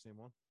think it's the same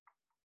one.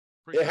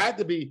 It had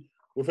to be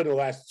within the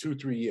last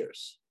 2-3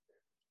 years.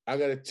 I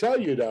gotta tell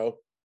you though,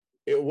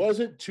 it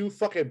wasn't too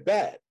fucking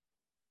bad.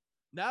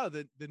 No,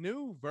 the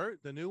new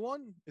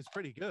one is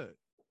pretty good.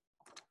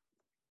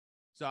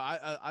 So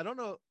I don't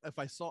know if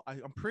I saw.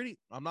 I'm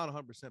not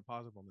 100%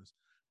 positive on this,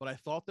 but I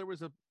thought there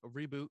was a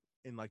reboot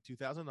in like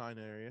 2009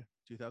 area,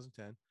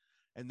 2010,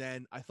 and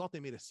then I thought they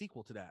made a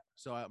sequel to that.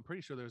 So I'm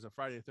pretty sure there was a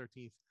Friday the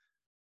 13th,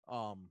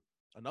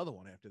 another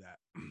one after that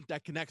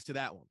that connects to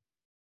that one.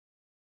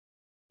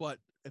 But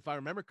if I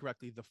remember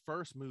correctly, the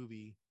first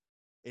movie,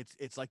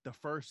 it's like the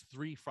first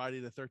 3 Friday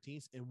the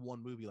 13th in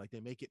one movie. Like they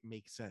make it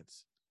make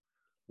sense.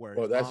 Where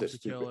Well, that's mom's just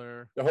the stupid.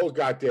 killer. The whole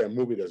goddamn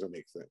movie doesn't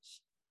make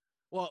sense.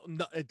 Well,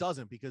 no, it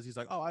doesn't, because he's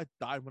like, oh, I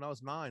died when I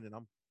was 9 and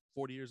I'm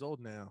 40 years old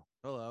now.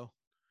 Hello.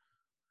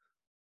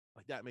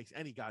 Like that makes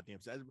any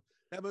goddamn sense.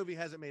 That movie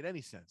hasn't made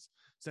any sense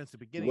since the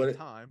beginning of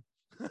time.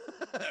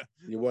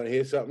 You want to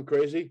hear something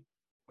crazy?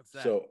 What's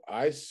that? So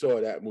I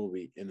saw that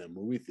movie in a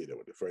movie theater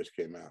when it first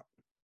came out.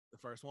 The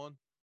first one?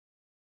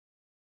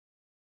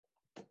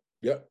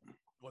 Yep.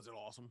 Was it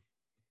awesome?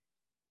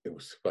 It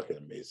was fucking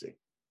amazing.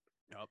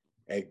 Yep.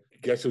 And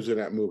guess who's in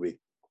that movie?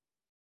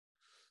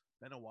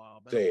 Been a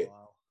while. Say it.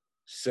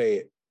 Say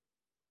it.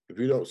 If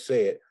you don't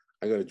say it,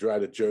 I'm going to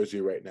drive to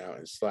Jersey right now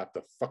and slap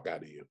the fuck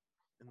out of you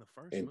In the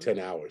first in movie? 10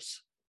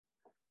 hours.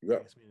 You I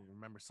go. guess we didn't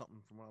remember something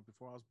from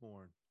before I was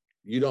born.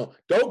 You don't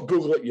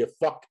Google it, you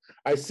fuck.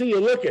 I see you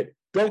looking.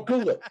 Don't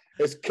Google it.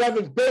 It's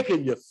Kevin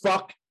Bacon, you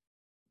fuck.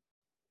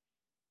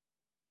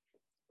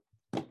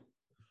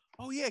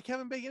 Oh yeah,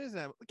 Kevin Bacon is in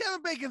that.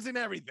 Kevin Bacon's in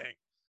everything.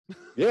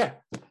 Yeah,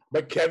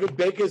 but Kevin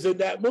Bacon's in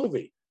that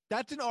movie.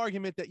 That's an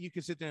argument that you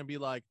could sit there and be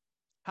like,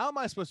 how am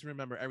I supposed to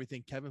remember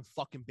everything Kevin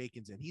fucking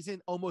Bacon's in? He's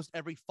in almost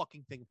every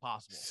fucking thing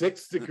possible.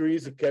 6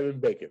 degrees of Kevin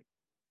Bacon.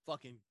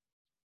 Fucking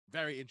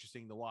very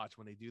interesting to watch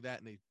when they do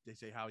that, and they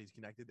say how he's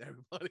connected to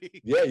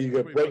everybody. Yeah, you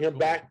can Pretty bring much him cool.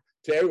 back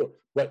to everyone.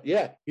 But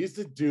yeah, he's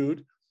the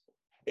dude,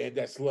 and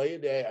that's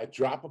laying there. A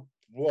drop of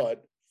blood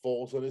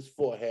falls on his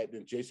forehead,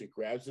 and Jason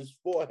grabs his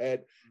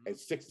forehead and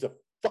sticks the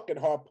fucking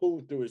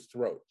harpoon through his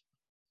throat.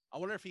 I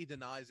wonder if he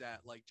denies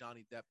that, like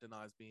Johnny Depp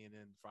denies being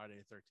in Friday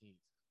the 13th.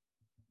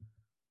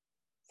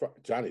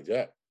 Johnny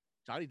Depp.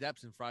 Johnny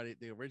Depp's in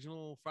the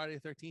original Friday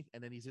the 13th,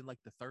 and then he's in like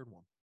the third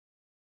one.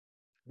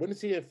 When is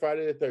he in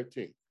Friday the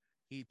 13th?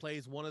 He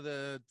plays one of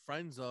the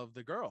friends of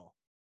the girl.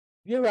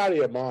 You're out of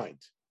your mind.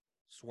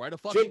 Swear to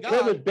fucking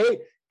God.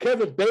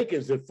 Kevin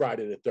Bacon's in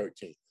Friday the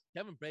 13th.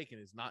 Kevin Bacon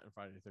is not in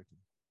Friday the 13th.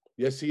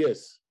 Yes, he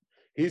is.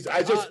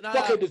 I just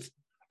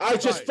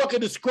Sorry. fucking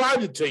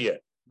described it to you.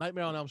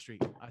 Nightmare on Elm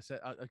Street. I said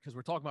because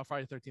we're talking about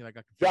Friday the 13th. I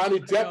got confused. Johnny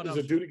Nightmare on Depp is Elm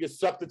a dude who gets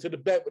sucked into the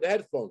bed with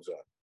headphones on.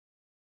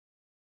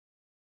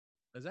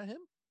 Is that him?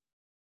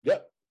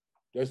 Yep,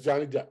 that's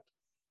Johnny Depp.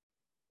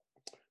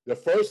 The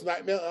first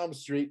Nightmare on Elm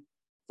Street,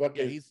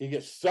 fucking, he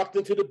gets sucked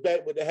into the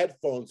bed with the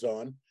headphones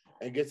on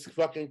and gets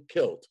fucking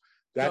killed.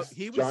 That's So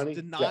he was Johnny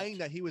denying Depp.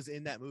 that he was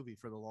in that movie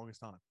for the longest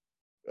time.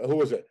 Who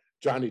was it?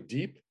 Johnny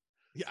Depp?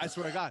 Yeah, I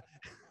swear to God.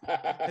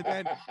 And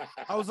then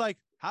I was like,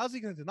 how's he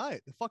going to deny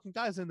it? The fucking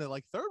guy's in the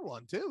like third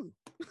one too.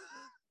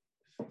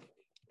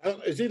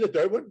 Is he the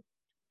third one?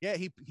 Yeah,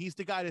 he's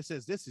the guy that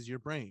says, this is your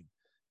brain.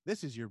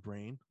 This is your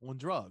brain on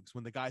drugs.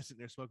 When the guy's sitting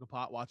there smoking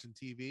pot, watching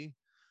TV.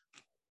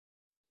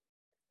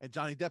 And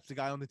Johnny Depp's the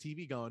guy on the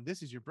TV going,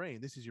 this is your brain.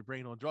 This is your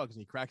brain on drugs.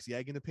 And he cracks the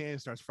egg in the pan and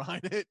starts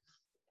frying it.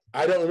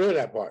 I don't remember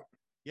that part.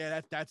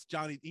 Yeah, that's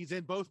Johnny. He's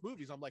in both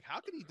movies. I'm like, how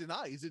can he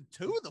deny? He's in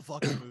 2 of the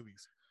fucking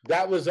movies.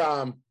 That was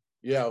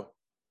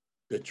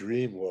the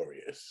Dream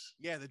Warriors.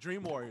 Yeah, the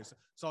Dream Warriors.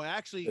 So I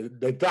actually,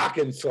 The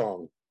Dawkins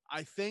song.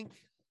 I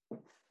think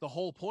the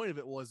whole point of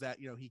it was that,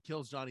 he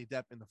kills Johnny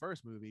Depp in the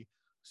first movie.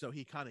 So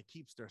he kind of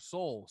keeps their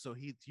soul. So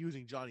he's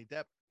using Johnny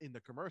Depp in the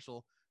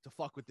commercial to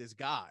fuck with this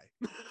guy.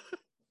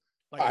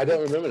 I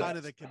don't remember kind that.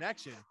 of the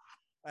connection.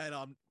 And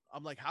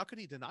I'm like, how could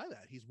he deny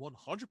that? He's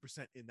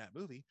 100% in that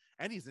movie,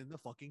 and he's in the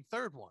fucking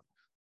third one.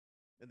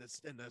 And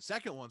the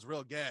second one's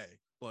real gay,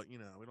 but we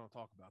don't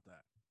talk about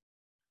that.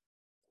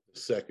 The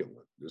second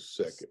one.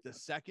 The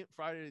second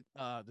Friday,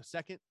 the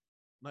second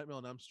Nightmare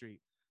on Elm Street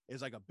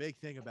is like a big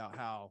thing about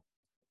how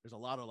there's a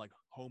lot of like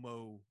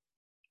homo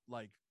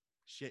like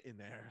shit in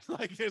there.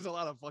 Like there's a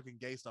lot of fucking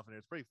gay stuff in there.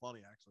 It's pretty funny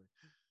actually.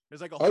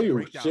 There's like a whole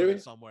breakdown of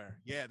it somewhere.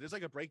 Yeah, there's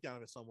like a breakdown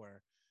of it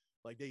somewhere.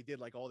 Like they did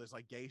like all this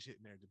like gay shit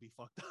in there to be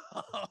fucked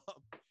up.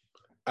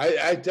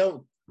 I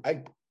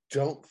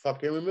don't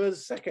fucking remember the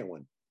second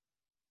one.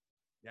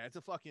 Yeah,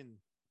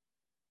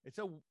 it's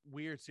a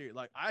weird series.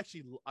 Like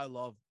I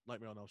love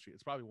Nightmare on Elm Street.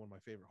 It's probably one of my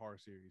favorite horror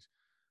series,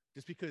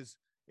 just because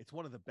it's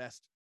one of the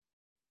best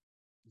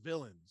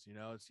villains.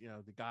 It's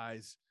the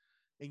guy's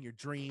in your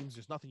dreams.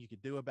 There's nothing you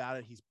could do about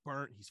it. He's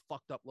burnt. He's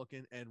fucked up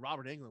looking. And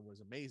Robert Englund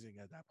was amazing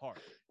at that part.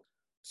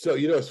 So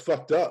it's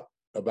fucked up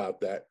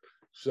about that.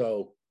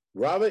 So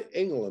Robert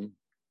Englund,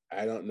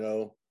 I don't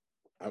know.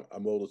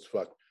 I'm old as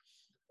fuck.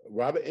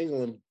 Robert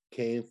Englund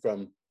came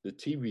from the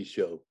TV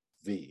show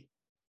V.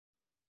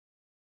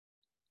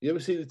 You ever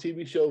see the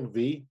TV show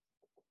V?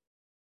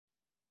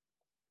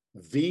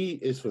 V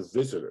is for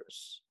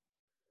visitors.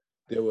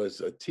 There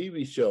was a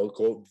TV show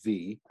called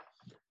V,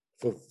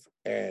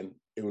 and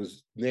it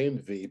was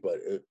named V, but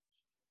it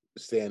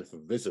stands for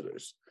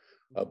visitors,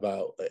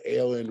 about an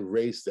alien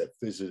race that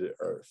visited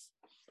Earth.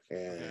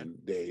 And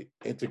they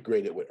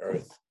integrated with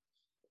Earth.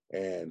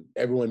 And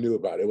everyone knew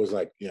about it. It was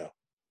like,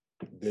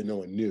 no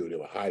one knew. They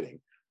were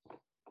hiding.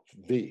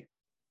 V.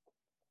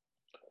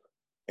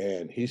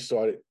 And he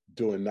started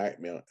doing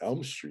Nightmare on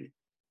Elm Street.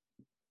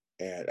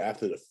 And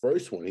after the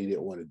first one, he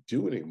didn't want to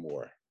do it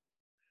anymore.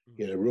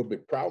 He had a real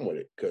big problem with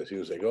it because he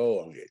was like, oh,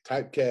 I'm going to get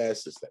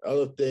typecast, this, that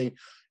other thing.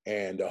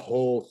 And the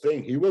whole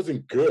thing, he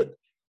wasn't good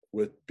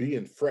with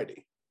being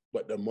Freddy,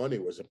 but the money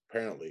was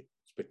apparently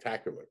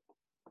spectacular.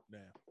 Yeah.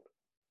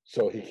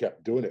 So he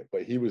kept doing it,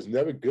 but he was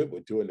never good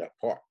with doing that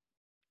part.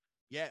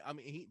 Yeah, I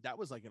mean, that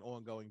was like an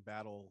ongoing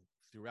battle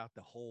throughout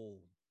the whole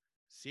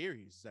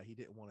series, that he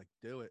didn't want to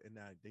do it, and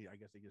that I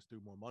guess they just threw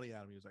more money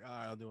at him. He was like, all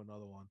right, I'll do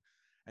another one.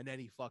 And then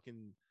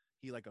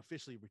he like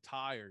officially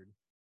retired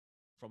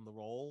from the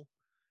role.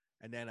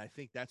 And then I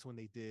think that's when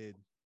they did,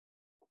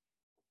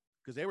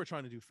 because they were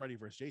trying to do Freddy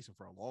vs. Jason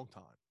for a long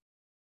time.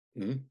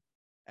 Mm-hmm.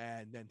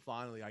 And then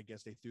finally, I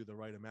guess they threw the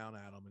right amount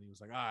at him, and he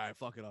was like, all right,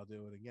 fuck it, I'll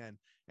do it again.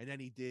 And then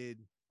he did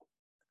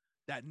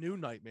that new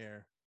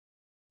Nightmare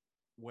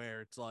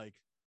where it's like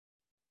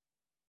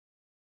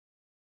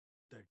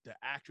the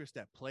actress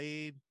that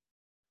played,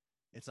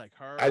 it's like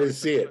her. I didn't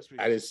see it.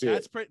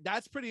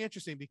 That's pretty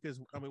interesting because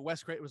I mean,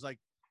 Wes Craven was like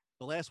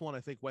the last one I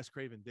think Wes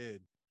Craven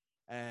did,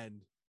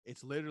 and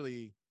it's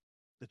literally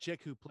the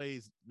chick who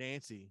plays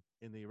Nancy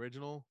in the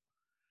original.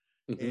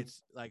 Mm-hmm.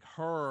 It's like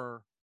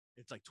her.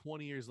 It's like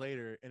 20 years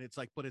later, and it's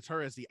like, but it's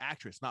her as the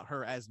actress, not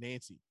her as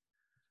Nancy.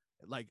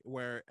 Like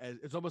where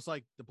it's almost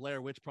like the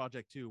Blair Witch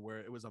Project too, where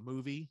it was a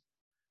movie,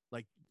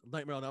 like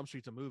Nightmare on Elm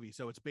Street's a movie,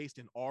 so it's based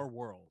in our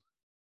world,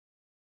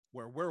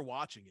 where we're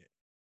watching it,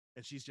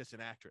 and she's just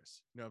an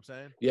actress. You know what I'm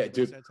saying? Yeah,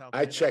 dude.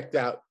 I checked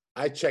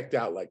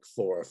out like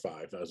 4 or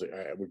 5. I was like, all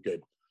right, we're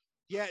good.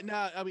 Yeah,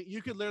 no, I mean,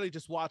 you could literally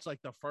just watch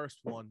like the first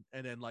one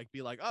and then like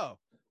be like, oh,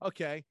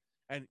 okay,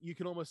 and you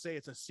can almost say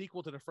it's a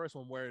sequel to the first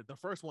one, where the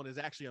first one is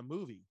actually a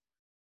movie.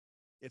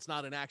 It's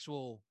not an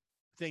actual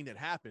thing that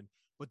happened,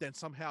 but then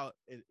somehow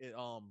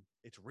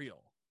it's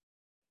real.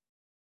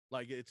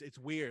 Like it's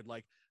weird.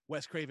 Like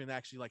Wes Craven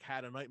actually like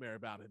had a nightmare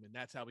about him, and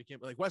that's how we came.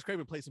 Like Wes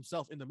Craven plays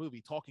himself in the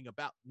movie talking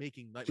about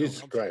making Nightmare.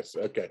 Jesus Christ.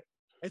 Okay.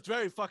 It's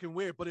very fucking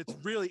weird, but it's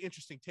really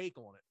interesting take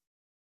on it.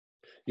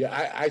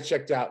 Yeah, I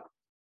checked out.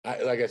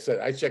 Like I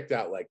said, I checked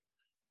out like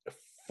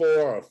 4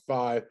 or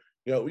 5.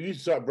 You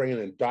start bringing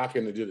in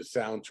Dokken to do the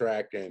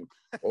soundtrack and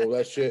all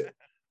that shit.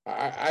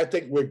 I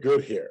think we're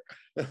good here.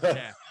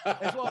 Yeah.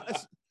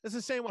 It's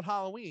the same with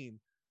Halloween.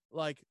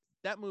 Like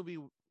that movie,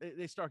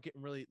 they start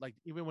getting really like,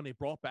 even when they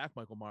brought back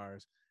Michael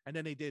Myers, and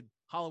then they did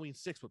Halloween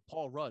 6 with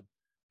Paul Rudd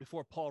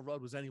before Paul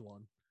Rudd was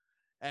anyone.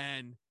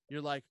 And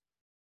you're like,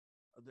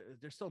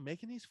 they're still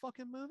making these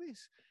fucking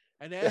movies.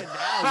 And then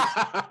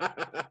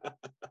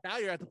now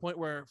you're at the point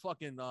where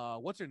fucking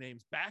what's her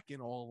name's back in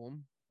all of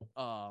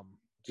them.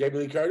 Jamie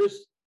Lee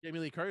Curtis. Jamie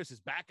Lee Curtis is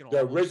back in all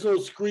the of them. original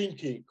Scream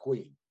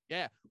Queen.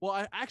 Yeah. Well,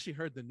 I actually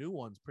heard the new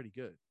one's pretty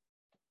good.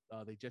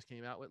 They just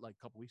came out with like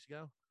a couple weeks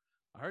ago.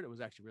 I heard it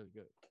was actually really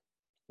good.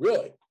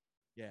 Really?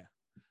 Yeah.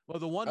 Well,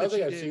 the one I don't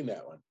think I've seen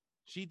that one.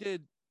 She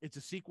did. It's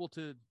a sequel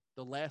to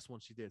the last one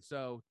she did.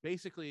 So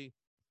basically,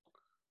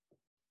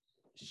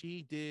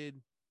 she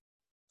did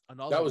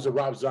another. That was a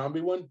Rob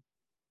Zombie one.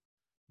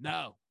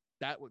 No,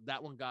 that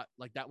one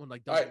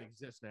doesn't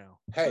exist now.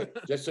 Hey,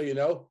 just so you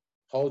know,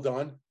 hold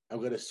on.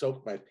 I'm gonna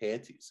soak my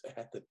panties. I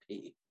have to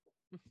pee.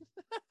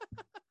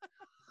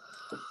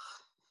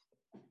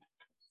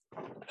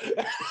 I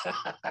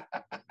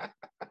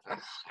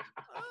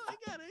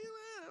got it.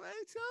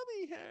 My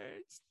tummy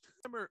hurts.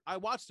 Remember, I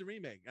watched the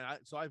remake, and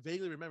so I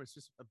vaguely remember. It's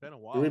just been a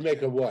while. The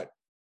remake of what?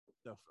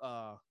 The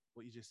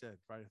what you just said,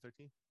 Friday the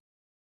 13th.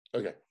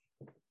 Okay.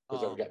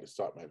 Because I Um, forgot to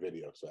start my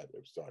video, so I had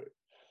to start it.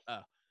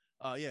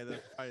 yeah,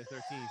 the Friday the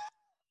 13th.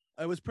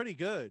 It was pretty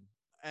good,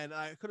 and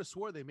I could have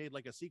swore they made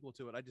like a sequel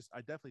to it. I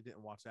definitely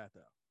didn't watch that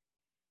though.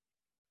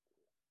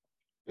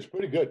 It's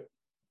pretty good.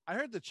 I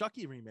heard the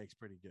Chucky remake's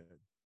pretty good.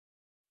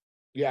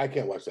 Yeah, I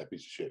can't watch that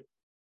piece of shit.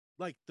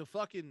 Like the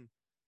fucking,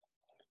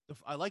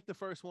 I like the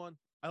first one.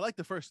 I like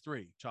the first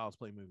 3 Child's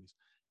Play movies,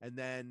 and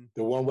then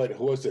The one with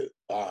who was it?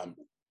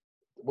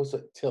 What's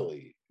it?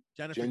 Tilly.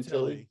 Jennifer Jen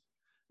Tilly.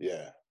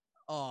 Yeah.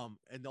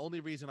 And the only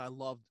reason I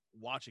loved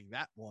watching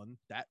that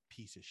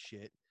piece of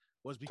shit,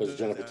 was Because because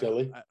Jennifer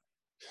Tilly.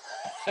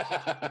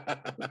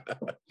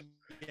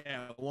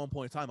 Yeah, at one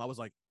point in time, I was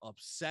like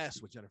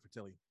obsessed with Jennifer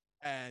Tilly,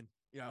 and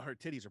her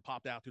titties are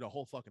popped out through the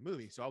whole fucking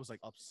movie. So I was like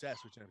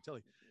obsessed with Jennifer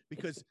Tilly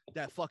because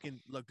that fucking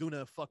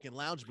Laguna fucking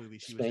Lounge movie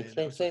she was in.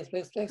 What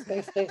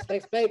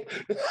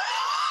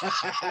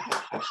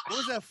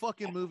was that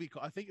fucking movie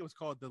called? I think it was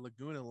called The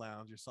Laguna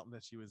Lounge or something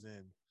that she was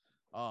in.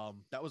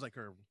 That was like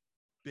her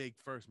big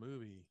first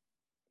movie.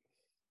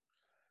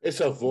 It's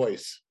her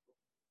voice.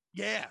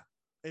 Yeah,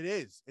 it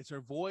is. It's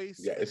her voice.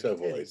 Yeah, it's her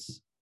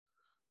voice.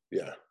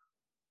 Yeah.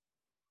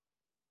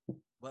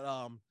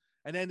 But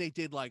and then they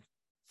did like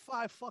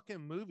 5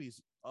 fucking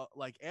movies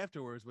like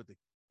afterwards with the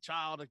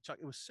child of Chuck.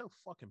 It was so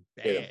fucking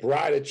bad. Yeah, the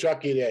Bride of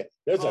Chucky.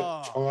 There's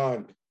a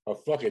ton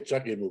of fucking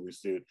Chucky movies,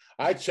 dude.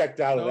 I checked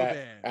out of that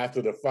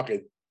after the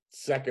fucking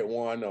second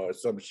one or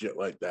some shit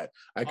like that.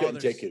 I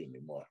couldn't take it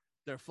anymore.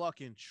 They're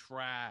fucking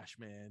trash,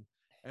 man.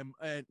 And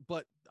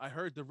but I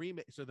heard the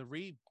remake. So the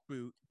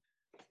reboot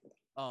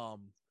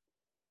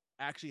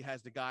actually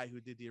has the guy who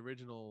did the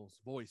original's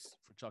voice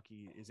for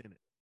Chucky is in it.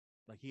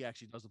 Like he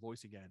actually does the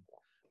voice again,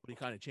 but he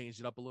kind of changed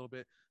it up a little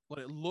bit. But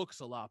it looks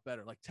a lot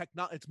better. Like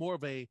it's more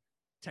of a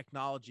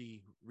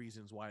technology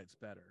reasons why it's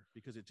better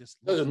because it just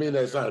doesn't mean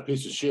that it's not a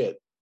piece of shit.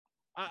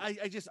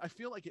 I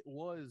feel like it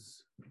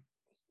was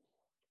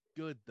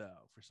good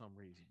though for some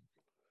reason.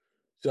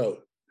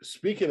 So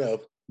speaking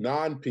of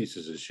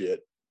non-pieces of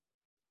shit,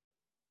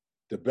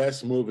 the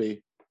best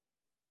movie,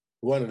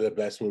 one of the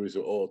best movies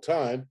of all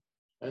time,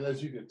 and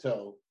as you can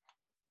tell,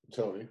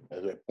 Tony,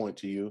 as I point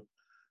to you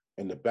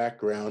in the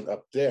background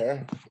up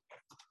there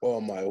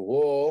on my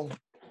wall,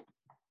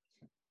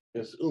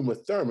 is Uma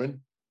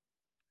Thurman.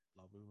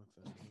 Love Uma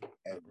Thurman.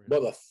 And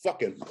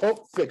motherfucking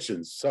Pulp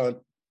Fiction, son.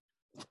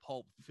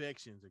 Pulp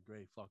Fiction's a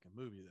great fucking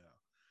movie, though.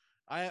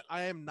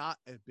 I am not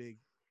a big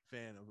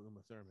fan of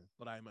Uma Thurman,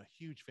 but I'm a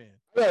huge fan.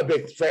 I'm not a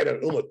big fan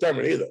of Uma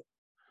Thurman either.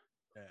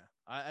 Yeah,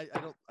 I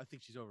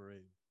think she's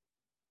overrated.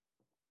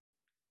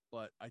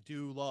 But I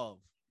do love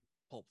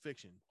Pulp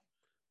Fiction.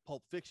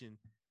 Pulp Fiction,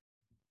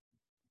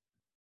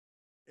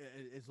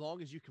 as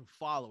long as you can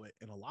follow it,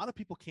 and a lot of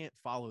people can't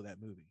follow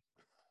that movie.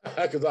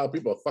 Because a lot of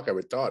people are fucking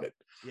retarded.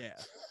 Yeah.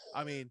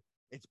 I mean,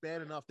 it's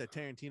bad enough that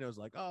Tarantino's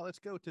like, oh, let's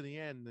go to the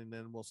end, and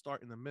then we'll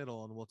start in the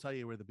middle, and we'll tell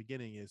you where the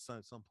beginning is.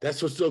 Some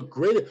That's what's so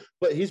great.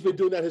 But he's been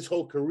doing that his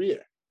whole career.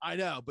 I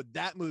know, but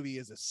that movie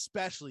is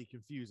especially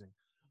confusing.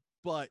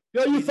 But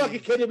yo, you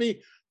fucking kidding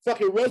me?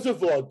 Fucking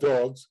Reservoir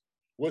Dogs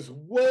was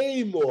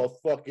way more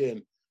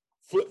fucking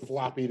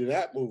flip-floppy than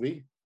that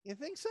movie. You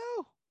think so?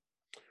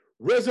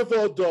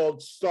 Reservoir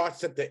Dogs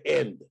starts at the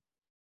end.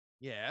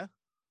 Yeah.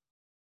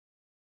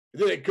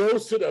 Then it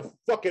goes to the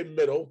fucking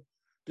middle.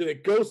 Then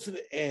it goes to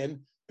the end.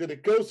 Then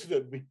it goes to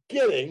the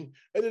beginning.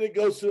 And then it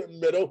goes to the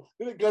middle.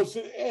 Then it goes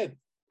to the end.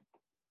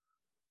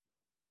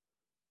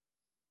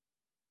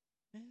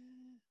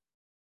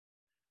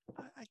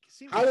 I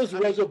see. How does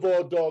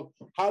Reservoir Dogs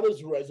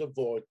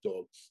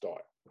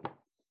start?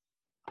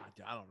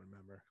 I don't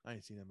remember. I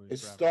ain't seen that movie. It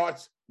forever.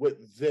 starts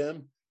with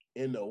them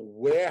in a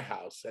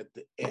warehouse at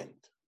the end.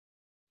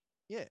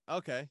 Yeah.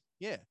 Okay.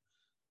 Yeah.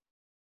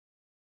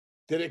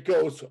 Then it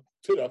goes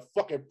to the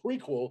fucking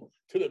prequel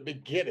to the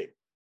beginning.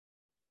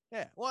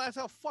 Yeah. Well, that's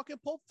how fucking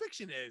Pulp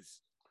Fiction is.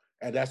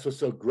 And that's what's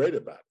so great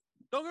about it.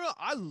 Don't get me wrong.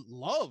 I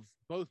love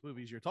both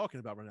movies you're talking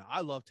about right now.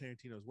 I love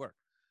Tarantino's work.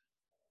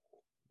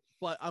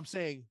 But I'm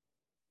saying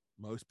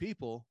most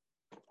people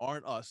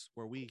aren't us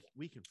where we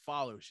can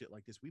follow shit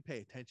like this. We pay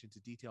attention to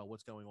detail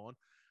what's going on.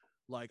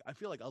 Like, I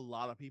feel like a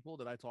lot of people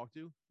that I talk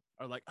to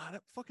are like,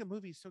 that fucking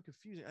movie is so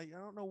confusing. I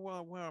don't know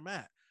where I'm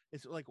at.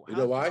 It's like, you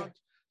know why?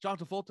 John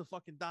Travolta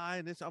fucking die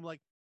and this. I'm like,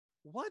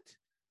 what?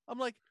 I'm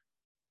like,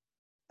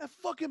 that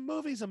fucking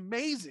movie's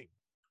amazing.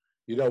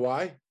 You know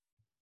why?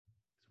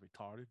 It's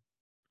retarded.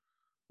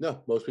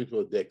 No, most people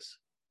are dicks.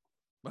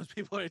 Most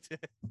people are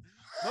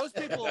most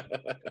people,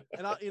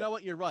 and you know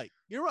what? You're right.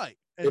 You're right.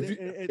 And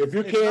if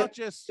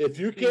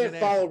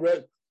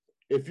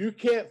you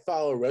can't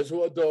follow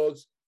Reservoir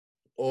Dogs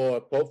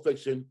or Pulp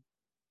Fiction,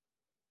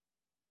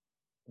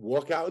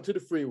 walk out into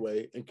the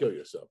freeway and kill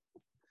yourself.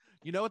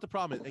 You know what the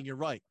problem is, and you're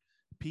right.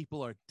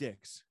 People are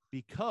dicks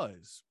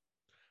because,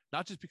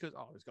 not just because,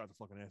 oh, this guy's a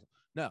fucking asshole.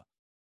 No,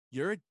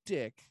 you're a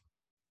dick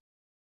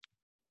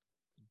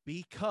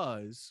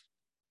because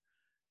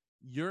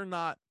you're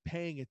not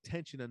paying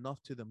attention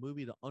enough to the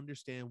movie to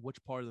understand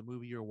which part of the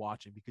movie you're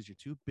watching because you're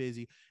too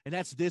busy. And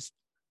that's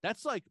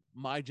like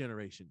my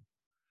generation.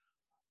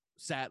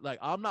 sad. Like,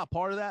 I'm not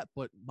part of that,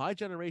 but my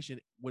generation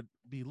would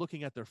be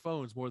looking at their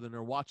phones more than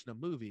they're watching a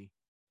movie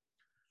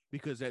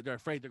because they're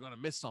afraid they're going to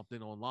miss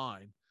something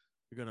online.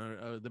 They're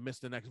going to miss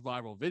the next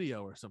viral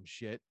video or some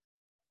shit.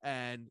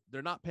 And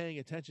they're not paying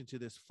attention to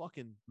this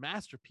fucking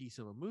masterpiece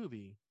of a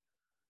movie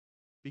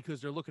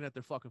because they're looking at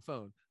their fucking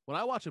phone. When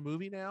I watch a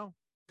movie now,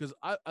 because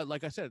I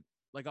like I said,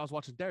 like I was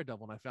watching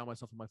Daredevil and I found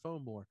myself on my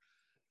phone more.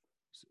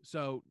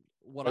 So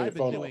what I've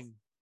been doing,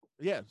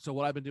 so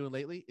what I've been doing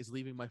lately is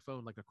leaving my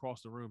phone like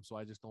across the room, so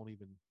I just don't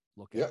even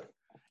look at it.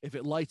 If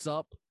it lights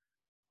up,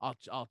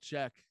 I'll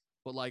check.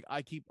 But like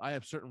I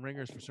have certain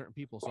ringers for certain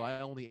people, so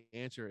I only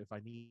answer if I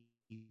need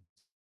to.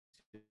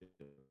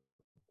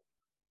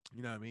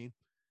 You know what I mean?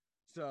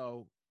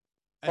 So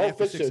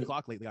after 6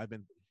 o'clock lately, I've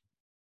been.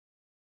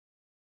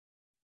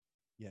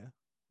 Yeah.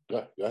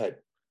 Go ahead.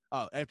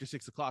 Oh, after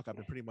 6 o'clock, I've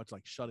been pretty much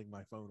like shutting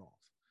my phone off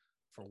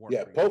for work.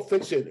 Yeah, Pulp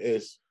Fiction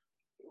is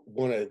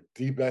one of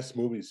the best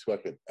movies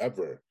fucking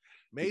ever.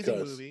 Amazing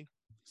movie.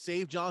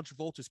 Saved John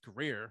Travolta's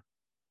career.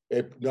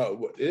 It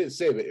didn't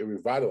save it. It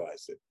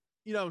revitalized it.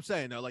 You know what I'm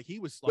saying? No, like he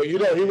was. But he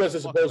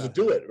wasn't supposed to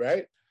do it,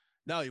 right?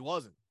 No, he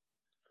wasn't.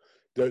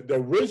 The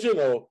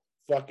original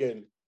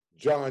fucking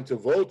John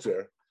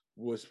Travolta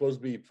was supposed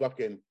to be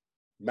fucking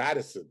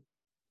Madison.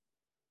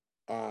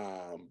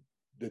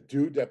 The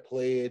dude that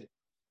played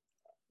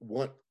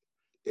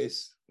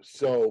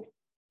so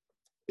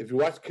if you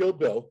watch Kill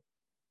Bill,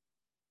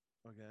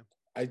 okay,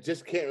 I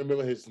just can't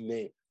remember his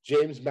name.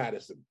 James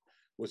Madison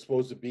was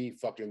supposed to be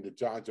fucking the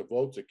John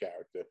Travolta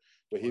character,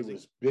 but he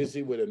was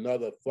busy with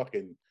another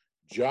fucking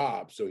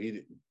job, so he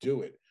didn't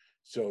do it.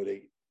 So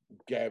they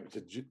gave it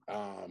to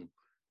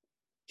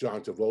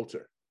John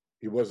Travolta.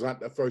 He was not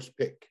the first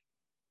pick.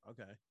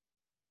 Okay.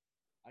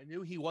 I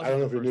knew he wasn't. I don't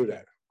know if you knew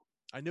that.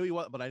 I knew he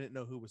was, but I didn't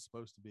know who was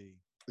supposed to be.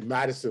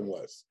 Madison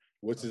was,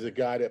 which is a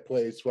guy that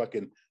plays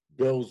fucking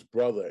Bill's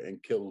brother in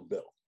Kill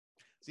Bill.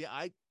 See,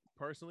 I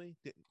personally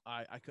didn't.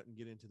 I couldn't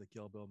get into the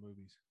Kill Bill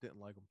movies. Didn't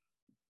like them.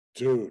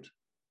 Dude,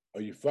 are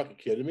you fucking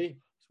kidding me?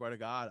 Swear to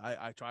God,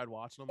 I tried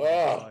watching them.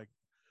 Oh,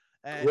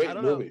 great I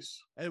don't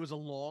movies. And it was a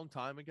long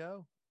time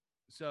ago.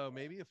 So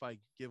maybe if I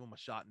give them a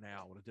shot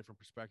now with a different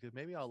perspective,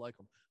 maybe I'll like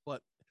them.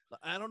 But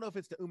I don't know if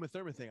it's the Uma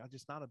Thurman thing. I'm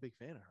just not a big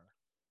fan of her.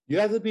 You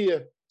have to be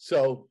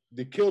so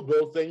the Kill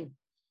Bill thing.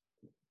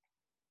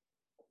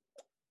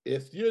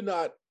 If you're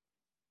not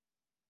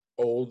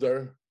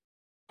older,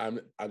 I'm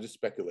just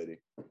speculating.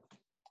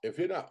 If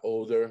you're not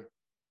older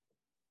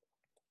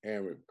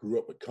and grew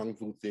up with Kung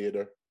Fu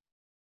Theater,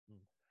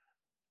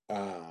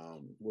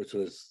 which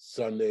was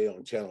Sunday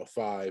on Channel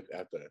 5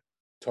 after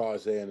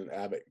Tarzan and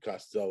Abbott and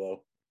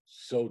Costello.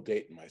 So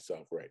dating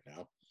myself right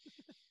now.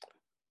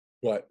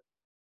 But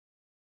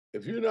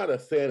if you're not a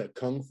fan of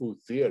Kung Fu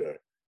Theater,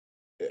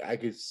 I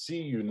could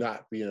see you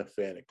not being a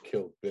fan of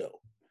Kill Bill.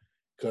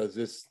 Because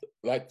it's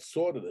like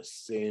sort of the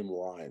same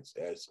lines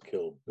as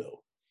Kill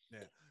Bill.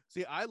 Yeah.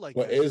 See, I like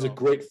but it is a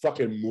great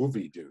fucking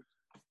movie, dude.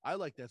 I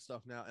like that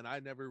stuff now, and I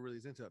never really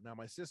was into it. Now,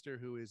 my sister,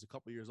 who is a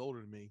couple years older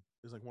than me,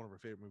 is like one of her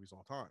favorite movies of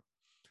all time.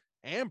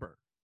 Amber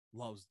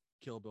loves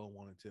Kill Bill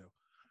 1 and 2.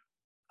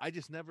 I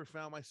just never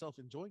found myself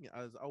enjoying it.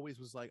 I always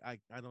was like, I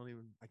can't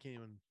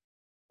even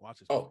watch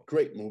this. Oh,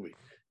 great movie.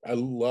 I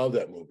love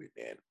that movie,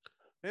 man.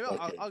 Maybe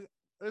I'll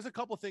there's a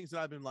couple things that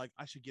I've been like,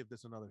 I should give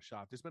this another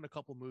shot. There's been a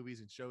couple movies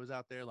and shows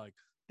out there like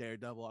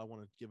Daredevil. I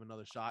want to give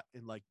another shot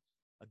in like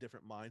a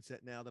different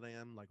mindset now that I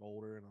am like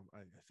older and I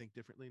think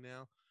differently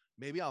now.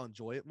 Maybe I'll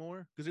enjoy it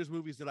more because there's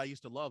movies that I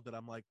used to love that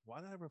I'm like,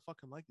 why did I ever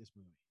fucking like this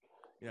movie?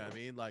 You know what I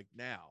mean? Like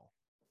now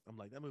I'm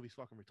like, that movie's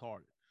fucking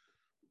retarded.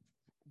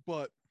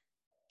 But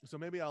so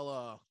maybe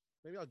I'll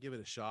give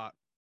it a shot.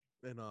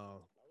 And I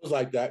was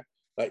like that.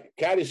 Like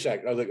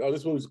Caddyshack. I was like, oh,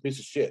 this movie's a piece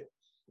of shit.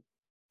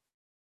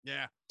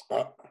 Yeah.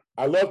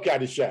 I love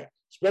Caddyshack,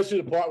 especially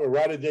the part where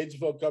Rodney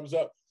Dangerfield comes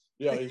up.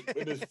 You know, he's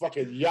in his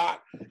fucking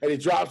yacht and he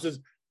drops his,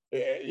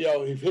 he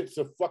hits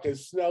the fucking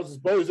Snell's his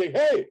boat. He's like,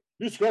 hey,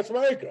 you scratched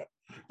my anchor.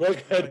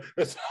 Like,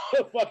 it's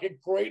a fucking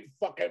great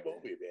fucking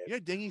movie, man. Your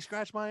dinghy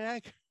scratched my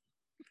anchor?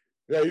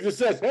 Yeah, he just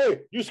says,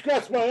 hey, you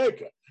scratched my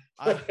anchor.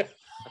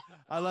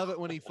 I love it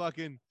when he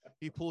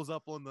pulls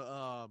up on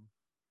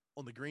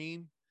the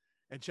green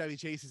and Chevy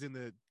Chase is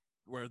in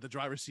where the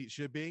driver's seat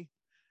should be.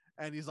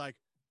 And he's like,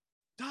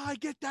 Ty,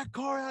 get that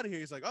car out of here.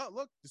 He's like, oh,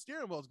 look, the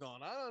steering wheel's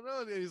gone. I don't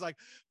know. And he's like,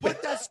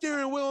 put that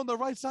steering wheel on the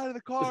right side of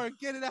the car and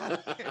get it out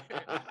of here.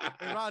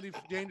 And Rodney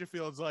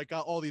Dangerfield's like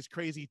got all these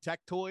crazy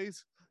tech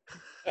toys.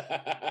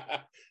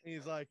 And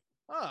he's like,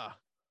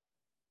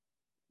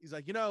 he's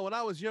like, when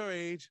I was your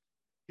age,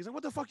 he's like,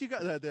 what the fuck you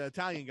got? The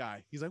Italian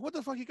guy. He's like, what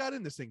the fuck you got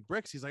in this thing?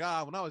 Bricks. He's like,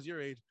 when I was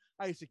your age,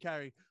 I used to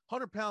carry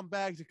 100-pound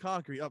bags of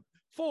concrete up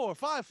 4 or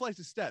 5 flights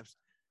of steps.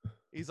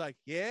 He's like,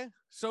 yeah.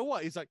 So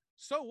what? He's like,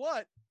 so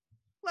what?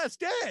 Let's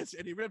dance.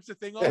 And he rips the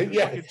thing off and the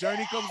fucking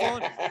Journey comes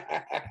on.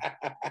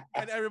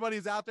 And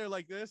everybody's out there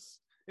like this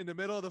in the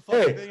middle of the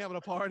fucking thing having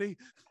a party.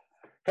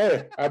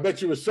 Hey, I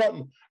bet you was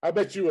something. I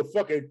bet you was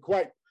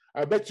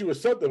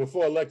something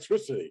before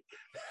electricity.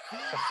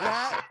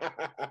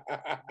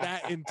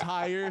 That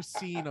entire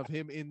scene of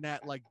him in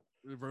that like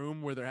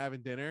room where they're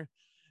having dinner,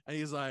 and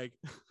he's like,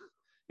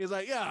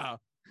 yeah.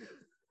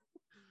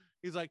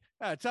 He's like,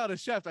 tell the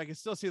chef I can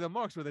still see the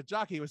marks where the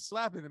jockey was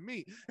slapping the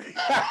meat.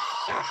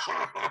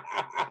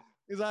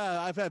 He's like,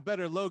 I've had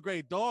better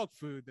low-grade dog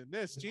food than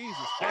this. Jesus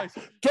Christ.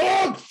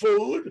 Dog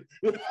food.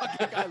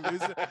 Guy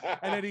loses it.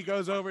 And then he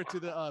goes over to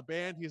the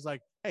band. He's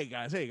like, hey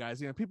guys,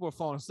 people are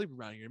falling asleep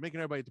around here, making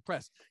everybody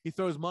depressed. He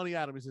throws money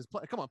at him. He says,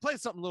 come on, play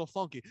something a little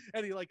funky.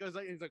 And he like goes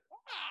like, he's like,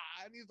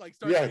 and he's like,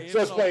 starts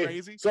dancing all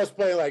crazy. Starts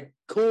playing like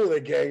Kool and the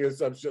Gang or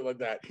some shit like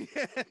that.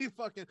 He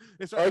fucking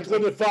Earth,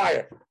 Wind, and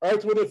Fire.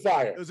 Earth, Wind, and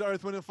Fire. It was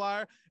Earth, Wind, and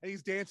Fire. And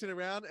he's dancing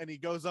around, and he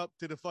goes up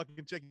to the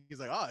fucking chick. He's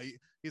like,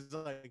 he's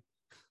like,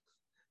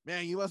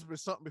 man, you must have been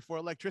something before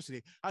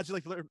electricity. How'd you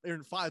like to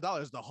earn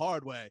 $5 the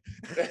hard way?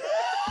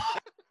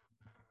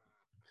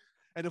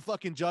 And the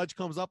fucking judge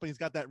comes up and he's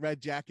got that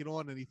red jacket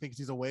on and he thinks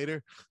he's a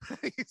waiter.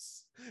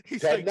 he's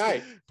Ted like,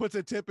 Knight puts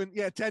a tip in.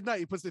 Yeah, Ted Knight.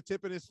 He puts the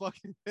tip in his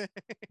fucking thing.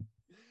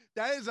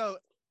 That is a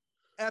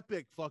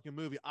epic fucking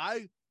movie.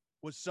 I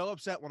was so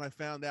upset when I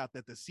found out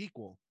that the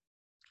sequel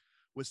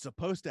was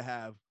supposed to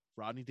have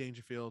Rodney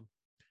Dangerfield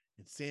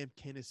and Sam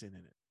Kinison in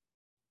it.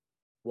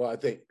 Well, I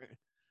think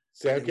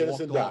Sam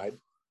Kinison died.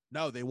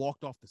 No, they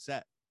walked off the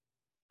set.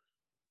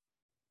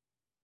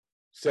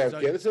 Sam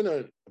Kinison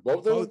or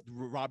both of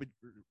them?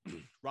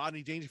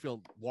 Rodney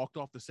Dangerfield walked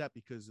off the set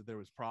because there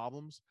was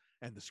problems,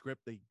 and the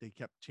script they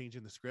kept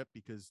changing the script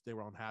because they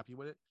were unhappy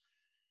with it.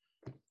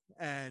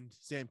 And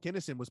Sam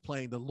Kinison was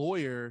playing the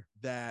lawyer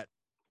that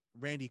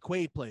Randy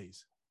Quaid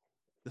plays.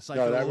 The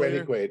psycho No, not lawyer. Randy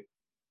Quaid.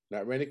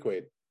 Not Randy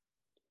Quaid.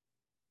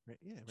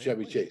 Yeah,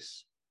 Chevy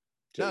Chase.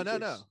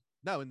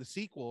 No. In the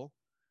sequel,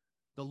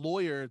 the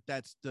lawyer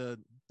that's the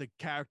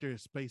character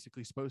is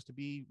basically supposed to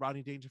be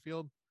Rodney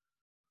Dangerfield.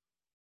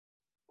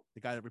 The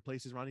guy that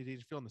replaces Rodney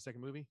Dangerfield in the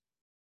second movie.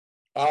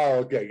 Oh,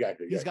 okay,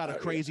 gotcha. He's got a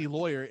crazy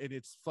lawyer, and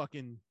it's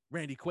fucking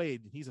Randy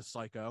Quaid. He's a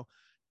psycho.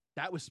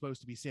 That was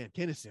supposed to be Sam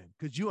Kinison.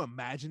 Could you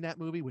imagine that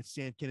movie with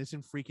Sam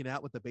Kinison freaking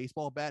out with the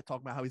baseball bat,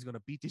 talking about how he's going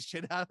to beat the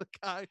shit out of the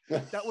guy?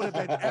 That would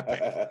have been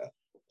epic.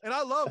 And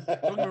I love,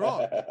 don't get me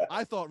wrong,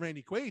 I thought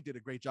Randy Quaid did a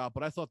great job,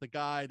 but I thought the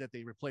guy that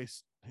they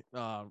replaced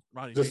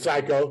Rodney the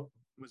psycho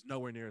was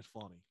nowhere near as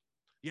funny.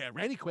 Yeah,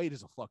 Randy Quaid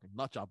is a fucking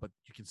nut job, but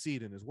you can see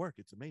it in his work.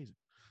 It's amazing.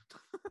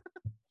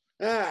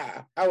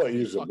 I would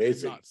use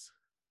amazing. Nuts.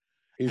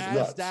 He's as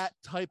nuts. That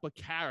type of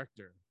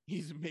character.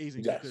 He's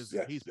amazing because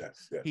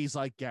he's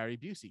like Gary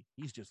Busey.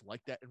 He's just like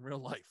that in real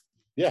life.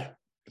 Yeah.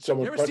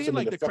 Someone you ever seen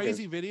like the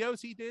crazy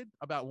videos he did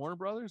about Warner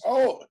Brothers?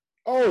 Oh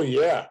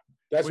yeah.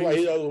 That's why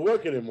he doesn't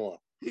work anymore.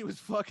 He was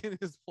fucking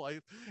his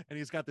wife, and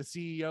he's got the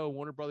CEO of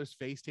Warner Brothers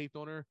face taped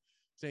on her,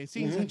 saying,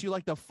 "Seems that you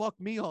like to fuck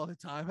me all the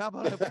time. How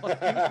about I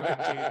fuck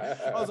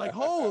you, I was like,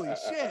 holy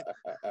shit.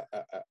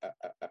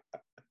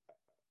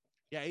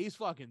 Yeah, he's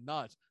fucking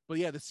nuts. But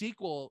yeah, the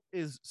sequel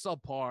is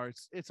subpar.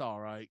 It's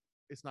all right.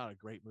 It's not a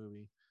great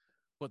movie.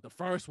 But the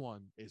first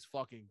one is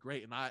fucking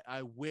great. And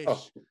I wish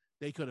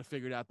they could have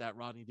figured out that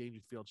Rodney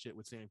Dangerfield shit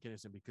with Sam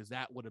Kinison, because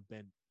that would have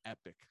been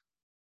epic.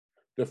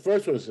 The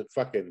first one was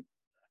fucking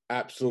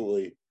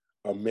absolutely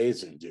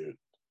amazing, dude.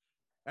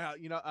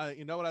 You know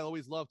what I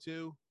always love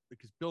too?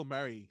 Because Bill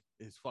Murray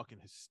is fucking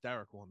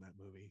hysterical in that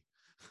movie.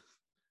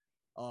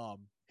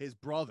 His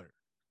brother.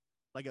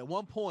 Like at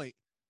one point,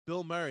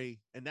 Bill Murray,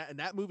 and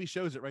that movie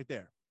shows it right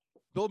there.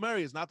 Bill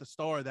Murray is not the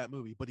star of that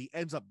movie, but he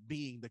ends up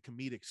being the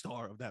comedic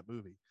star of that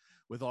movie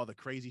with all the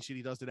crazy shit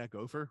he does to that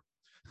gopher.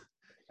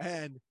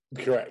 And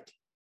correct.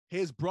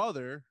 His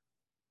brother,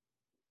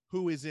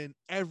 who is in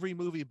every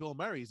movie Bill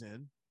Murray's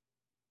in.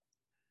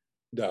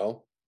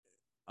 No.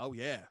 Oh,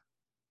 yeah.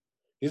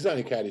 He's not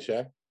in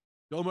Caddyshack.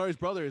 Bill Murray's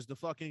brother is the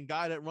fucking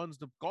guy that runs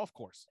the golf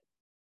course.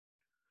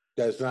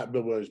 That's not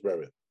Bill Murray's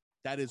brother.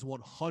 That is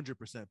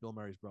 100% Bill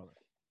Murray's brother.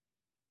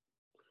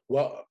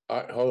 Well,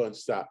 hold on,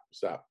 stop.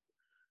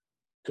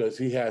 Because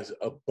he has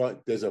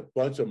there's a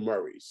bunch of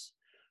Murrays,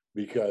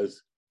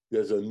 because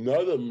there's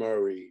another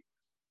Murray,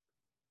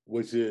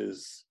 which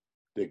is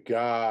the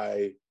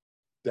guy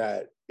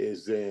that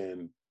is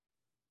in,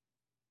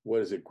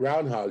 what is it,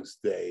 Groundhog's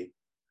Day,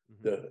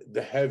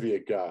 the heavier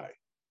guy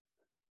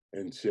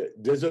and shit.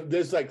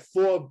 There's like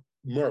 4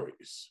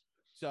 Murrays.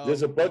 So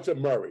there's a bunch of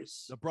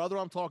Murrays. The brother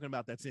I'm talking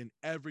about that's in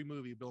every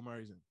movie Bill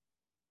Murray's in.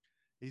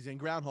 He's in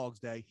Groundhog's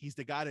Day. He's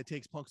the guy that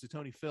takes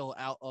Punxsutawney Phil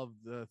out of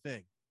the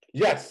thing.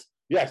 Yes.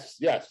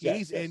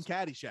 He's in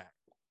Caddyshack.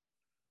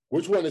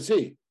 Which one is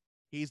he?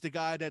 He's the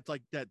guy that's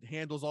like that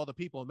handles all the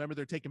people. Remember,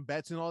 they're taking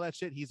bets and all that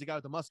shit. He's the guy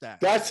with the mustache.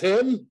 That's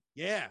him?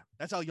 Yeah,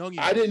 that's how young he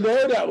is. I didn't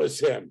know that was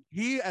him.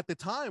 He at the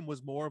time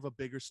was more of a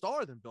bigger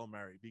star than Bill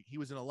Murray. He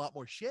was in a lot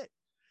more shit.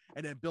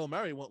 And then Bill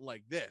Murray went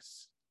like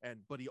this.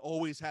 But he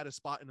always had a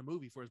spot in the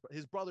movie for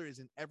his brother is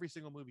in every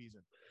single movie he's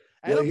in.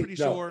 And I'm pretty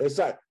sure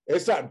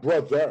it's not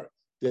brother.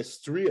 There's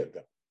 3 of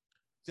them.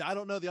 See, I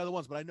don't know the other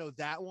ones, but I know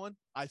that one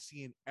I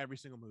see in every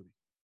single movie.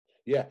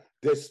 Yeah,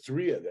 there's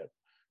 3 of them.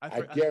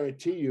 I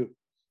guarantee you.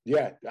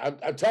 Yeah,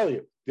 I'm telling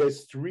you,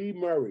 there's 3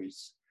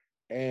 Murrays,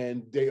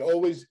 and they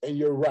always, and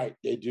you're right,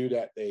 they do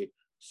that. They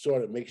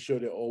sort of make sure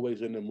they're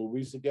always in the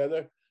movies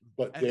together.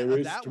 But And there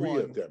is that 3 one,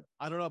 of them.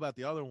 I don't know about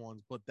the other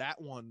ones, but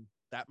that one,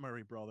 that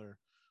Murray brother,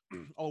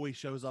 always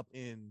shows up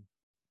in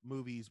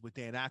movies with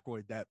Dan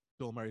Aykroyd that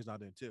Bill Murray's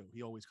not in too.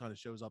 He always kind of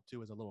shows up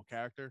too as a little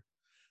character,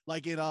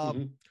 like in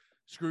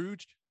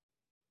Scrooge,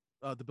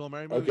 the Bill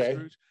Murray movie. Okay.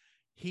 Scrooge.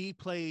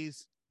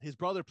 His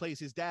brother plays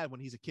his dad when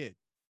he's a kid,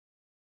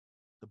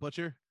 the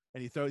butcher,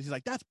 and he's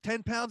like, "That's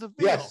 10 pounds of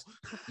veal."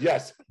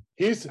 Yes.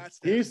 He's That's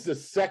them. he's the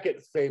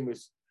second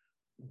famous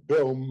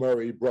Bill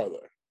Murray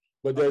brother.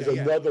 But there's Okay,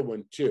 yeah. another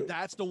one too.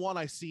 That's the one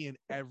I see in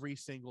every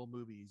single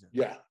movie he's in.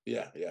 Yeah.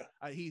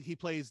 He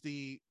plays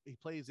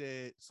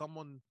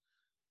someone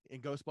in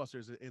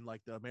Ghostbusters in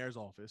like the mayor's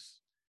office.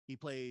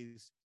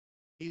 He's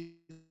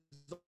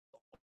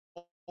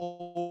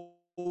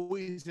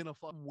always in a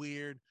fucking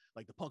weird,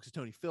 like the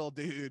Punxsutawney Phil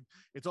dude.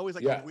 It's always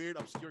like a weird,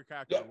 obscure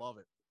character. Yeah. I love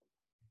it.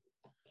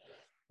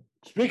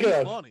 Speaking It's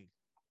of funny.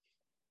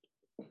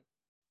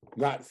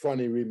 not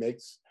funny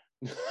remakes.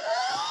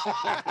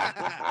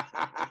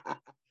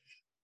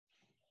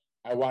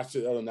 I watched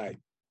it the other night.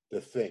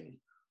 The Thing.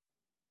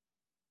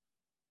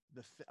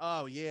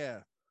 Oh yeah.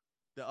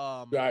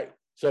 The Right.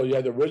 So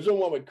yeah, the original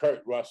one with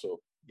Kurt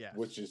Russell, yeah.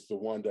 which is the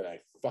one that I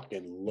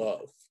fucking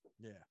love.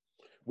 Yeah.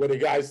 Where the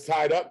guy's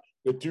tied up,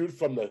 the dude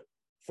from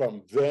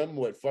them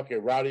with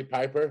fucking Rowdy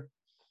Piper.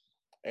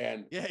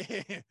 And Yeah.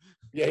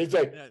 yeah, he's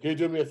like, Yeah. "Can you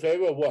do me a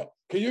favor or what?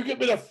 Can you get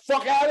me the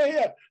fuck out of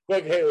here?"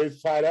 Fucking, hey,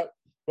 he's tied up.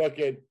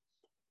 Fucking,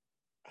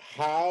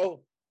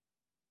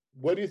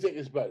 what do you think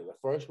is better, the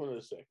first one or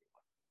the second?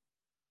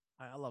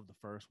 I love the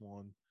first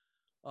one.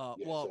 Yeah,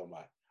 Well, so am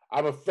I.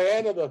 I'm a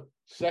fan of the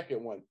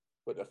second one,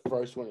 but the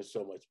first one is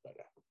so much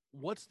better.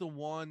 what's the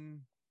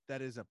one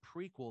that is a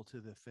prequel to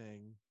The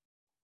Thing,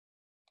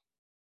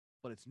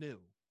 but it's new?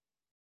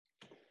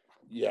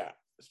 Yeah.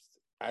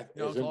 You know what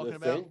I'm Isn't talking the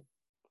about? thing?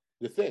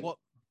 The Thing. What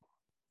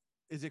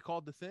is it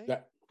called? The Thing?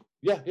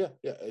 Yeah.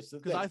 It's the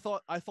Because thing. I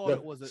thought No,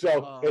 it was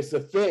it's the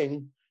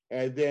thing,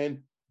 and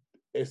then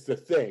it's the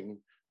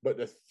thing. But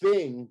the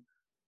thing,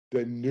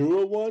 the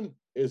newer one,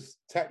 is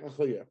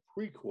technically a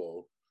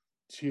prequel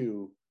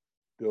to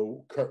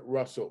the Kurt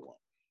Russell one.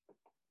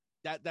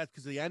 that's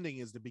because the ending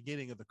is the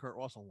beginning of the Kurt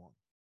Russell one.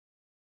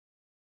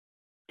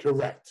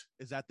 Correct.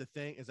 Is that the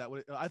thing? Is that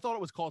what I thought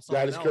it was called? Something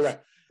That is else,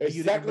 correct. and It's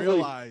you didn't technically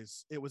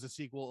realize it was a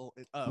sequel,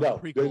 No,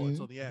 prequel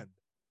until the end.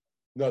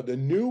 no. The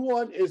new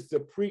one is the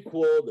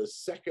prequel. The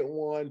second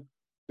one,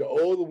 the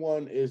older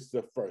one is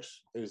the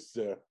first. Is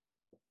the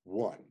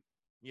one.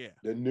 Yeah.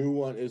 The new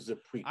one is the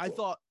prequel. I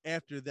thought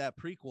after that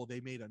prequel, they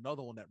made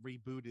another one that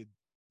rebooted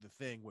The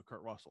Thing with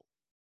Kurt Russell,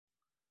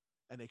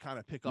 and they kind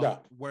of pick up No.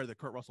 where the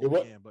Kurt Russell It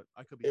wa- began. But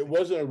I could be. it thinking-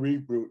 wasn't a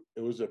reboot.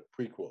 It was a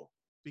prequel.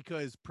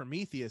 because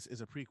Prometheus is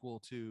a prequel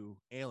to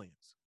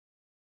Aliens.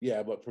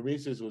 Yeah, but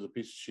Prometheus was a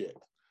piece of shit.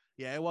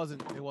 Yeah, it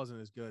wasn't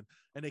as good,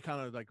 and they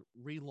kind of like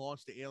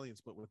relaunched the Aliens,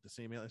 but with the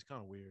same aliens. It's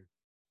kind of weird.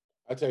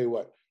 I tell you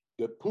what,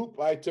 the poop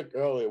I took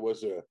earlier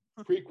was a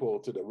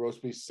prequel to the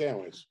roast beef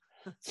sandwich.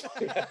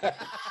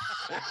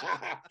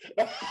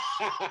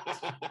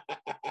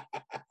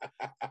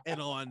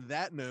 And on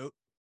that note,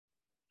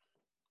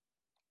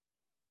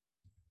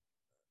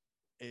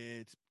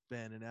 it's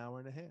been an hour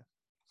and a half,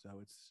 so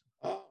it's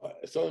Oh,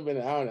 it's only been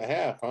an hour and a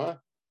half, huh?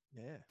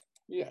 yeah.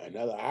 Yeah,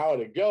 another hour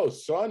to go,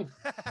 son.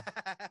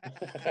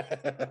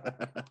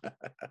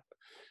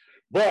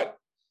 But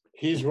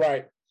he's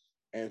right.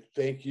 And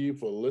thank you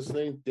for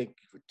listening. Thank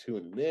you for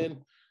tuning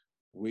in.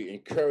 We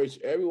encourage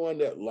everyone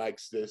that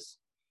likes this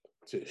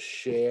to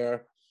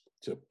share,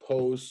 to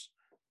post,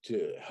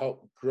 to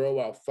help grow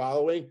our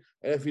following.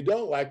 And if you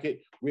don't like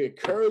it, we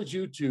encourage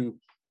you to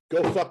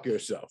go fuck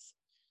yourself.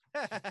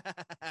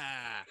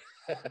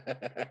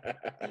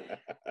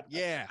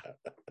 Yeah.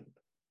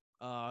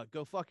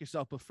 Go fuck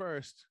yourself. But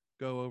first,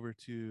 go over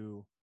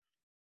to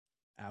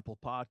Apple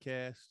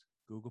Podcast,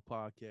 Google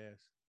Podcast,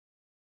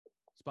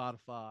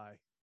 Spotify,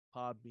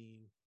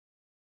 Podbean,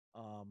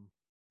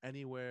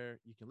 anywhere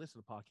you can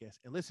listen to podcasts,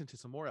 and listen to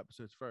some more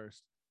episodes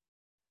first,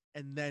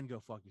 and then go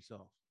fuck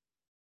yourself.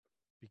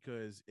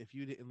 Because if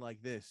you didn't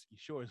like this, you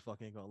sure as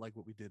fuck ain't gonna like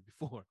what we did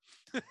before.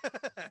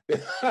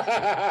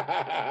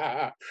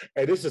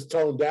 And this is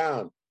toned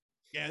down.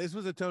 Yeah, this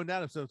was a toned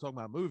down episode talking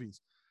about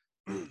movies.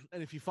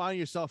 And if you find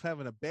yourself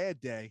having a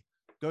bad day,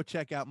 go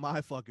check out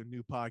my fucking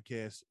new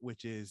podcast,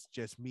 which is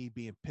just me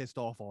being pissed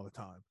off all the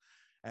time.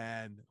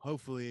 And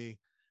hopefully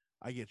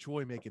I get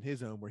Troy making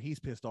his own where he's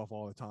pissed off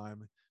all the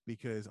time,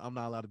 because I'm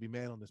not allowed to be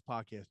mad on this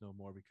podcast no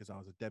more because I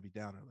was a Debbie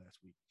Downer last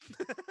week.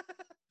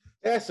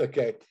 That's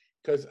okay.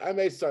 Because I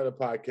may start a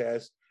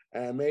podcast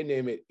and I may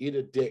name it Eat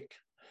a Dick.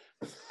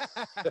 I'm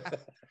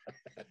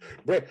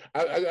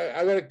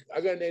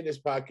gonna name this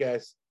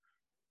podcast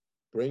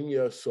Bring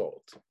Your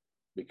Salt,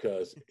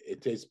 because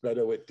it tastes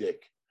better with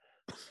dick.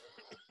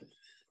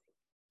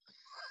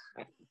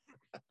 Did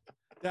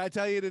I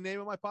tell you the name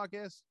of my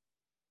podcast?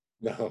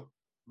 No.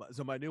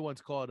 So my new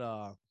one's called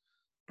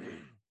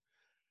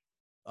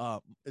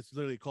it's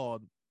literally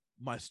called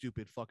My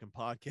Stupid Fucking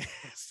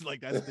Podcast.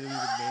 Like, that's the even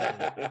name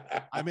of it.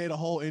 I made a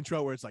whole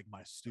intro where it's like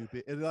my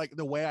stupid, and like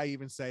the way I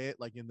even say it,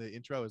 like in the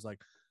intro, is like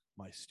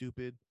my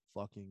stupid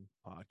fucking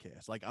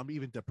podcast. Like, I'm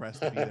even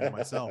depressed to be there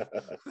myself.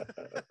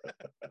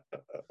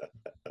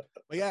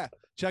 But yeah,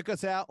 check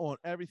us out on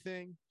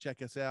everything.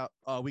 Check us out.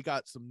 We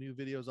got some new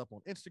videos up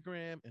on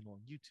Instagram and on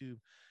YouTube,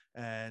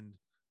 and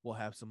we'll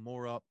have some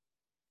more up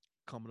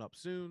coming up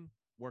soon.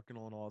 Working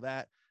on all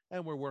that,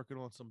 and we're working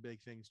on some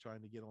big things,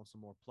 trying to get on some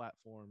more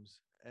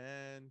platforms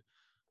and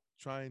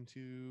trying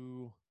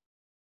to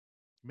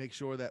make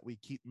sure that we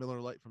keep Miller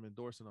Lite from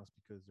endorsing us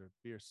because their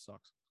beer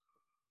sucks.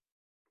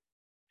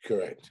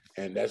 Correct.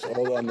 And that's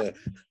all on the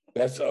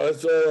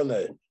all on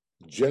the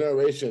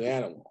Generation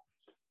Animal.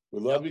 We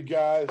love you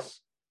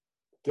guys.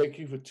 Thank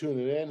you for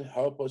tuning in.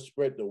 Help us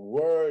spread the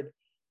word.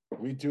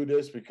 We do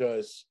this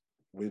because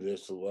we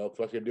just love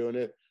fucking doing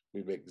it.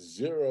 We make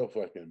zero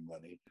fucking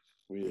money.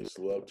 We just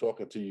love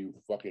talking to you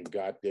fucking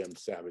goddamn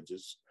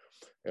savages.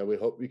 And we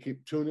hope you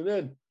keep tuning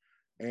in.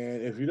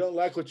 And if you don't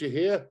like what you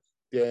hear,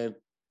 then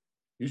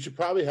you should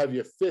probably have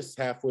your fist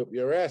halfway up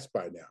your ass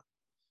by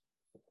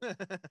now.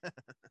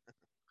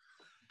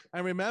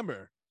 And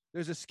remember,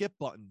 there's a skip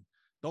button.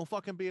 Don't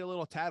fucking be a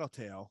little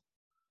tattletale.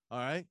 All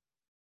right?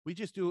 We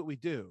just do what we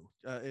do.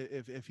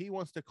 If he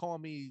wants to call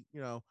me, you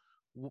know,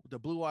 the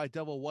blue-eyed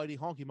devil, whitey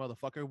honky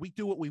motherfucker, we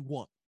do what we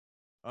want.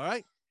 All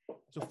right?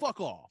 So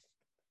fuck off.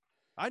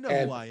 I know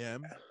who I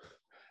am.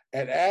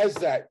 And as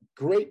that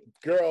great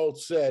girl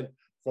said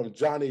from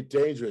Johnny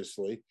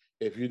Dangerously,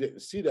 if you didn't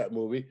see that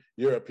movie,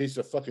 you're a piece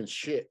of fucking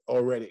shit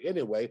already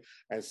anyway,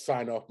 and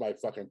sign off my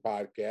fucking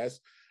podcast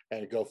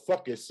and go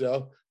fuck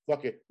yourself.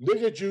 Fucking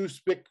nigga Jew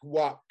spick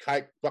wop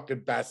kike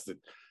fucking bastard.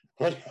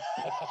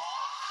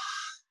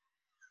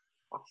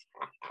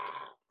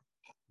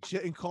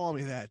 Shouldn't call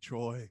me that,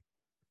 Troy.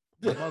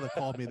 My mother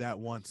called me that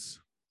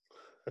once.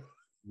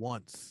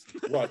 Once.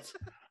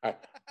 I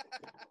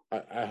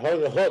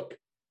hung a hook.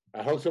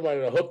 I hung somebody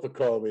on a hook for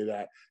calling me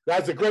that.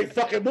 That's a great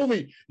fucking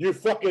movie, you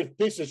fucking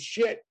piece of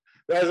shit.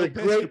 That's a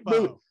great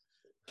movie.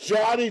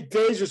 Johnny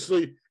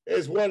Dangerously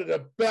is one of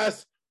the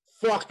best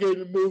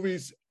fucking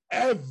movies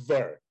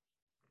ever.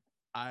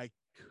 I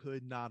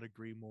could not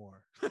agree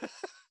more.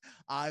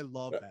 I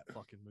love that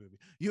fucking movie.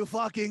 You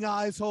fucking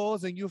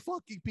assholes and you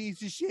fucking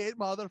piece of shit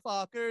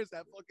motherfuckers.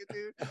 That fucking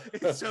dude.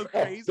 It's so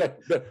crazy.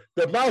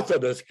 The mouth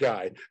of this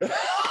guy.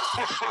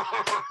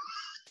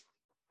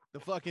 The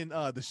fucking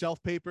the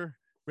shelf paper,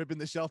 ripping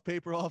the shelf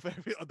paper off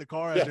of the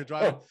car as they're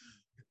driving.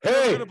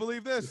 Hey, I'm gonna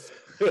believe this.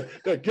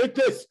 Get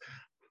this.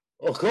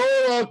 Oh,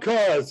 call on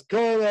cars.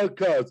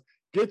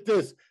 Get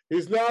this.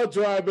 He's now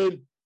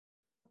driving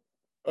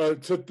a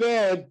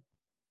sedan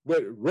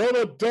with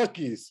rubber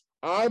duckies.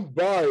 I'm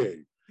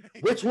buying,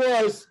 which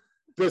was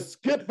the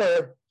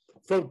skipper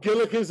from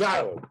Gilligan's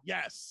Island.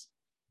 Yes.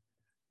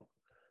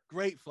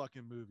 Great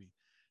fucking movie.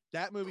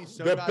 That movie's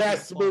so the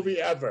best funny.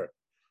 movie ever.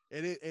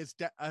 It's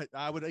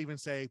I would even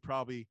say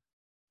probably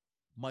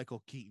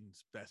Michael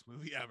Keaton's best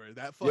movie ever.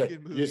 That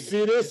fucking movie. You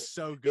see this? Is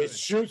so good. It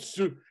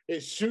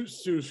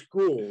shoots through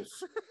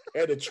schools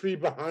and a tree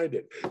behind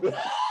it.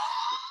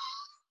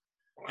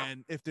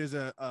 And if there's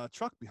a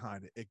truck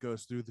behind it, it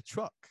goes through the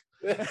truck.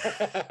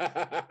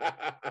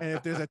 And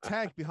if there's a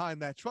tank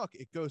behind that truck,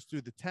 it goes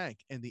through the tank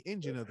and the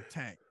engine of the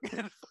tank.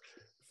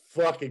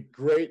 Fucking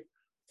great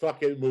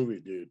fucking movie,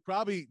 dude.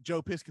 Probably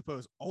Joe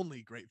Piscopo's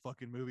only great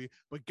fucking movie,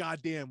 but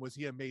goddamn was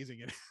he amazing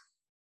in it.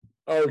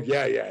 Oh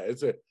yeah.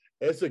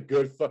 It's a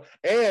good fuck.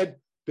 And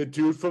the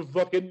dude from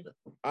fucking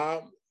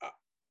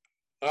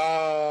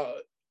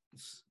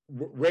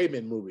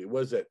Raymond movie,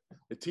 what is it?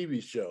 The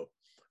TV show.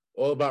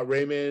 All about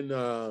Raymond.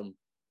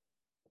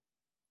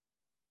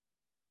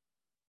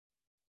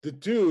 The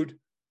dude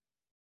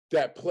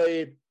that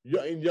played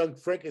Young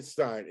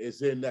Frankenstein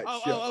is in that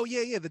show. Oh,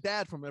 yeah. The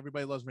dad from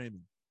Everybody Loves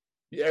Raymond.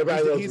 Yeah,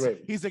 everybody loves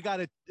Raymond. He's the guy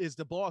that is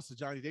the boss of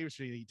Johnny Davis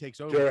Street, and he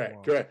takes over.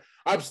 Correct.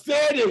 I'm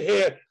standing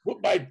here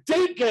with my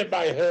dick in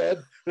my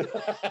head.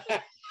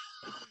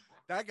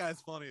 That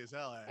guy's funny as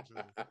hell,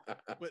 actually.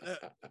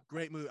 But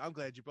great movie. I'm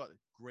glad you brought it.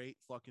 Great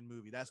fucking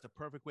movie. That's the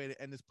perfect way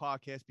to end this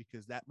podcast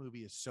because that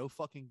movie is so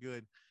fucking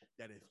good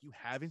that if you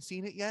haven't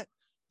seen it yet,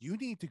 you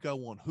need to go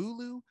on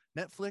Hulu,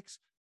 Netflix,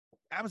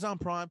 Amazon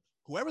Prime,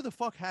 whoever the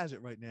fuck has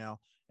it right now,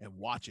 and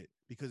watch it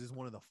because it's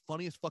one of the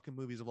funniest fucking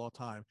movies of all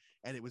time.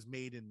 And it was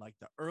made in like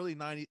the early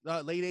 90s,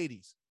 late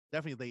 80s,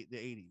 definitely the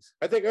 80s.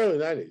 I think early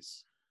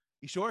 90s.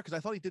 You sure? Because I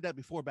thought he did that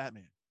before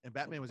Batman, and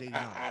Batman was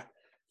 89.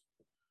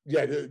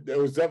 Yeah, it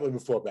was definitely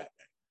before Batman.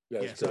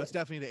 Yeah, so it's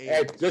definitely the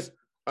 80s.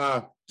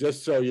 And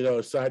just so you know,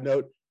 a side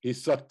note, he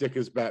sucked dick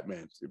as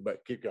Batman.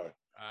 But keep going.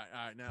 All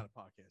right, now the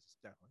podcast is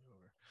definitely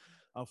over.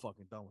 I'm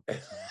fucking done with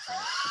this.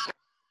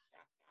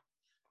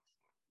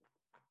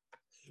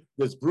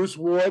 There's Bruce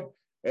Ward,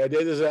 and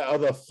then there's that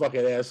other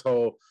fucking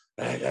asshole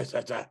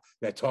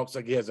that talks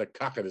like he has a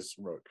cock in his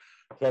throat.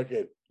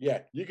 Fucking yeah,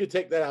 you can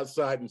take that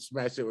outside and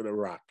smash it with a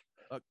rock.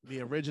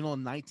 The original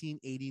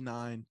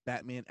 1989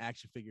 Batman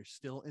action figure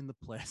still in the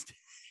plastic.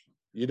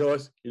 You know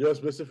what's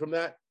missing from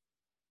that?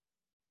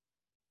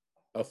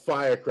 A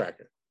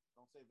firecracker.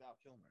 Don't say Val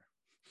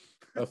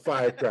Kilmer. A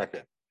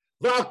firecracker.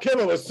 Val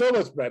Kilmer was so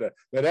much better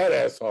than that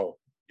asshole.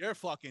 You're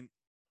fucking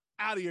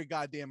out of your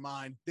goddamn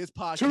mind. This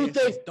podcast Two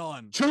things- is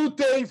done. Two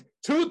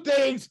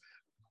things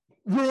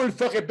ruined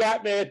fucking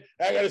Batman.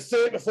 I gotta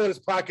say it before this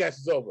podcast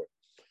is over.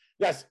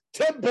 That's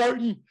Tim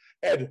Burton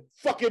and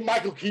fucking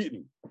Michael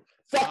Keaton.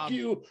 Fuck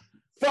you,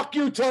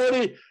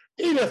 Tony.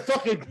 Eat a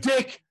fucking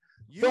dick.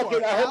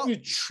 Fucking, I hope you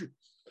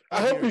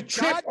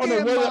trip on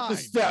the way up the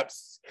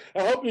steps.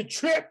 I hope you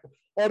trip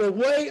on the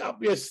way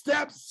up your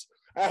steps.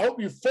 I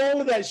hope you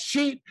fall in that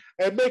sheet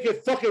and make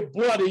it fucking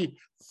bloody.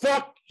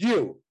 Fuck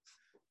you.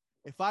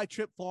 If I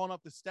trip falling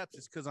up the steps,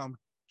 it's because I'm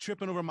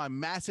tripping over my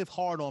massive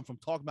hard-on from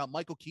talking about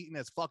Michael Keaton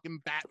as fucking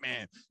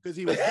Batman because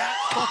he was that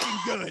fucking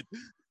good.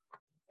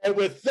 And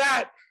with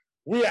that,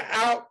 we are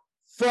out.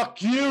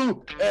 Fuck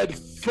you and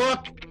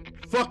fuck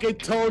fucking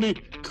Tony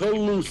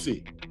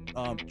Calusi.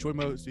 Troy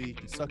Mosby,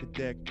 suck a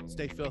dick,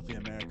 stay filthy,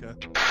 America.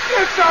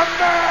 It's a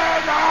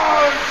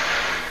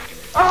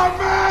madhouse! A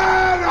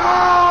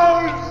madhouse!